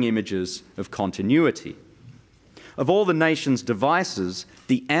reassuring images of continuity. Of all the nation's devices,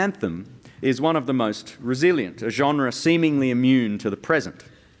 the anthem is one of the most resilient, a genre seemingly immune to the present.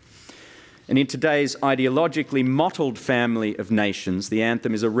 And in today's ideologically mottled family of nations, the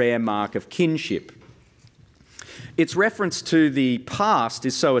anthem is a rare mark of kinship. Its reference to the past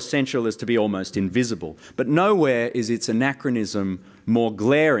is so essential as to be almost invisible, but nowhere is its anachronism more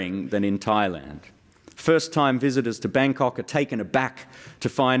glaring than in Thailand. First-time visitors to Bangkok are taken aback to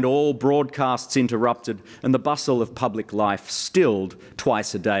find all broadcasts interrupted and the bustle of public life stilled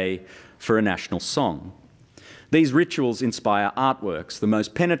twice a day for a national song. These rituals inspire artworks, the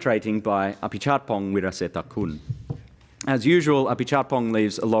most penetrating by Apichatpong Wirasetakul. As usual, Apichatpong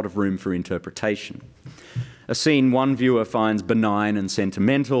leaves a lot of room for interpretation. A scene one viewer finds benign and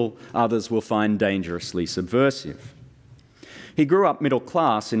sentimental, others will find dangerously subversive. He grew up middle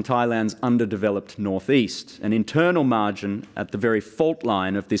class in Thailand's underdeveloped northeast, an internal margin at the very fault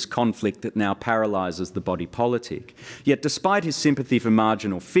line of this conflict that now paralyses the body politic. Yet despite his sympathy for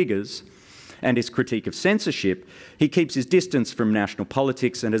marginal figures and his critique of censorship, he keeps his distance from national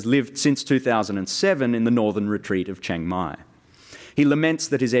politics and has lived since 2007 in the northern retreat of Chiang Mai. He laments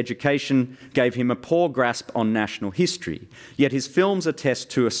that his education gave him a poor grasp on national history, yet his films attest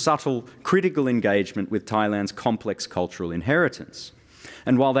to a subtle, critical engagement with Thailand's complex cultural inheritance.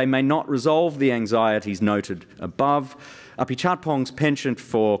 And while they may not resolve the anxieties noted above, Apichatpong's penchant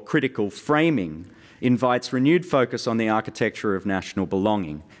for critical framing invites renewed focus on the architecture of national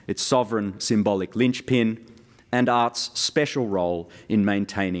belonging, its sovereign symbolic linchpin, and art's special role in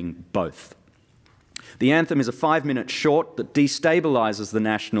maintaining both. The anthem is a 5-minute short that destabilises the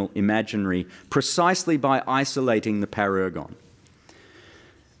national imaginary precisely by isolating the parergon.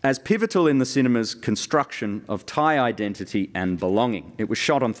 As pivotal in the cinema's construction of Thai identity and belonging, it was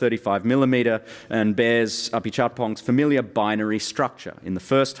shot on 35mm and bears Apichatpong's familiar binary structure. In the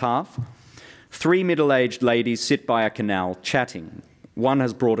first half, 3 middle-aged ladies sit by a canal chatting. One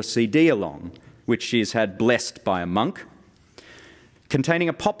has brought a CD along, which she has had blessed by a monk. Containing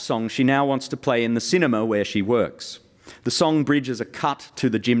a pop song she now wants to play in the cinema where she works. The song bridges a cut to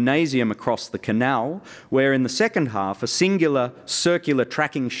the gymnasium across the canal, where in the second half a singular circular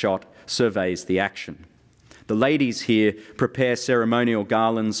tracking shot surveys the action. The ladies here prepare ceremonial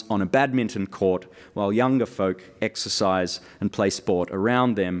garlands on a badminton court, while younger folk exercise and play sport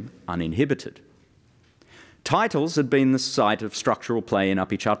around them uninhibited. Titles had been the site of structural play in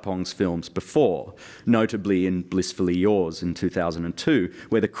Apichatpong's films before, notably in Blissfully Yours in 2002,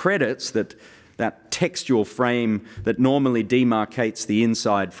 where the credits, that textual frame that normally demarcates the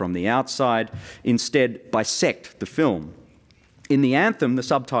inside from the outside, instead bisect the film. In the anthem, the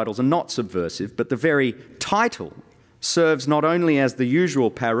subtitles are not subversive, but the very title serves not only as the usual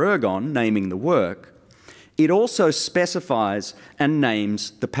parergon, naming the work, it also specifies and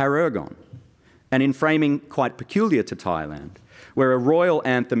names the parergon. And in framing quite peculiar to Thailand, where a royal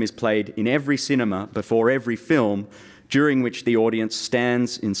anthem is played in every cinema before every film, during which the audience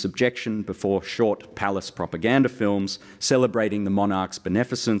stands in subjection before short palace propaganda films celebrating the monarch's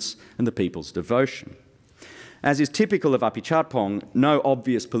beneficence and the people's devotion. As is typical of Apichatpong, no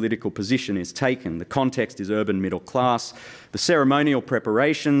obvious political position is taken. The context is urban middle class. The ceremonial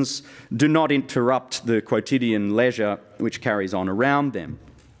preparations do not interrupt the quotidian leisure which carries on around them.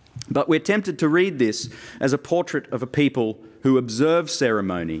 But we're tempted to read this as a portrait of a people who observe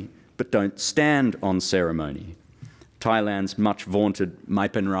ceremony but don't stand on ceremony. Thailand's much vaunted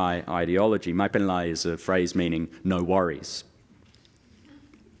Maipenrai ideology. Maipenrai is a phrase meaning no worries.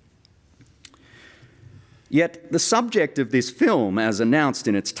 Yet the subject of this film, as announced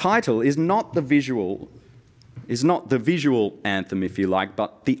in its title, is not the visual anthem, if you like,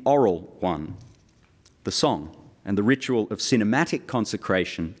 but the oral one, the song, and the ritual of cinematic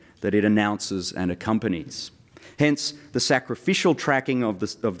consecration that it announces and accompanies. Hence, the sacrificial tracking of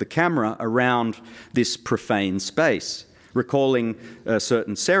the camera around this profane space, recalling a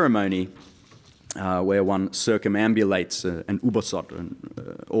certain ceremony where one circumambulates an ubosot, an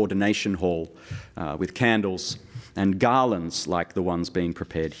ordination hall, with candles and garlands like the ones being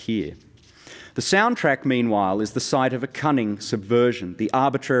prepared here. The soundtrack, meanwhile, is the site of a cunning subversion, the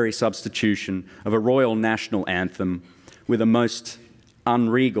arbitrary substitution of a royal national anthem with a most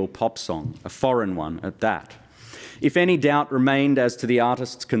unregal pop song, a foreign one at that. If any doubt remained as to the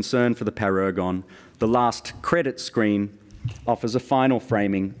artist's concern for the parergon, the last credit screen offers a final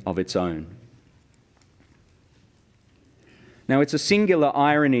framing of its own. Now, it's a singular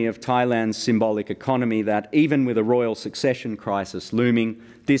irony of Thailand's symbolic economy that, even with a royal succession crisis looming,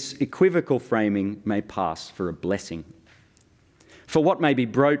 this equivocal framing may pass for a blessing. For what may be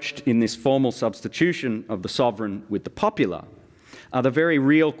broached in this formal substitution of the sovereign with the popular are the very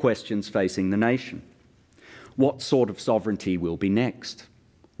real questions facing the nation. What sort of sovereignty will be next?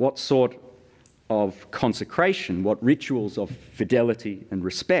 What sort of consecration, what rituals of fidelity and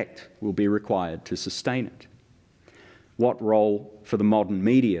respect will be required to sustain it? What role for the modern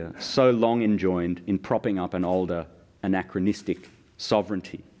media, so long enjoined in propping up an older, anachronistic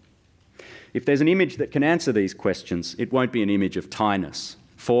sovereignty? If there's an image that can answer these questions, it won't be an image of Thainess.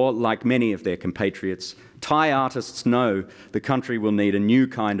 For, like many of their compatriots, Thai artists know the country will need a new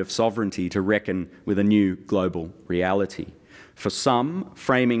kind of sovereignty to reckon with a new global reality. For some,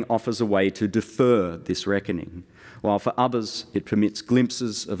 framing offers a way to defer this reckoning, while for others it permits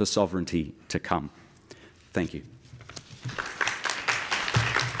glimpses of a sovereignty to come. Thank you.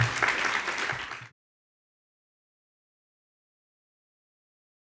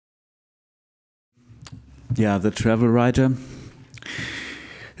 Yeah, the travel writer.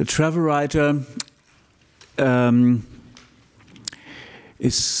 The travel writer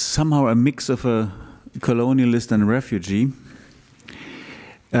is somehow a mix of a colonialist and a refugee.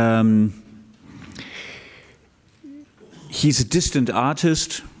 He's a distant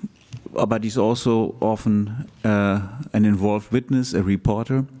artist, but he's also often an involved witness, a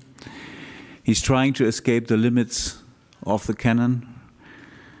reporter. He's trying to escape the limits of the canon,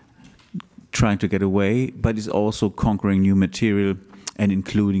 trying to get away, but he's also conquering new material and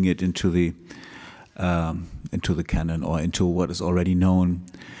including it into the canon or into what is already known.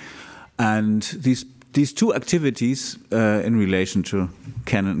 And these two activities in relation to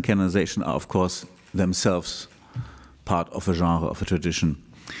canonization are, of course, themselves part of a genre, of a tradition,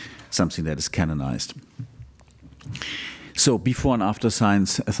 something that is canonized. So, before and after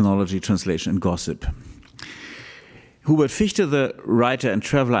science, ethnology, translation, and gossip. Hubert Fichte, the writer and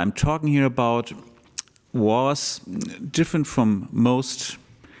traveler I'm talking here about, was different from most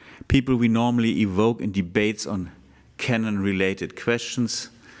people we normally evoke in debates on canon-related questions,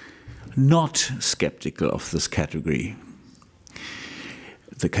 not skeptical of this category,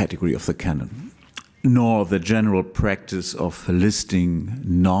 the category of the canon, nor the general practice of listing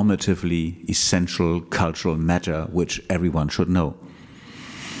normatively essential cultural matter which everyone should know.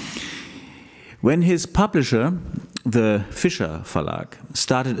 When his publisher, the Fischer Verlag,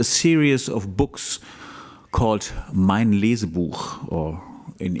 started a series of books called Mein Lesebuch, or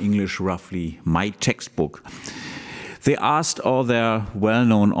in English roughly, My Textbook, they asked all their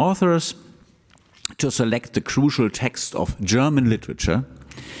well-known authors to select the crucial text of German literature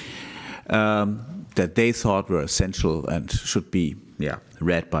that they thought were essential and should be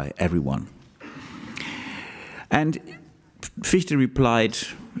read by everyone. And Fichte replied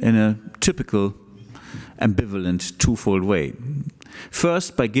in a typical ambivalent twofold way.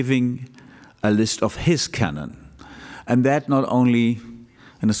 First, by giving a list of his canon, and that not only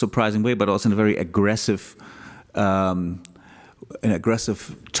in a surprising way, but also in a very aggressive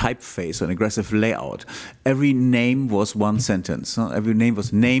typeface, an aggressive layout. Every name was one sentence. Every name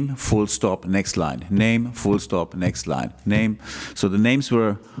was name, full stop, next line. Name, full stop, next line. Name. So the names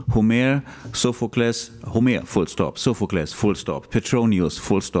were Homer, Sophocles, Homer, full stop, Sophocles, full stop, Petronius,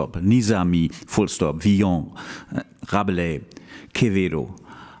 full stop, Nizami, full stop, Villon, Rabelais, Quevedo,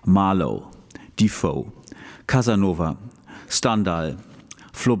 Marlowe, Defoe, Casanova, Stendhal,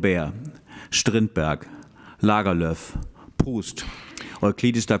 Flaubert, Strindberg, Lagerlöf, Proust,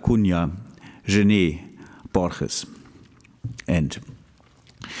 Euclides da Cunha, Genet, Borges. End.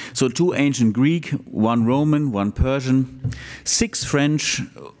 So 2 ancient Greek, 1 Roman, 1 Persian, 6 French,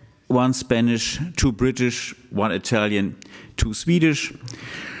 1 Spanish, 2 British, 1 Italian, 2 Swedish,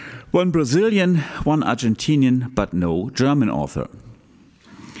 1 Brazilian, 1 Argentinian, but no German author.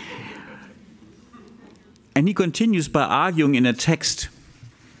 And he continues by arguing in a text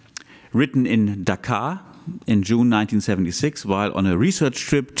written in Dakar in June 1976 while on a research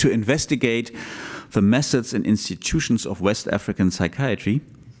trip to investigate the methods and institutions of West African psychiatry,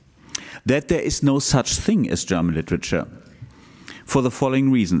 that there is no such thing as German literature for the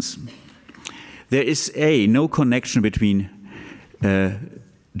following reasons. There is no connection between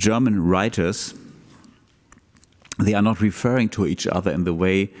German writers. They are not referring to each other in the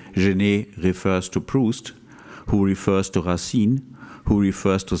way Genet refers to Proust, who refers to Racine, who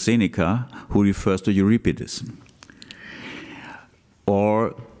refers to Seneca, who refers to Euripides.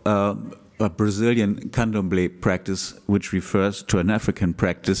 Or a Brazilian candomblé practice which refers to an African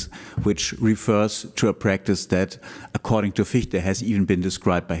practice which refers to a practice that, according to Fichte, has even been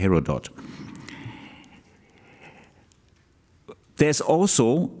described by Herodot. There's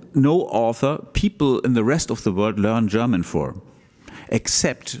also no author people in the rest of the world learn German for,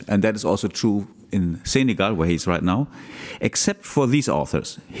 except, and that is also true in Senegal, where he's right now, except for these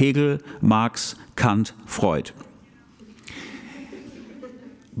authors, Hegel, Marx, Kant, Freud.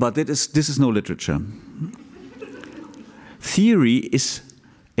 But this is no literature. Theory is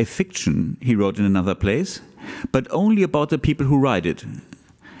a fiction, he wrote in another place, but only about the people who write it.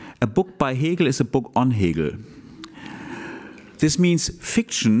 A book by Hegel is a book on Hegel. This means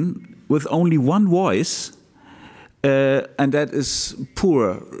fiction with only one voice, and that is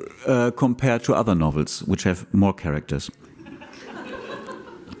poor compared to other novels, which have more characters.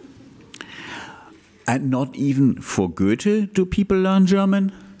 And not even for Goethe do people learn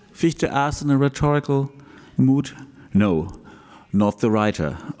German? Fichte asked in a rhetorical mood. No, not the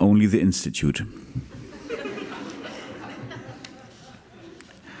writer, only the institute.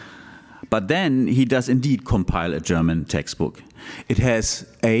 But then he does indeed compile a German textbook. It has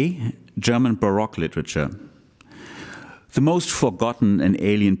A, German Baroque literature, the most forgotten and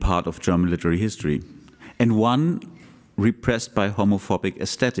alien part of German literary history, and one repressed by homophobic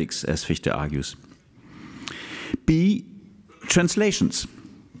aesthetics, as Fichte argues. B, translations.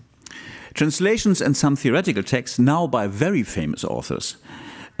 Translations and some theoretical texts now by very famous authors,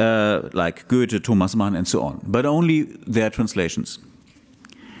 like Goethe, Thomas Mann, and so on, but only their translations.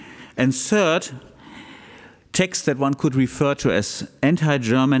 And third, texts that one could refer to as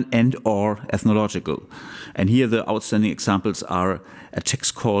anti-German and/or ethnological. And here the outstanding examples are a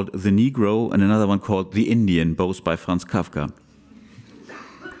text called The Negro and another one called The Indian, both by Franz Kafka.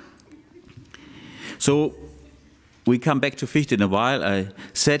 So we come back to Fichte in a while. I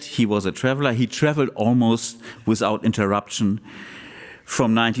said he was a traveler. He traveled almost without interruption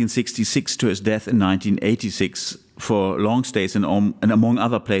from 1966 to his death in 1986 for long stays in, and among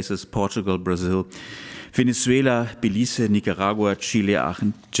other places, Portugal, Brazil, Venezuela, Belize, Nicaragua, Chile,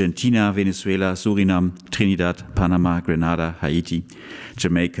 Argentina, Venezuela, Suriname, Trinidad, Panama, Grenada, Haiti,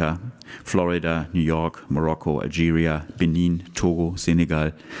 Jamaica, Florida, New York, Morocco, Algeria, Benin, Togo,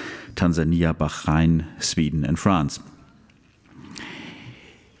 Senegal, Tanzania, Bahrain, Sweden, and France.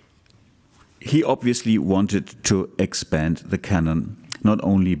 He obviously wanted to expand the canon, not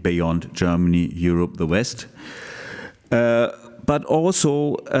only beyond Germany, Europe, the West, but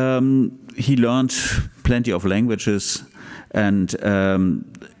also he learned plenty of languages, and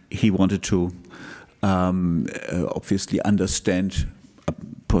he wanted to obviously understand,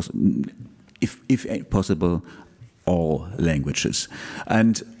 if possible, all languages.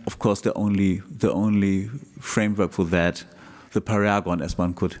 And of course, the only framework for that, the paragon, as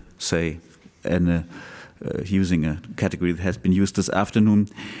one could say, and using a category that has been used this afternoon,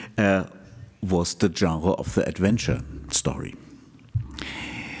 was the genre of the adventure story.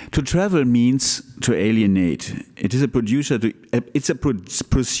 To travel means to alienate. It is it's a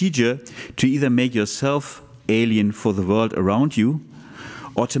procedure to either make yourself alien for the world around you,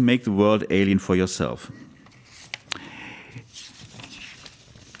 or to make the world alien for yourself.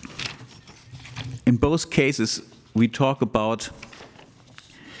 In both cases, we talk about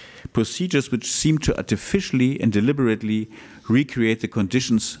procedures which seem to artificially and deliberately recreate the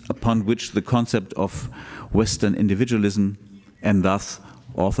conditions upon which the concept of Western individualism and thus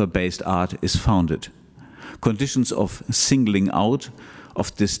author-based art is founded. Conditions of singling out,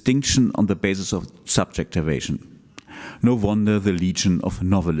 of distinction on the basis of subjectivation. No wonder the legion of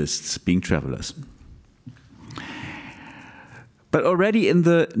novelists being travelers. But already in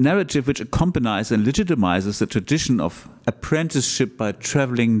the narrative which accompanies and legitimizes the tradition of apprenticeship by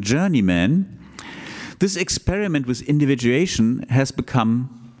traveling journeymen, this experiment with individuation has become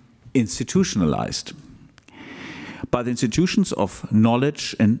institutionalized by the institutions of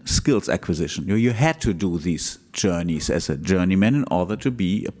knowledge and skills acquisition. You had to do these journeys as a journeyman in order to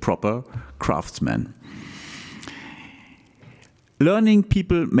be a proper craftsman. Learning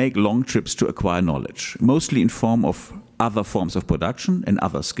people make long trips to acquire knowledge, mostly in form of other forms of production and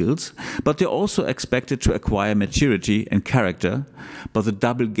other skills, but they're also expected to acquire maturity and character by the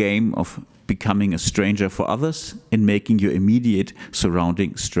double game of becoming a stranger for others and making your immediate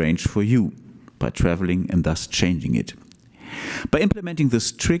surrounding strange for you by traveling and thus changing it. By implementing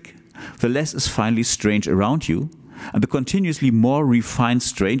this trick, the less is finally strange around you, and the continuously more refined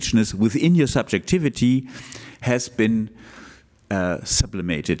strangeness within your subjectivity has been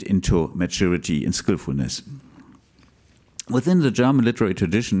sublimated into maturity and skillfulness. Within the German literary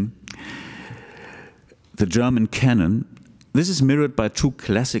tradition, the German canon, this is mirrored by two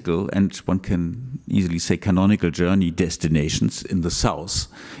classical and one can easily say canonical journey destinations in the south,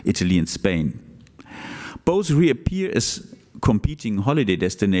 Italy and Spain. Both reappear as competing holiday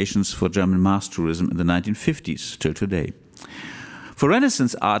destinations for German mass tourism in the 1950s till today. For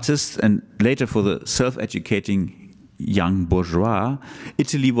Renaissance artists and later for the self-educating young bourgeois,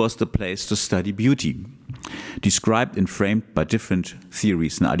 Italy was the place to study beauty, described and framed by different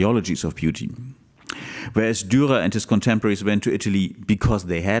theories and ideologies of beauty. Whereas Dürer and his contemporaries went to Italy because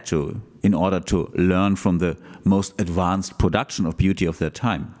they had to, in order to learn from the most advanced production of beauty of their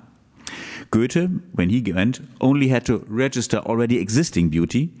time. Goethe, when he went, only had to register already existing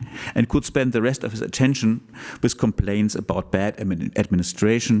beauty and could spend the rest of his attention with complaints about bad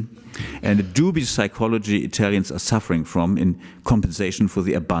administration and the dubious psychology Italians are suffering from in compensation for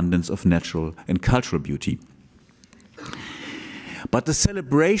the abundance of natural and cultural beauty. But the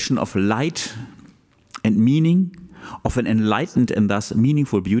celebration of light and meaning, of an enlightened and thus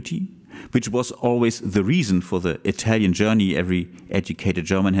meaningful beauty, which was always the reason for the Italian journey every educated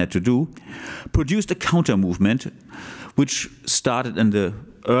German had to do, produced a counter-movement which started in the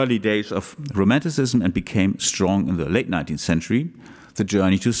early days of Romanticism and became strong in the late 19th century, the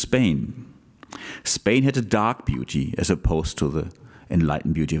journey to Spain. Spain had a dark beauty as opposed to the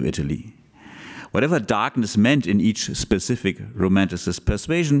enlightened beauty of Italy. Whatever darkness meant in each specific Romanticist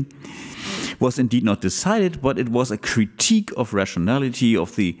persuasion was indeed not decided, but it was a critique of rationality,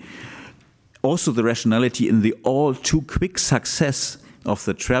 also the rationality in the all too quick success of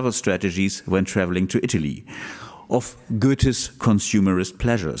the travel strategies when traveling to Italy, of Goethe's consumerist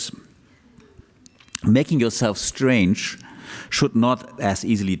pleasures. Making yourself strange should not as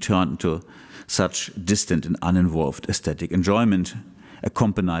easily turn into such distant and uninvolved aesthetic enjoyment,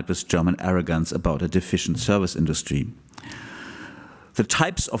 accompanied with German arrogance about a deficient service industry. The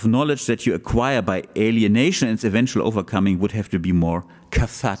types of knowledge that you acquire by alienation and its eventual overcoming would have to be more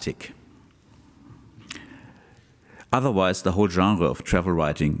cathartic. Otherwise, the whole genre of travel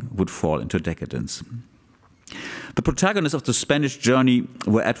writing would fall into decadence. The protagonists of the Spanish journey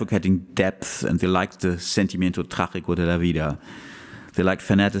were advocating depth, and they liked the sentimiento trágico de la vida. They liked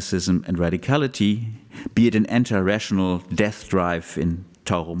fanaticism and radicality, be it an anti-rational death drive in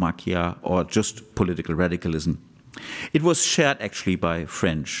tauromaquia or just political radicalism. It was shared actually by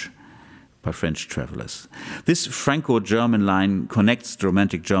French travelers. This Franco-German line connects the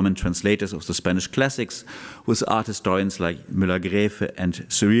romantic German translators of the Spanish classics with art historians like Müller-Gräfe and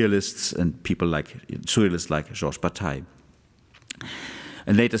surrealists like Georges Bataille.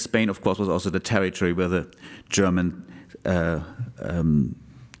 And later Spain, of course, was also the territory where the German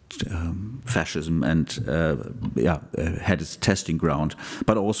fascism and had its testing ground,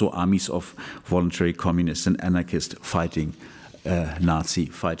 but also armies of voluntary communists and anarchists fighting Nazi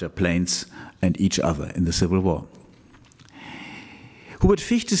fighter planes and each other in the Civil War. Hubert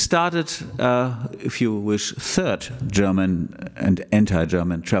Fichte started, if you wish, third German and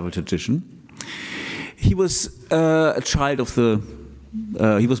anti-German travel tradition. He was a child of the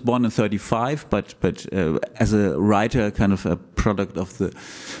he was born in 1935, but as a writer, kind of a product of the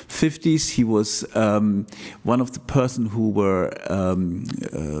 50s. He was one of the person who were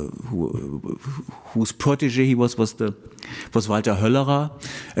whose protege he was Walter Höllerer,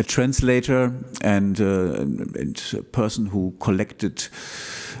 a translator and a person who collected.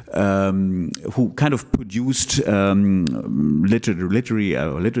 Who kind of produced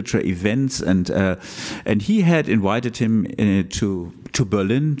literature events, and he had invited him to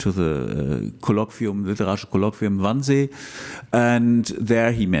Berlin to the literarische Kolloquium Wannsee, and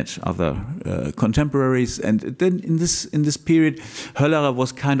there he met other contemporaries. And then in this period, Höllerer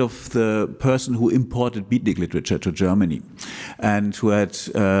was kind of the person who imported beatnik literature to Germany, and who had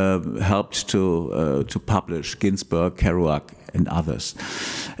helped to publish Ginsberg, Kerouac, and others.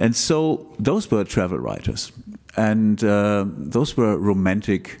 And so those were travel writers, and those were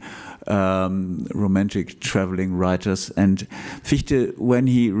romantic traveling writers. And Fichte, when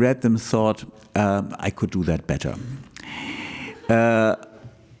he read them, thought, I could do that better.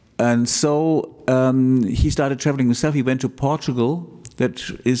 And so he started traveling himself. He went to Portugal, that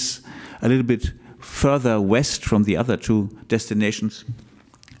is a little bit further west from the other two destinations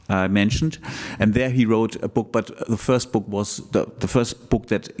I mentioned, and there he wrote a book. But the first book was the first book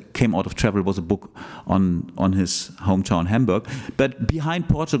that came out of travel was a book on his hometown Hamburg. But behind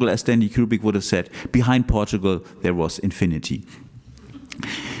Portugal, as Stanley Kubrick would have said, behind Portugal there was infinity,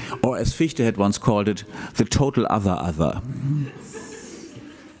 or as Fichte had once called it, the total other.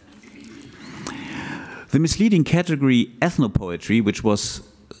 The misleading category ethnopoetry, which was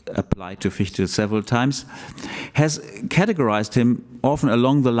applied to Fichte several times, has categorized him often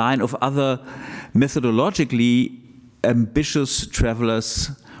along the line of other methodologically ambitious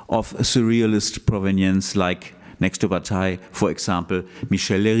travelers of surrealist provenience, like, next to Bataille, for example,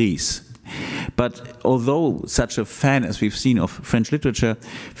 Michel Leiris. But although such a fan as we've seen of French literature,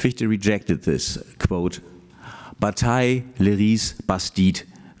 Fichte rejected this, quote, Bataille, Leiris, Bastide,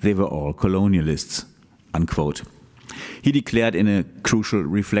 they were all colonialists, unquote. He declared in a crucial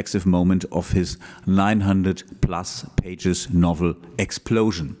reflexive moment of his 900+ pages novel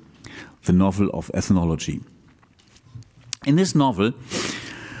Explosion, the novel of ethnology. In this novel,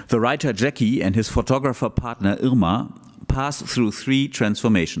 the writer Jackie and his photographer partner Irma pass through 3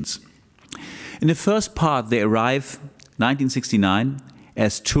 transformations. In the first part, they arrive, 1969,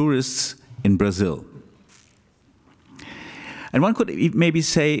 as tourists in Brazil. And one could maybe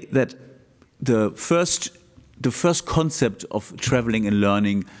say that the first concept of traveling and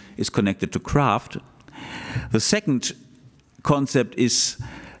learning is connected to craft. The second concept is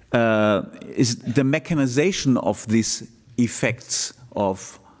is the mechanization of these effects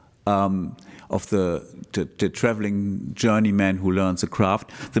of the traveling journeyman who learns a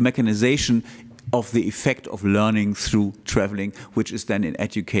craft, the mechanization of the effect of learning through traveling, which is then in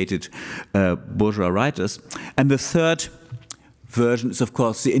educated bourgeois writers. And the third version is, of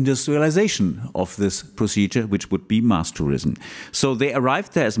course, the industrialization of this procedure, which would be mass tourism. So they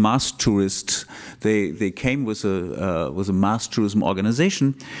arrived there as mass tourists. They came with a mass tourism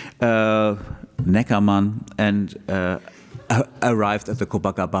organization, Neckermann, and arrived at the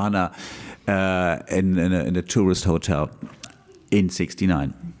Copacabana in a tourist hotel in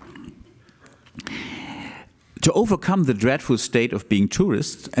 '69. To overcome the dreadful state of being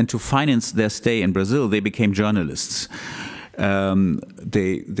tourists and to finance their stay in Brazil, they became journalists.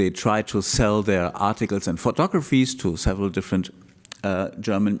 They tried to sell their articles and photographies to several different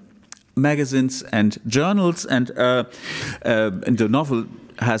German magazines and journals, and the novel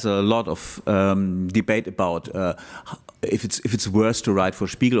has a lot of debate about if it's worse to write for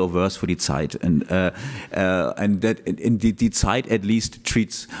Spiegel or worse for Die Zeit, and that in Die Zeit at least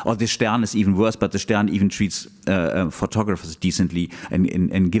treats, or the Stern is even worse, but the Stern even treats photographers decently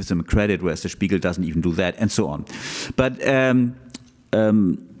and gives them credit, whereas the Spiegel doesn't even do that, and so on. But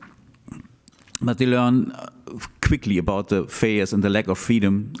they learn quickly about the failures and the lack of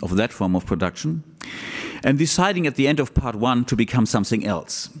freedom of that form of production, and deciding at the end of part one to become something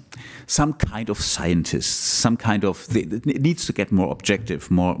else, some kind of scientists, some kind of, it needs to get more objective,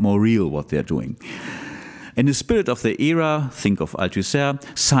 more real what they're doing. In the spirit of the era, think of Althusser,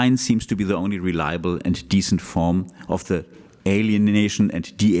 science seems to be the only reliable and decent form of the alienation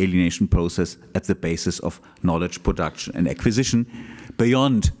and de-alienation process at the basis of knowledge production and acquisition,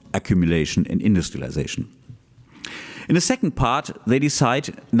 beyond accumulation and industrialization. In the second part, they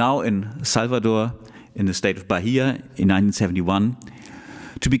decide, now in Salvador, in the state of Bahia in 1971,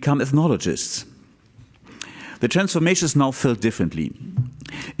 to become ethnologists. The transformation is now felt differently.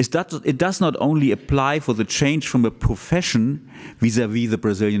 It does not only apply for the change from a profession vis-à-vis the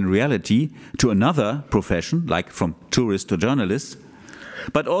Brazilian reality to another profession, like from tourist to journalist,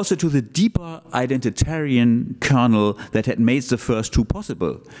 but also to the deeper identitarian kernel that had made the first two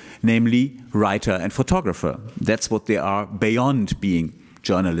possible, namely writer and photographer. That's what they are beyond being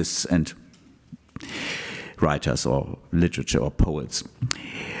journalists and writers or literature or poets.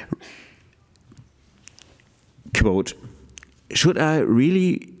 Quote, should I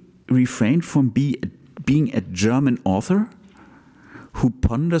really refrain from being a German author who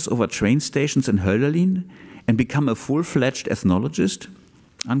ponders over train stations in Hölderlin and become a full-fledged ethnologist?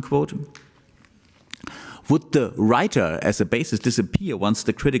 Unquote. Would the writer as a basis disappear once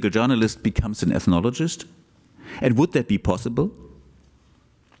the critical journalist becomes an ethnologist? And would that be possible?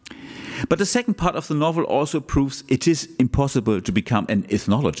 But the second part of the novel also proves it is impossible to become an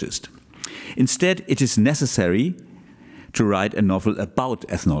ethnologist. Instead, it is necessary to write a novel about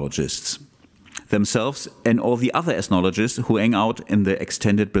ethnologists themselves and all the other ethnologists who hang out in the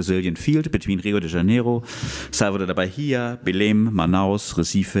extended Brazilian field between Rio de Janeiro, Salvador da Bahia, Belém, Manaus,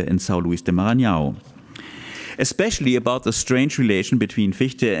 Recife, and São Luís de Maranhão. Especially about the strange relation between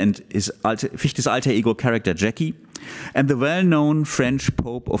Fichte and Fichte's alter ego character Jackie, and the well-known French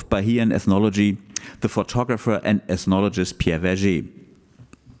pope of Bahian ethnology, the photographer and ethnologist Pierre Verger.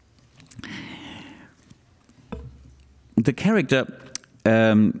 The character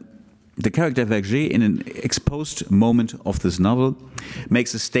Verger, in an exposed moment of this novel,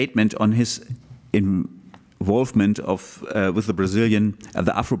 makes a statement on his involvement with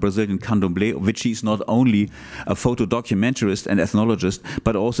the Afro-Brazilian candomblé, of which he is not only a photo documentarist and ethnologist,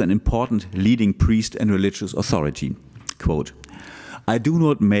 but also an important leading priest and religious authority. Quote, I do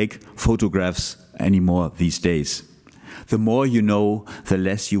not make photographs anymore these days. The more you know, the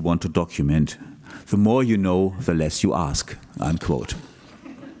less you want to document. The more you know, the less you ask. Unquote.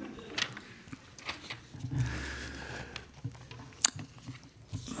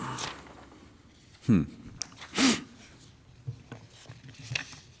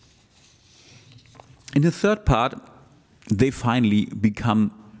 In the third part, they finally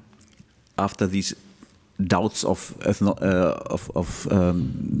become, after these doubts of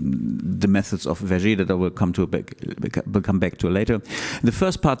the methods of Verger that I will come back to later. In the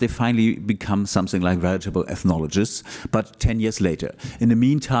first part, they finally become something like veritable ethnologists, but 10 years later. In the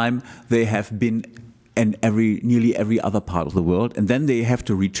meantime, they have been in nearly every other part of the world, and then they have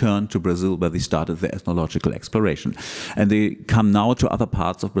to return to Brazil, where they started their ethnological exploration. And they come now to other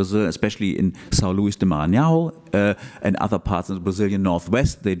parts of Brazil, especially in São Luís de Maranhão and other parts of the Brazilian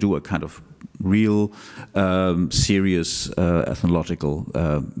Northwest. They do a kind of real, serious ethnological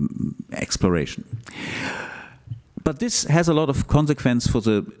exploration. But this has a lot of consequence for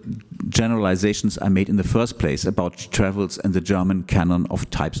the generalizations I made in the first place about travels and the German canon of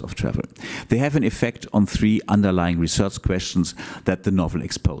types of travel. They have an effect on three underlying research questions that the novel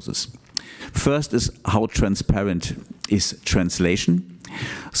exposes. First is how transparent is translation?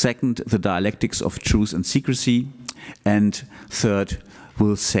 Second, the dialectics of truth and secrecy? And third,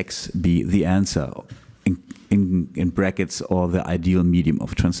 will sex be the answer, in brackets, or the ideal medium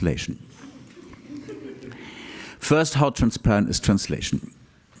of translation? First, how transparent is translation?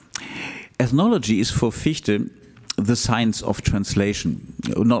 Ethnology is for Fichte the science of translation,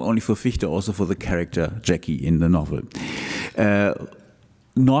 not only for Fichte, also for the character Jackie in the novel.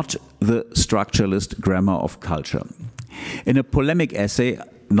 Not the structuralist grammar of culture. In a polemic essay,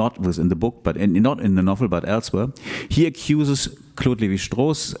 not within the book, but not in the novel, but elsewhere, he accuses Claude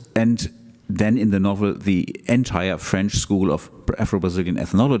Lévi-Strauss and then in the novel the entire French school of Afro-Brazilian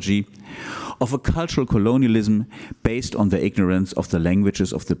ethnology of a cultural colonialism based on the ignorance of the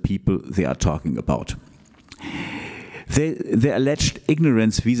languages of the people they are talking about. Their alleged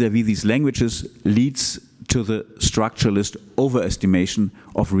ignorance vis-à-vis these languages leads to the structuralist overestimation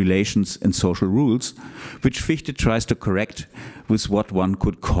of relations and social rules, which Fichte tries to correct with what one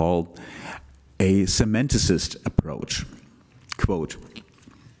could call a semanticist approach. Quote,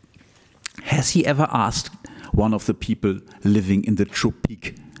 has he ever asked one of the people living in the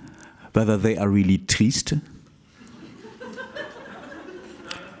tropique whether they are really triste?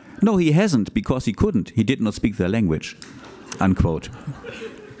 No, he hasn't, because he couldn't. He did not speak their language, unquote.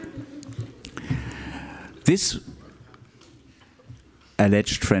 This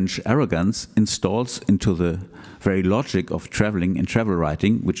alleged French arrogance installs into the very logic of traveling and travel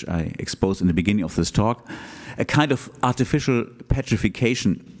writing, which I exposed in the beginning of this talk, a kind of artificial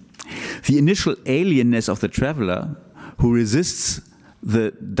petrification. The initial alienness of the traveler who resists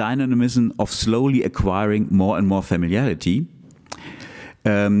the dynamism of slowly acquiring more and more familiarity.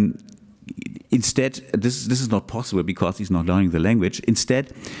 Instead, this is not possible because he's not learning the language.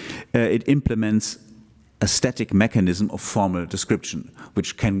 Instead, it implements a static mechanism of formal description,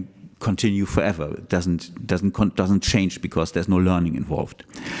 which can continue forever. It doesn't change because there's no learning involved.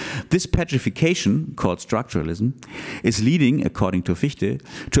 This petrification, called structuralism, is leading, according to Fichte,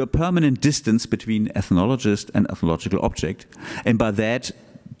 to a permanent distance between ethnologist and ethnological object, and by that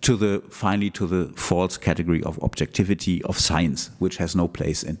finally to the false category of objectivity of science, which has no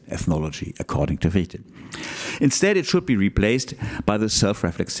place in ethnology, according to Fichte. Instead, it should be replaced by the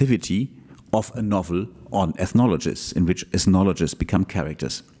self-reflexivity of a novel on ethnologists, in which ethnologists become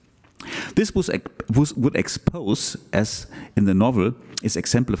characters. This would expose, as in the novel is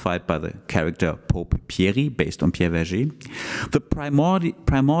exemplified by the character Pope Pieri, based on Pierre Verger, the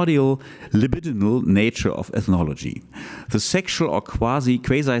primordial libidinal nature of ethnology, the sexual or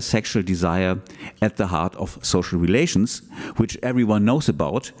quasi-sexual desire at the heart of social relations, which everyone knows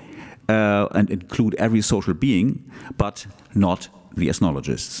about and include every social being, but not the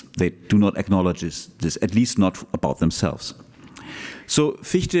ethnologists. They do not acknowledge this, at least not about themselves. So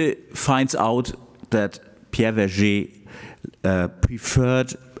Fichte finds out that Pierre Verger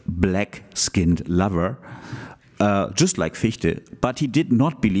preferred black-skinned lover, just like Fichte, but he did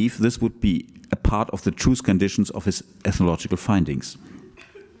not believe this would be a part of the truth conditions of his ethnological findings.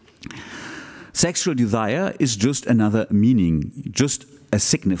 Sexual desire is just another meaning, just a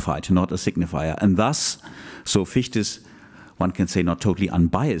signified, not a signifier, and thus, so Fichte's, one can say, not totally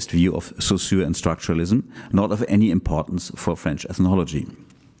unbiased view of Saussure and structuralism, not of any importance for French ethnology.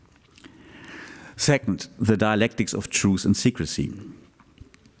 Second, the dialectics of truth and secrecy.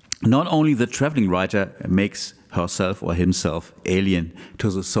 Not only the traveling writer makes herself or himself alien to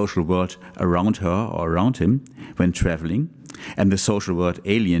the social world around her or around him when traveling, and the social world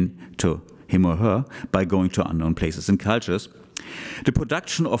alien to him or her by going to unknown places and cultures, the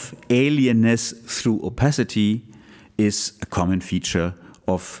production of alienness through opacity is a common feature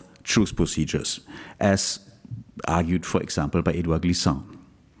of truth procedures, as argued, for example, by Edouard Glissant.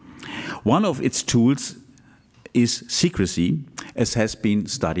 One of its tools is secrecy, as has been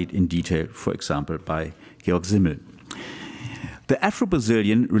studied in detail, for example, by Georg Simmel. The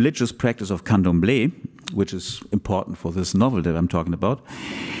Afro-Brazilian religious practice of candomblé, which is important for this novel that I'm talking about,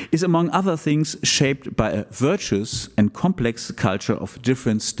 is among other things shaped by a virtuous and complex culture of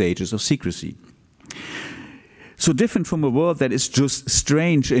different stages of secrecy. So different from a world that is just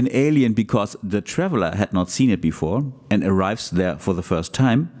strange and alien because the traveler had not seen it before and arrives there for the first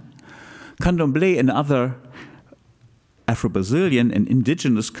time, candomblé and other Afro-Brazilian and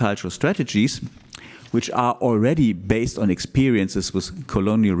indigenous cultural strategies, which are already based on experiences with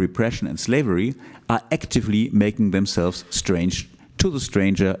colonial repression and slavery, are actively making themselves strange to the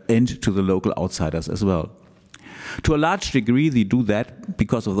stranger and to the local outsiders as well. To a large degree, they do that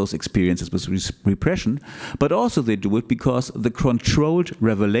because of those experiences with repression, but also they do it because the controlled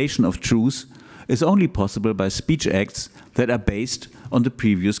revelation of truth is only possible by speech acts that are based on the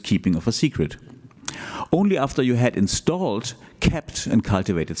previous keeping of a secret. Only after you had installed, kept and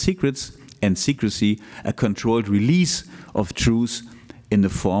cultivated secrets and secrecy, a controlled release of truth in the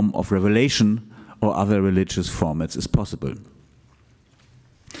form of revelation or other religious formats is possible.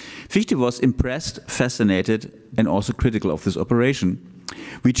 Fichte was impressed, fascinated, and also critical of this operation,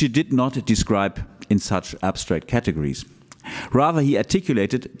 which he did not describe in such abstract categories. Rather, he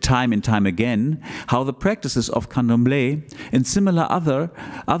articulated time and time again how the practices of candomblé and similar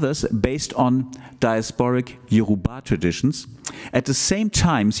others based on diasporic Yoruba traditions at the same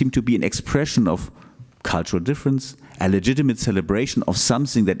time seem to be an expression of cultural difference, a legitimate celebration of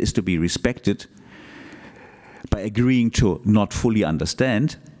something that is to be respected by agreeing to not fully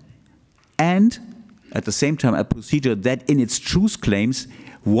understand, and at the same time a procedure that in its truth claims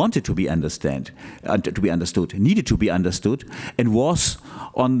wanted to be understood, needed to be understood, and was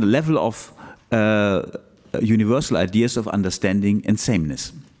on the level of universal ideas of understanding and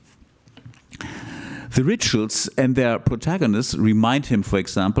sameness. The rituals and their protagonists remind him, for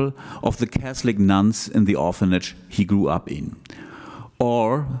example, of the Catholic nuns in the orphanage he grew up in,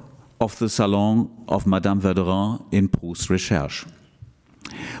 or of the Salon of Madame Verdurin in Proust's Recherche.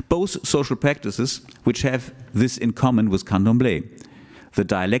 Both social practices which have this in common with candomblé, the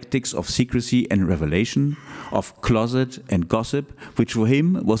dialectics of secrecy and revelation, of closet and gossip, which for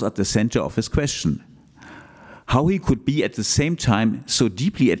him was at the center of his question. How he could be at the same time so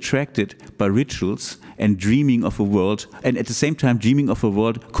deeply attracted by rituals and dreaming of a world, and at the same time dreaming of a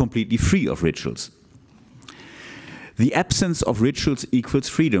world completely free of rituals. The absence of rituals equals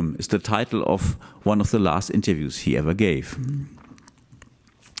freedom is the title of one of the last interviews he ever gave.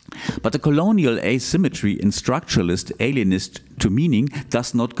 But the colonial asymmetry in structuralist alienist to meaning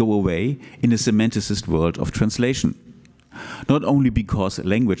does not go away in a semanticist world of translation. Not only because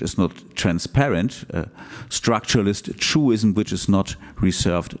language is not transparent, structuralist truism which is not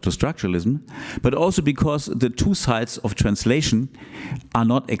reserved to structuralism, but also because the two sides of translation are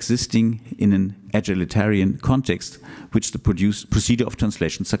not existing in an egalitarian context which the procedure of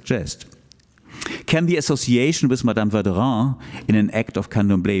translation suggests. Can the association with Madame Verdurin in an act of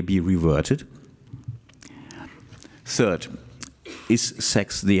candomblé be reverted? Third, is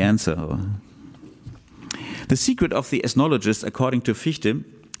sex the answer? The secret of the ethnologists, according to Fichte,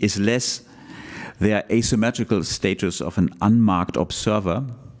 is less their asymmetrical status of an unmarked observer.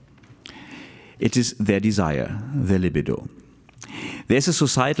 It is their desire, their libido. There's a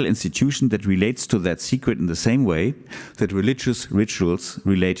societal institution that relates to that secret in the same way that religious rituals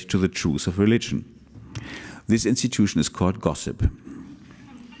relate to the truth of religion. This institution is called gossip.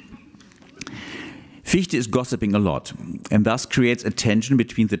 Fichte is gossiping a lot, and thus creates a tension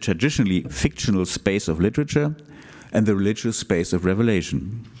between the traditionally fictional space of literature and the religious space of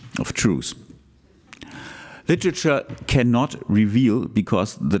revelation, of truth. Literature cannot reveal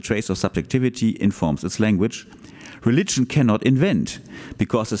because the trace of subjectivity informs its language. Religion cannot invent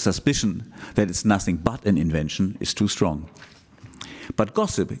because the suspicion that it's nothing but an invention is too strong. But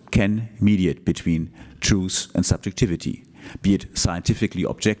gossip can mediate between truth and subjectivity, be it scientifically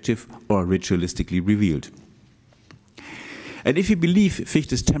objective or ritualistically revealed. And if you believe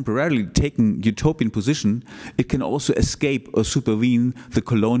Fichte is temporarily taking utopian position, it can also escape or supervene the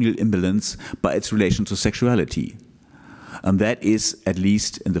colonial imbalance by its relation to sexuality. And that is, at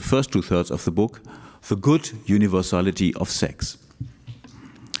least in the first two-thirds of the book, the good universality of sex.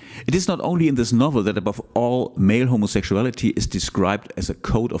 It is not only in this novel that above all male homosexuality is described as a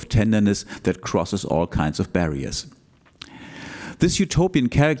code of tenderness that crosses all kinds of barriers. This utopian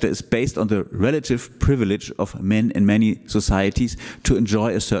character is based on the relative privilege of men in many societies to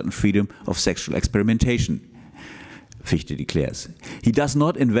enjoy a certain freedom of sexual experimentation, Fichte declares. He does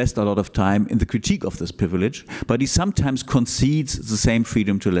not invest a lot of time in the critique of this privilege, but he sometimes concedes the same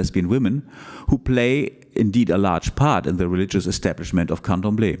freedom to lesbian women, who play indeed a large part in the religious establishment of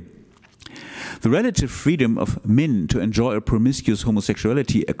candomblé. The relative freedom of men to enjoy a promiscuous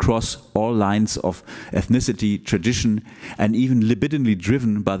homosexuality across all lines of ethnicity, tradition, and even libidinally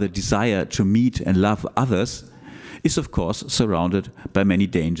driven by the desire to meet and love others, is of course surrounded by many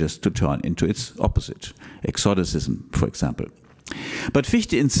dangers to turn into its opposite, exoticism, for example. But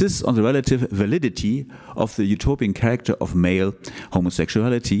Fichte insists on the relative validity of the utopian character of male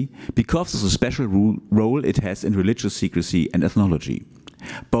homosexuality because of the special role it has in religious secrecy and ethnology,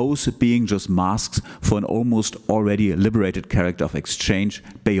 both being just masks for an almost already liberated character of exchange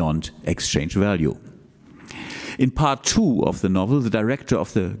beyond exchange value. In part 2 of the novel, the director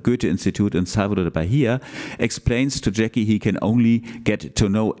of the Goethe Institute in Salvador de Bahia explains to Jackie he can only get to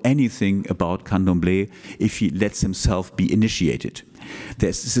know anything about candomblé if he lets himself be initiated.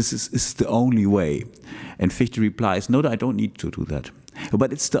 This is the only way. And Fichte replies, no, I don't need to do that.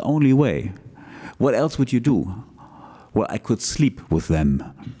 But it's the only way. What else would you do? Well, I could sleep with them.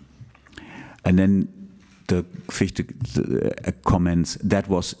 And then the Fichte comments, that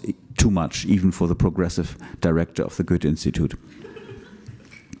was too much, even for the progressive director of the Goethe Institute.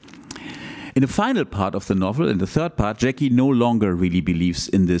 In the final part of the novel, in the third part, Jackie no longer really believes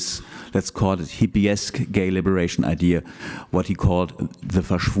in this, let's call it hippiesque gay liberation idea, what he called the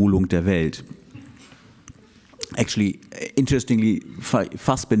Verschwulung der Welt. Actually, interestingly,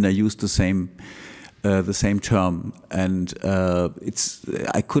 Fassbinder used the same term, and I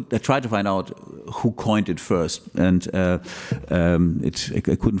tried to find out who coined it first, and I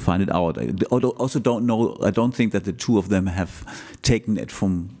couldn't find it out. I also don't know. I don't think that the two of them have taken it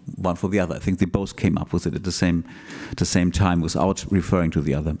from one for the other. I think they both came up with it at the same time, without referring to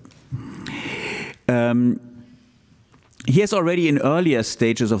the other. He has already in earlier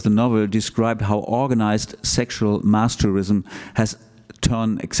stages of the novel described how organized sexual mass tourism has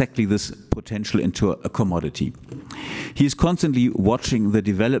turn exactly this potential into a commodity. He is constantly watching the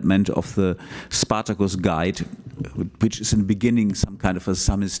development of the Spartacus Guide, which is in the beginning some kind of a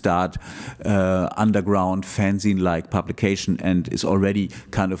samizdat, underground fanzine-like publication, and is already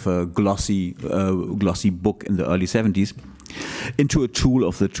kind of a glossy book in the early 70s, into a tool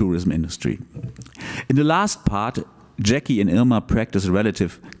of the tourism industry. In the last part, Jackie and Irma practice a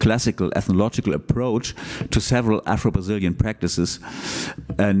relative classical ethnological approach to several Afro-Brazilian practices,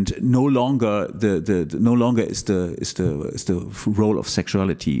 and no longer is the role of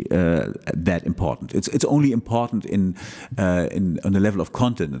sexuality that important. It's only important on the level of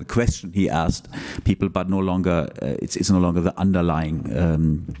content, the question he asked people, but no longer it's no longer the underlying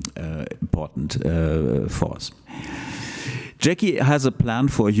important force. Jackie has a plan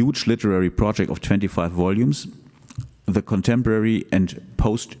for a huge literary project of 25 volumes. The contemporary and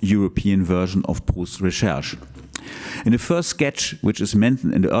post-European version of Proust's Recherche. In the first sketch, which is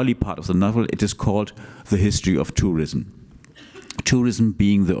mentioned in the early part of the novel, it is called The History of Tourism. Tourism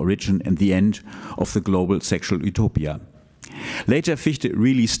being the origin and the end of the global sexual utopia. Later, Fichte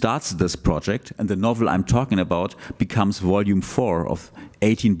really starts this project, and the novel I'm talking about becomes volume 4 of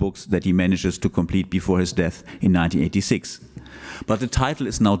 18 books that he manages to complete before his death in 1986. But the title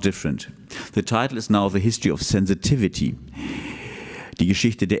is now different. The title is now The History of Sensitivity, die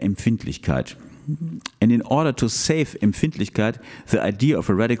Geschichte der Empfindlichkeit. And in order to save Empfindlichkeit, the idea of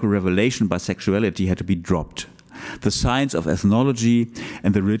a radical revelation by sexuality had to be dropped. The science of ethnology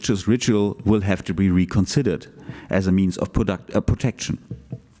and the religious ritual will have to be reconsidered as a means of protection.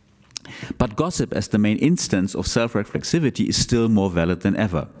 But gossip as the main instance of self-reflexivity is still more valid than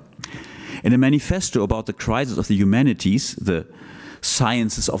ever. In a manifesto about the crisis of the humanities, the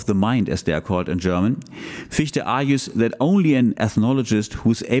sciences of the mind, as they are called in German, Fichte argues that only an ethnologist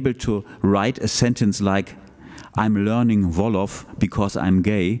who is able to write a sentence like, "I'm learning Wolof because I'm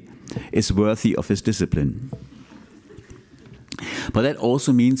gay," is worthy of his discipline. But that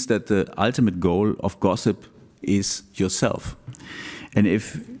also means that the ultimate goal of gossip is yourself. And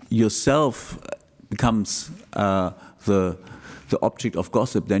if yourself becomes the object of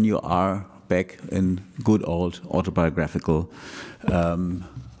gossip, then you are back in good old autobiographical,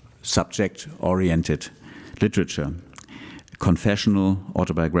 subject-oriented literature. Confessional,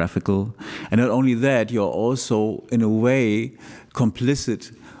 autobiographical. And not only that, you're also, in a way,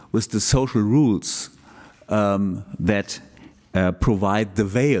 complicit with the social rules that provide the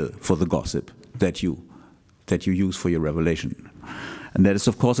veil for the gossip that you use for your revelation. And that is,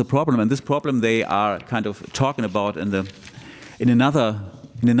 of course, a problem. And this problem they are kind of talking about in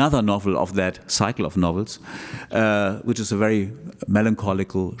another novel of that cycle of novels, which is a very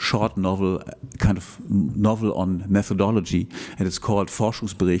melancholical, short novel, kind of novel on methodology, and it's called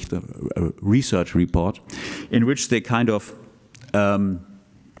Forschungsbericht, a research report, in which they kind of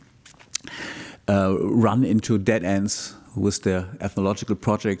run into dead ends with their ethnological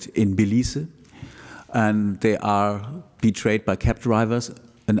project in Belize, and they are betrayed by cab drivers,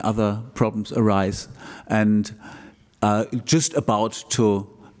 and other problems arise, and just about to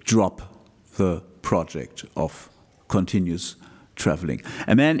drop the project of continuous traveling.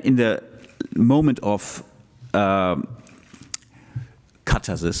 And then in the moment of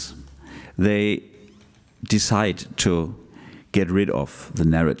catharsis, they decide to get rid of the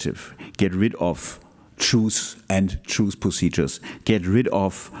narrative, get rid of truth and truth procedures, get rid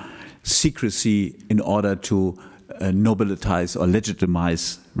of secrecy in order to nobilitize or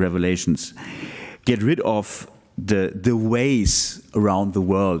legitimize revelations, get rid of the ways around the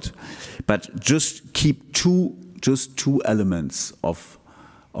world, but just keep two elements of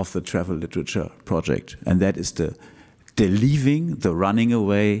the travel literature project, and that is the leaving, the running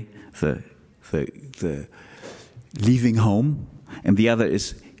away, the leaving home, and the other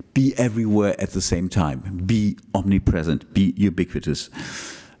is be everywhere at the same time, be omnipresent, be ubiquitous,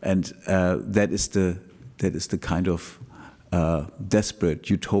 and that is the kind of desperate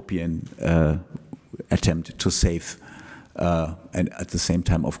utopian attempt to save, and at the same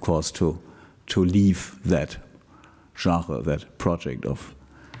time, of course, to leave that genre, that project of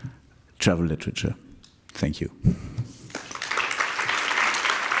travel literature. Thank you.